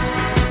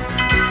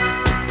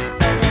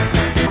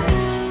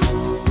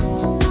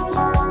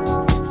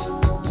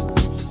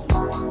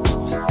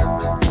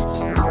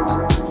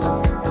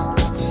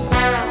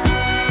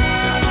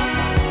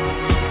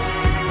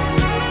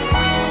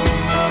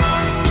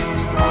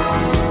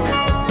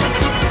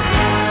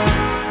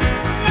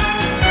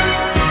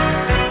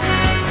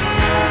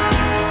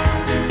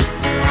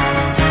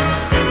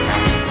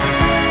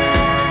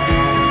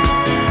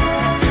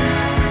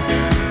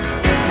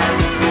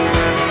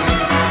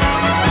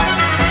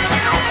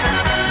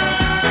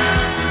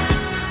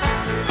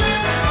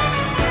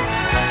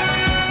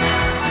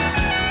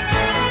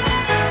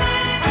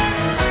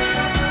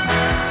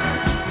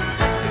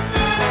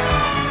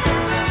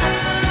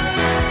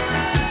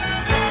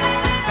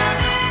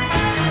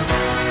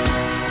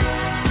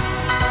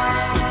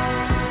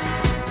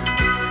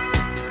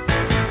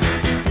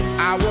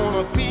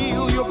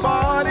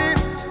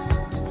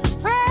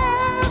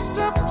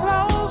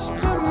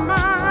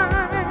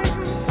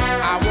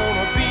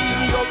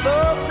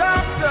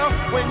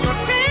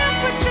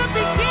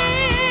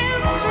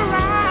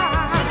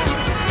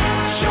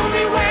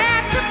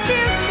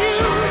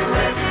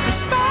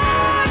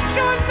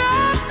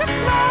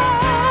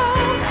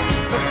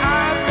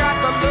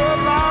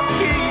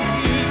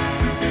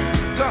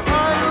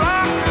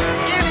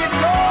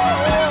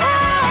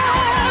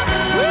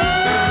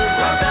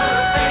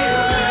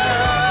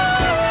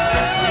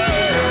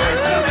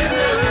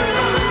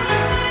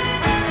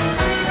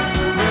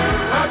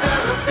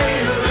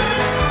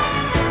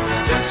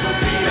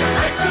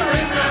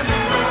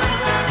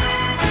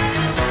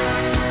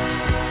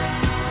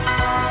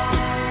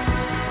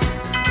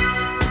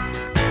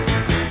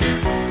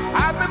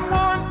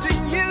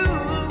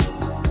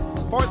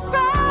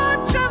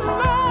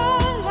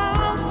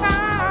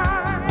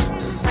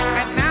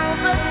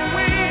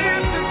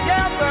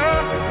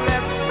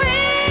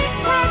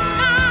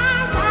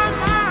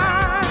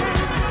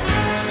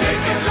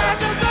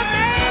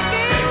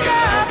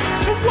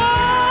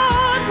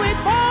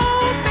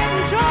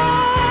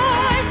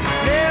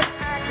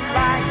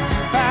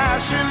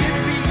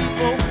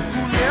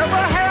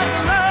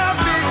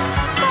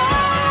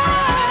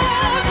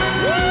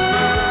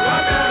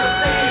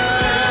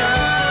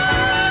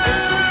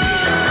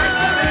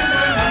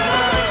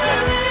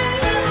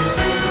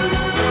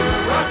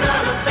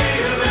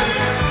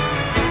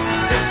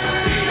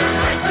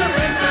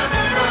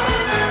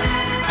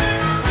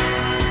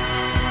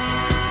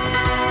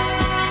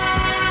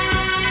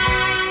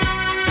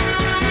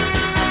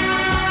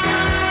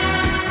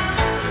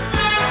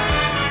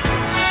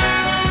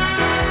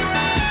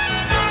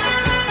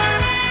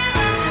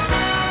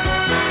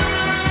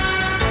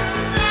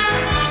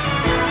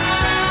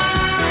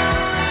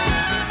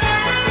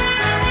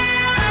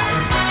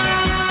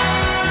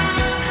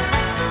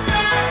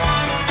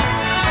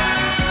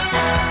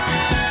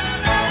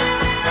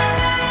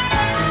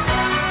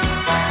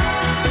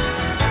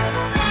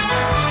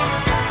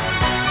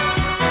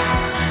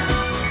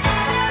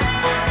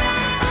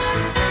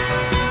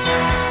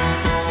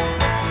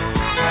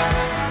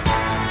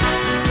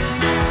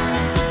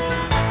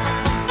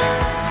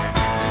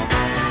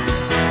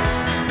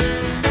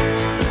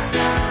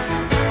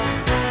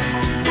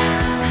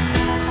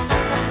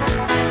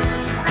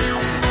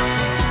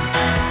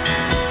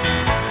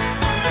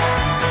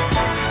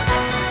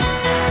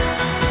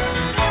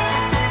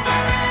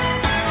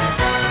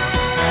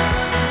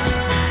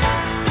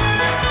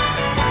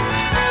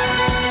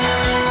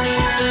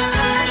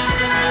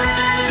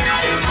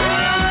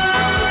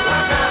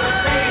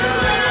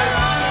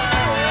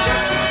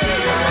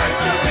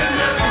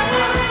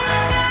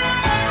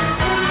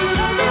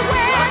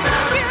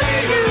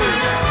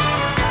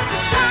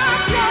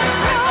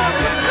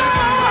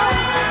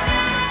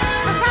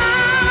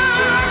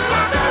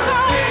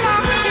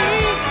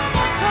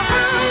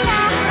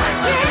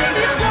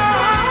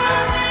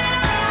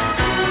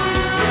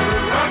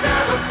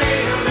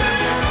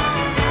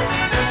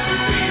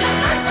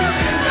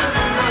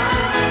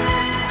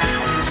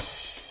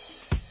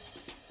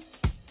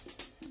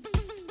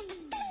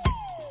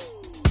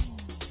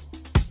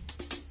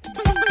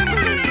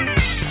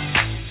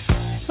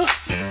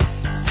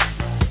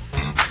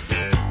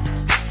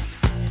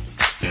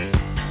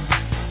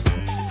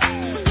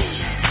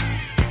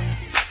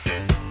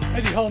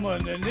 Eddie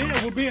Holman, and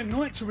it will be a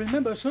night to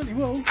remember, certainly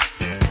will.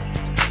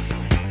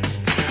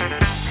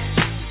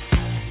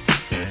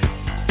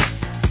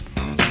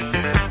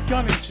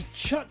 Going to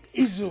Chuck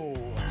Izzle.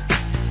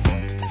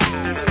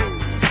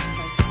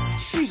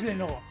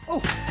 Sizzling on.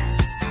 Oh,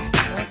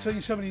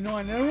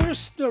 1979,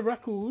 Arista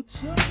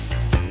Records.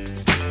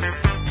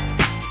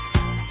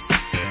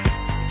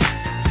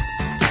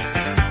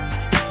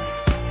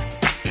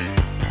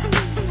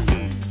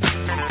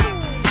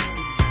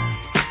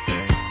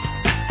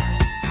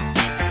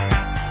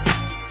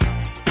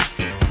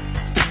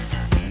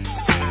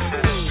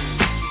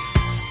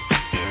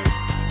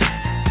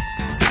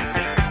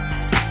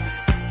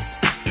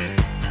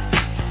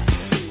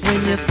 When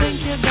you think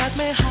you got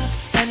me hot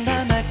and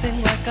I'm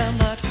acting like I'm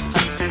not,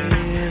 I'm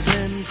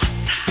sizzling hot.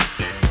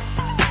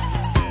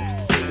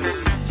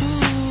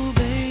 Ooh,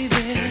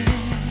 baby.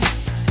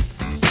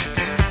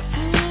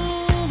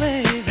 Ooh,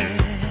 baby.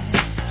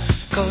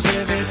 'Cause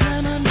every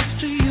time I'm next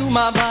to you,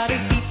 my body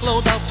heat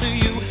flows out to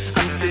you.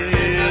 I'm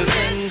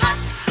sizzling hot.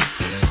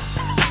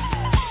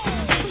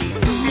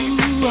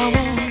 Ooh, I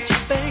want you,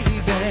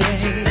 baby.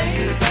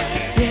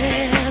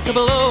 Yeah, to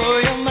blow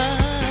your mind.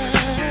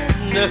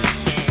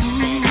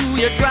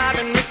 You're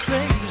driving me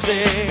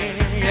crazy.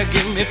 You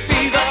give me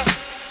fever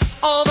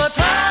all the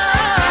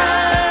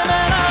time.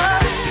 And I'm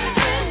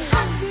sizzling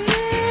hot,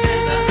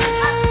 sizzling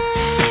hot,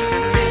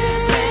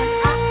 sizzling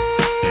hot,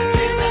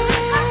 sizzling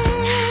hot,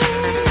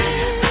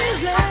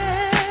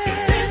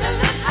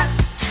 sizzling hot,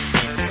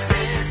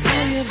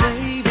 sizzling you,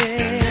 baby.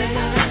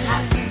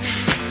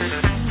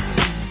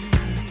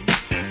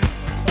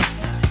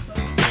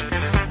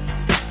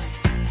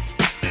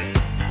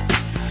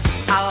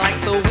 I like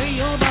the way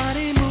your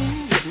body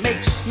moves.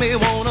 Makes me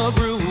wanna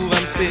groove.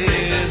 I'm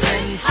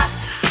sizzling hot.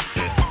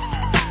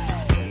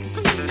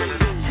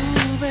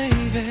 Ooh,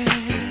 baby.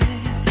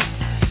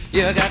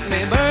 You got me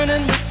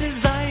burning with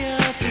desire.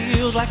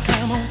 Feels like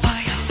I'm on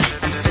fire.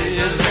 I'm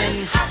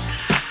sizzling hot.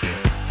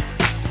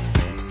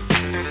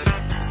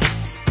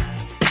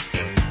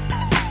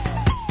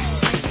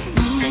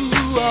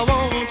 Ooh, I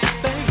want you,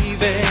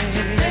 baby.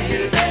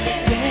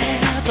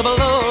 Yeah, to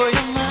blow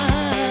your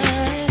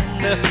mind.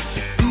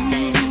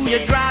 Ooh,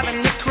 you're driving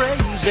me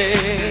crazy.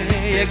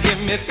 You give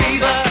me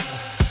fever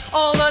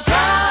all the time.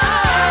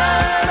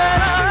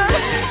 And I'm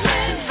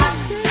sizzling hot,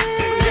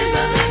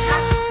 sizzling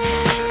hot,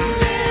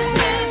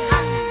 sizzling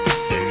hot,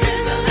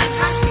 sizzling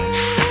hot,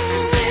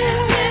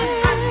 sizzling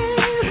hot,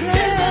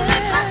 sizzling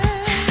hot,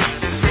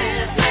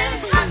 sizzling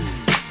hot,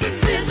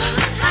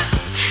 sizzling hot.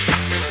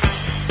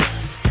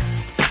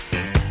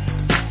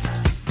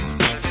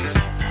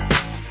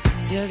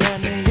 You got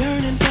me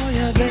yearning for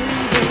you, baby.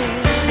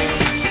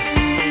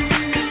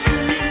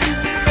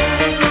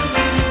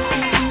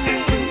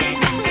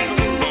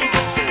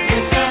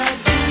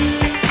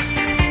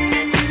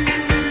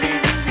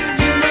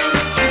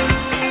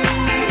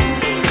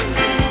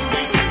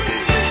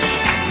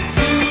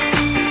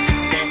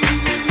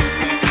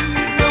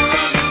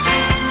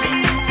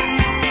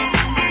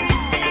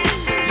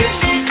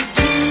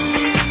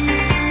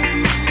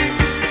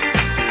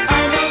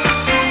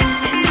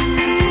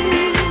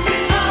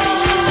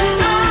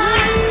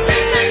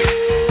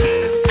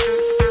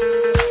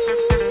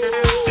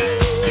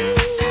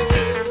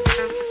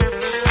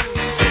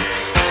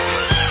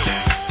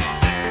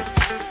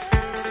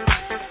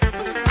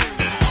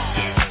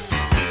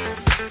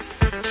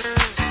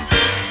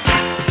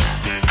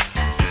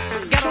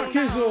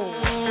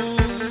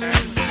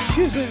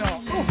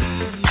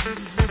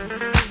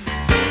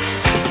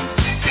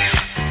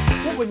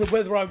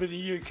 Weather over the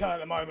UK at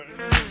the moment. I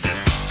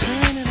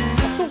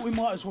thought we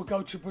might as well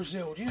go to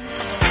Brazil, do you?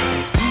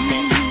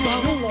 We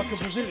all like a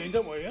Brazilian,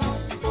 don't we? Yeah?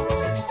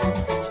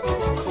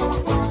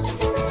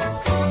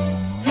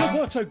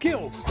 Roberto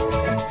Gil.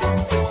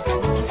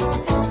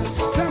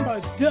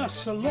 Samba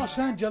dos Los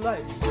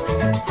Angeles.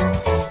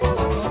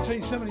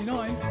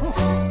 1979.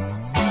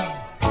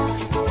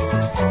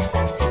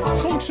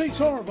 Song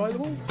sheets are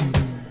available.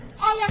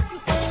 Olha que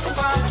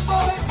samba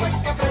foi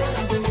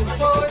quebrando,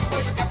 foi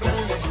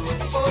quebrando,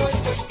 foi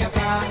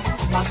quebrado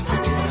na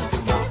beira do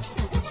mar.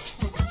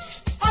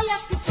 Olha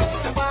que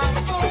samba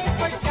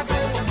foi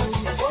quebrando,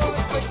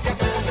 foi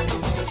quebrando,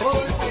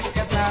 foi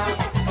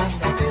quebrado na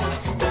beira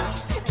do mar.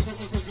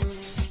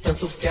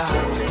 Tanto que a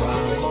água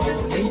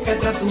em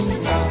pedra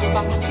dura,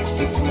 bate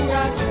que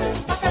fura,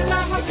 na pedra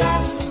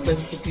rachada.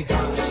 Tanto que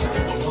racha,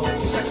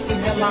 rocha que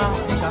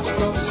relaxa,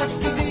 frouxa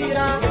que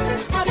vira,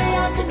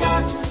 areia do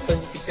mar.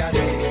 Tanto que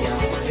areia,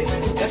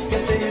 sereia que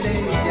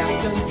sereia,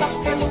 canta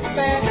pelo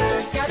pé,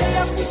 que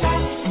areia pisar.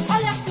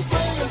 Olha que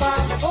samba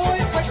foi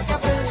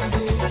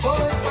quebrando,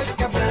 foi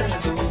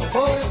quebrando,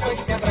 foi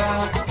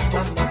quebrado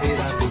na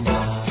beira do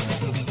mar.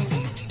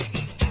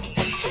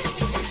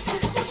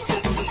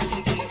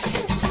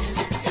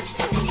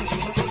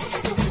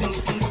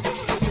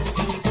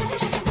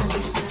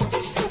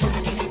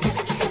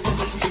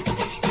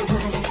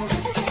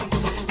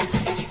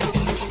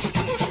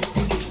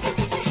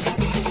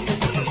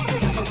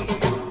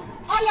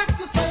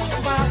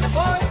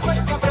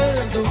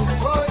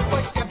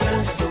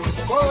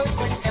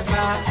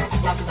 quebrar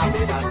lá na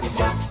beira do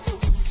mar.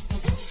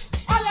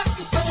 Olha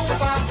que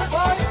samba,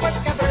 foi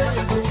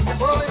quebrando,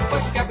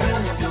 foi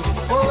quebrando,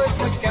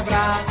 foi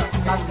quebrar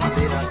lá na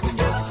beira do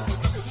mar.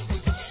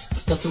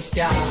 Tanto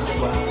que a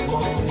água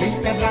molha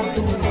em pedra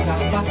dura,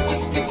 bate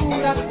que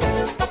fura,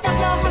 da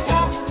pedra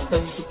racha.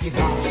 Tanto que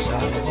racha,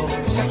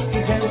 rocha que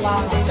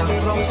relaxa,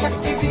 rocha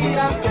que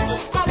vira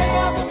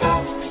areia do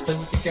mar.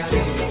 Tanto que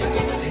areia,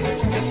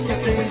 que a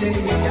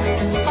sereia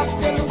canta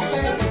pelo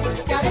pé,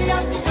 que areia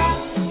do mar.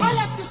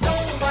 Olha que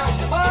samba,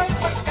 foi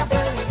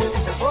quebrando,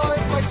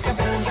 foi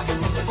quebrando,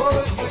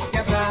 foi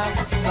quebrar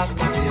lá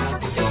na beira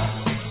do mar.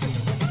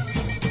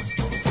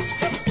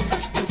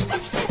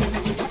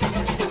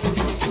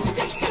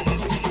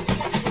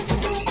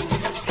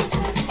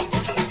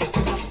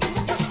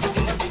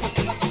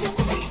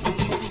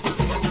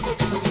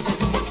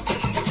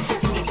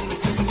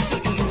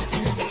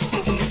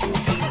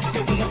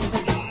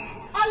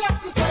 Olha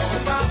que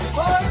samba,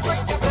 foi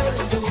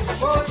quebrando,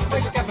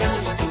 foi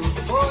quebrando,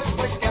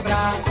 foi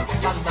quebrar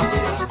lá na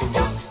beira do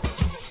mar.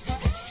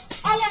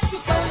 Olha que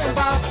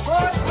samba,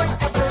 foi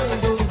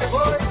quebrando,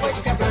 foi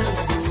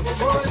quebrando,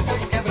 foi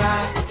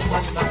quebrar lá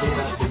na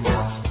beira do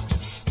mar.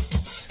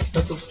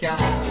 Tanto que a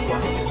água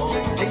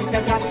molha em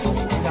pedra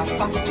dura,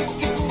 bate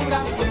que fura,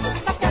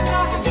 da pedra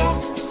racha.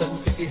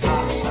 Tanto que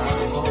racha,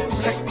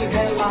 rocha que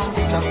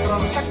relaxa,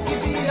 rocha que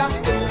vira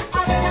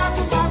areia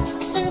do mar.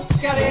 Tanto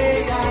que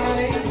areia,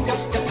 areia,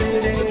 que a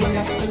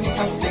sereia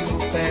canta pelo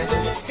pé,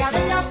 que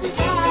areia do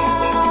mar.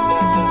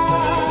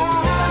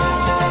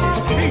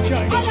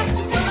 Olha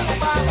que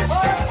samba,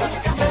 foi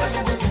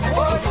quebrando,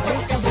 foi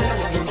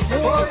quebrando,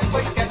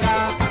 foi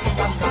quebrar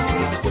lá na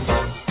beira do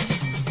mar.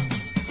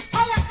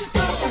 Olha que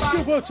samba,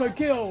 Gilberto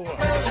Gil.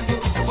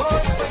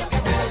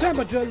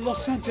 Samba de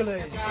Los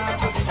Angeles.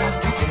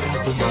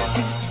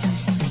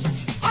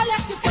 olha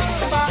que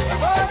samba,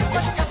 foi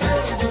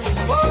quebrando,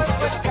 foi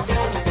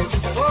quebrando,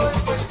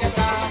 foi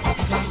quebrar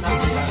lá na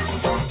beira do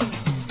mar.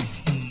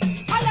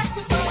 Olha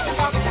que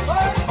samba,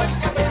 foi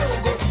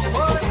quebrando,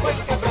 foi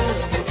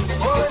quebrando,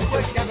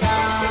 foi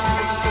quebrar.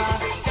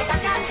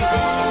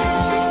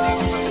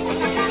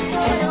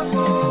 Eu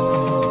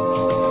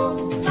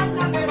vou lá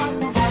na beira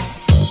do mar.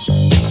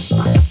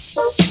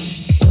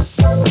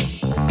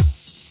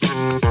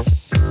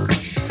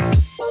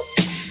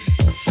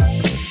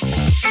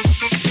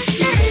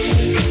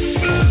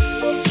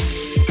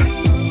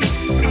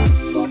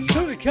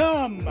 Here we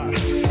come.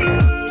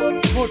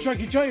 More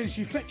Jackie J and his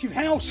effective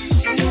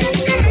house.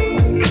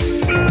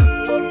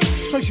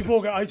 Tracy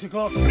Borg at 8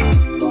 o'clock.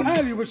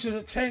 Andy Richard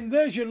at 10.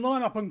 There's your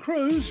lineup and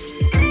cruise.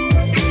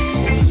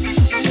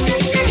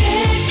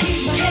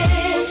 Keep my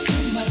hands to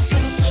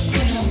myself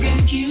when I'm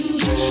with you.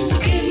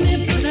 Forgive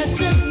me, but I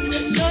just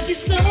love you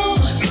so.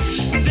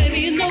 Baby,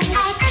 you know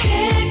I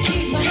can't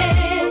keep my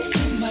hands to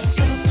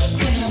myself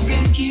when I'm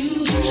with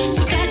you.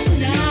 Without you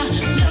now,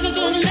 never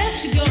gonna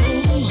let you go.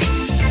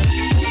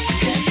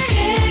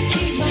 Can't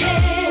keep my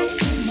hands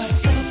to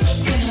myself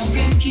when I'm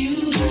with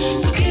you.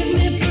 Forgive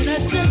me, but I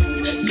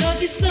just love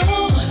you so.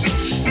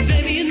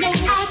 Baby, you know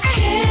I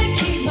can't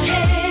keep my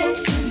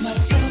hands to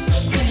myself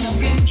when I'm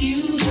with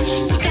you.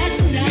 Without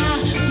you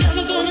now,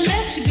 never gonna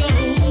let you go.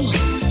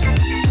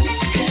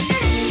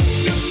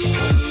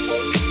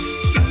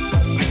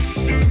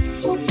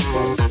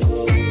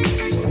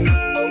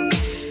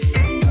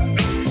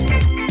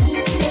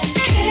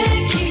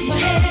 Can't keep my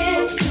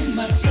hands to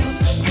myself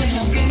when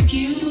I'm with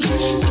you.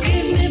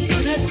 Forgive me,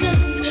 but I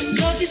just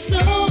love you so.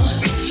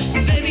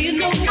 Baby, you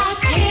know I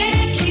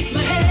can't keep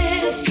my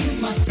hands to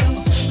myself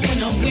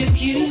when I'm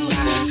with you.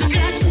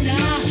 Without you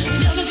now,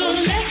 never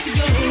gonna let you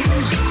go.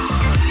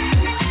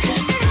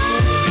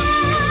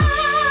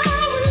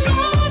 I will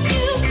love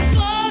you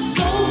for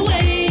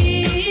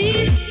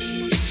always.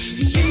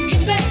 You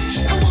can bet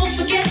I won't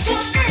forget you.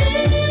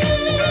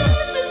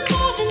 This is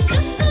more than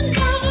just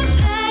another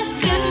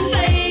passing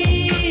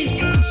phase.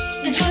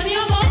 And honey,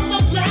 I'm also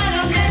glad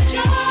I met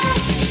you.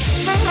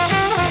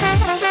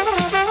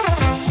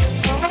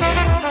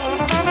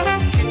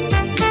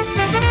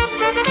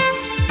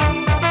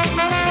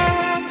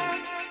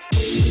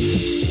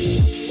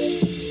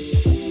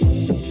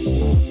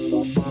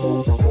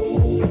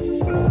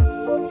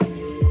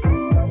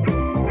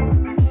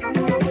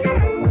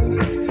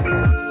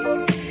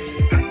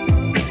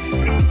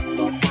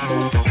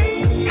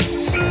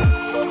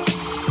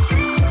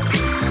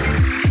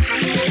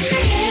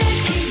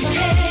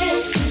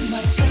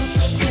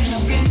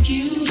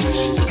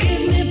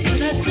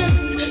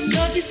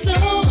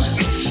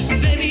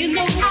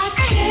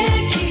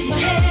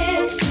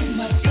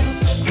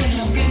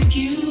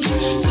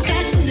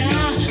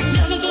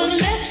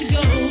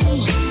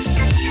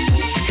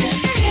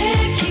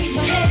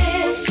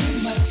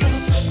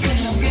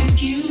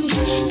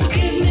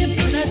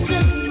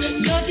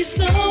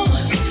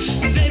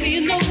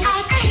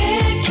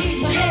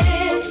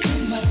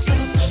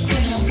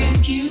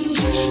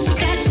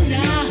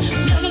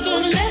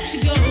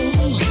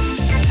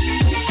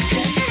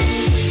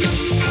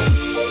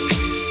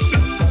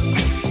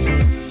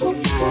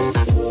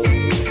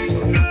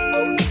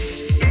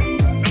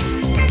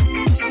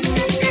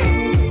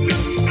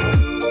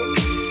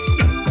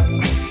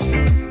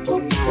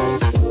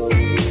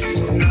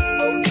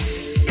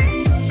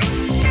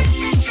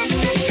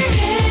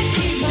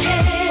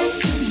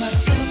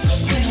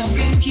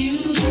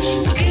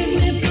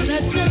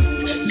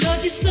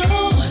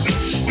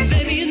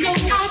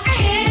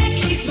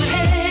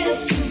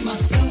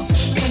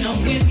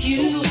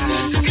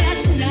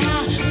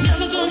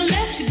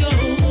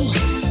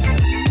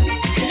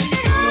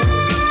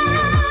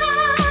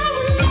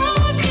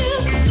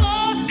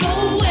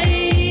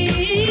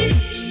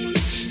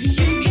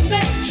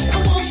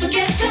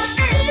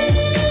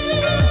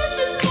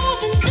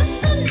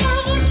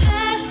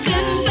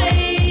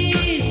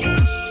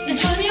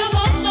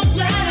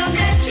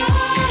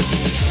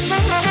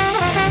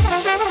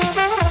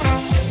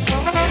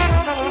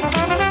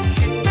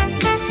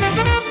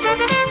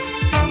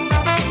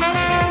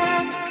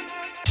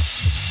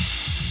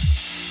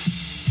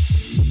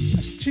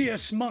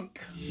 Thomas Monk.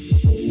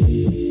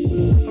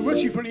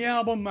 Originally from the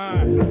album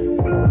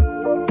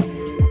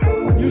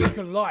Music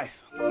of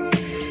Life.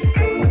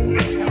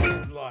 House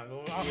of Life.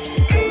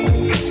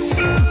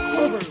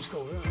 Whatever it was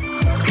called.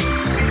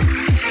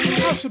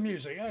 House of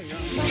Music. There you go.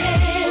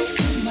 Hands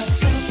to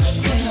myself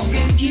when I'm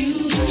with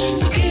you.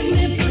 Forgive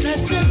me, but I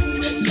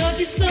just love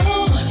you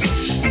so.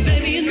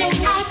 Baby, you know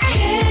I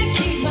can't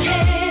keep my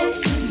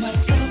hands to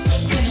myself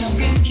when I'm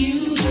with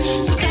you.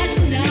 Without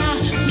you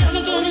now,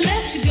 never gonna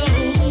let you go.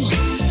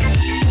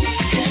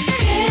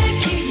 Can't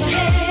keep my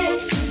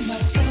hands to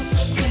myself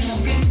when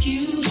I'm with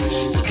you.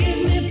 Forgive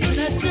me, but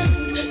I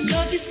just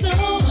love you so.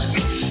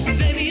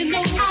 Baby, you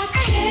know I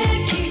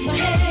can't keep my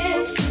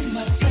hands to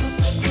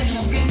myself when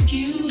I'm with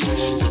you.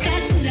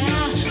 Without you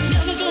now,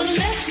 never gonna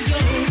let you go.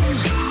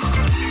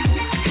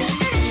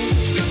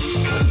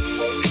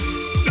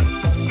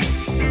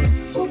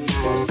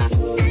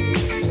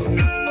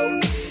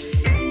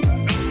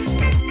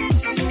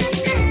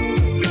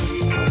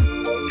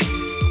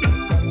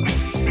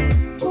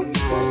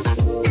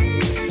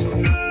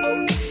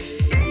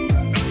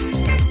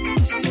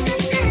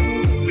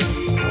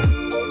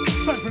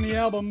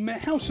 Album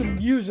House of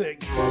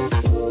Music.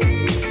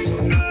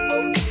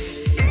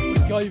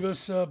 It gave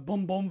us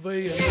Bon Bon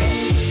V and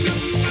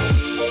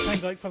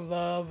Candidate for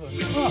Love. And,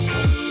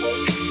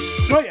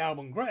 great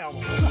album, great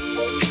album.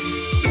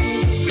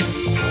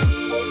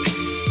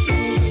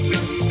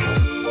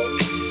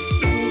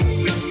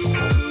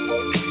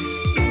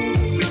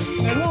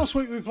 Now, last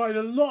week we played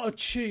a lot of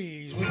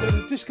cheese. We did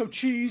a disco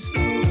cheese.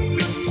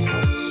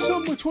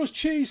 Some which was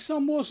cheese,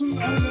 some wasn't.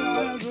 And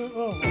I had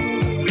all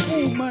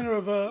manner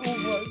of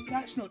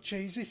that's not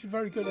cheese, this is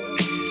very good.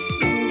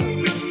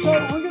 So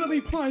I'm going to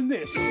be playing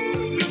this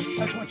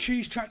as my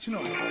cheese track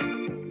tonight.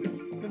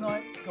 Good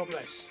night, God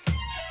bless.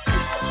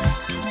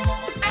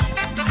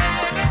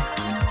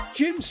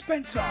 Jim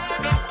Spencer,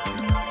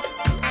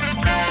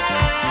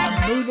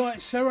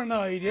 Moonlight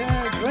Serenade,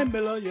 yeah, Glenn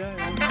Miller, yeah.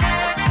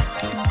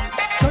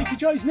 Jakey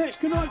J's next,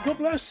 good night, God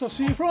bless, I'll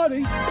see you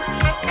Friday.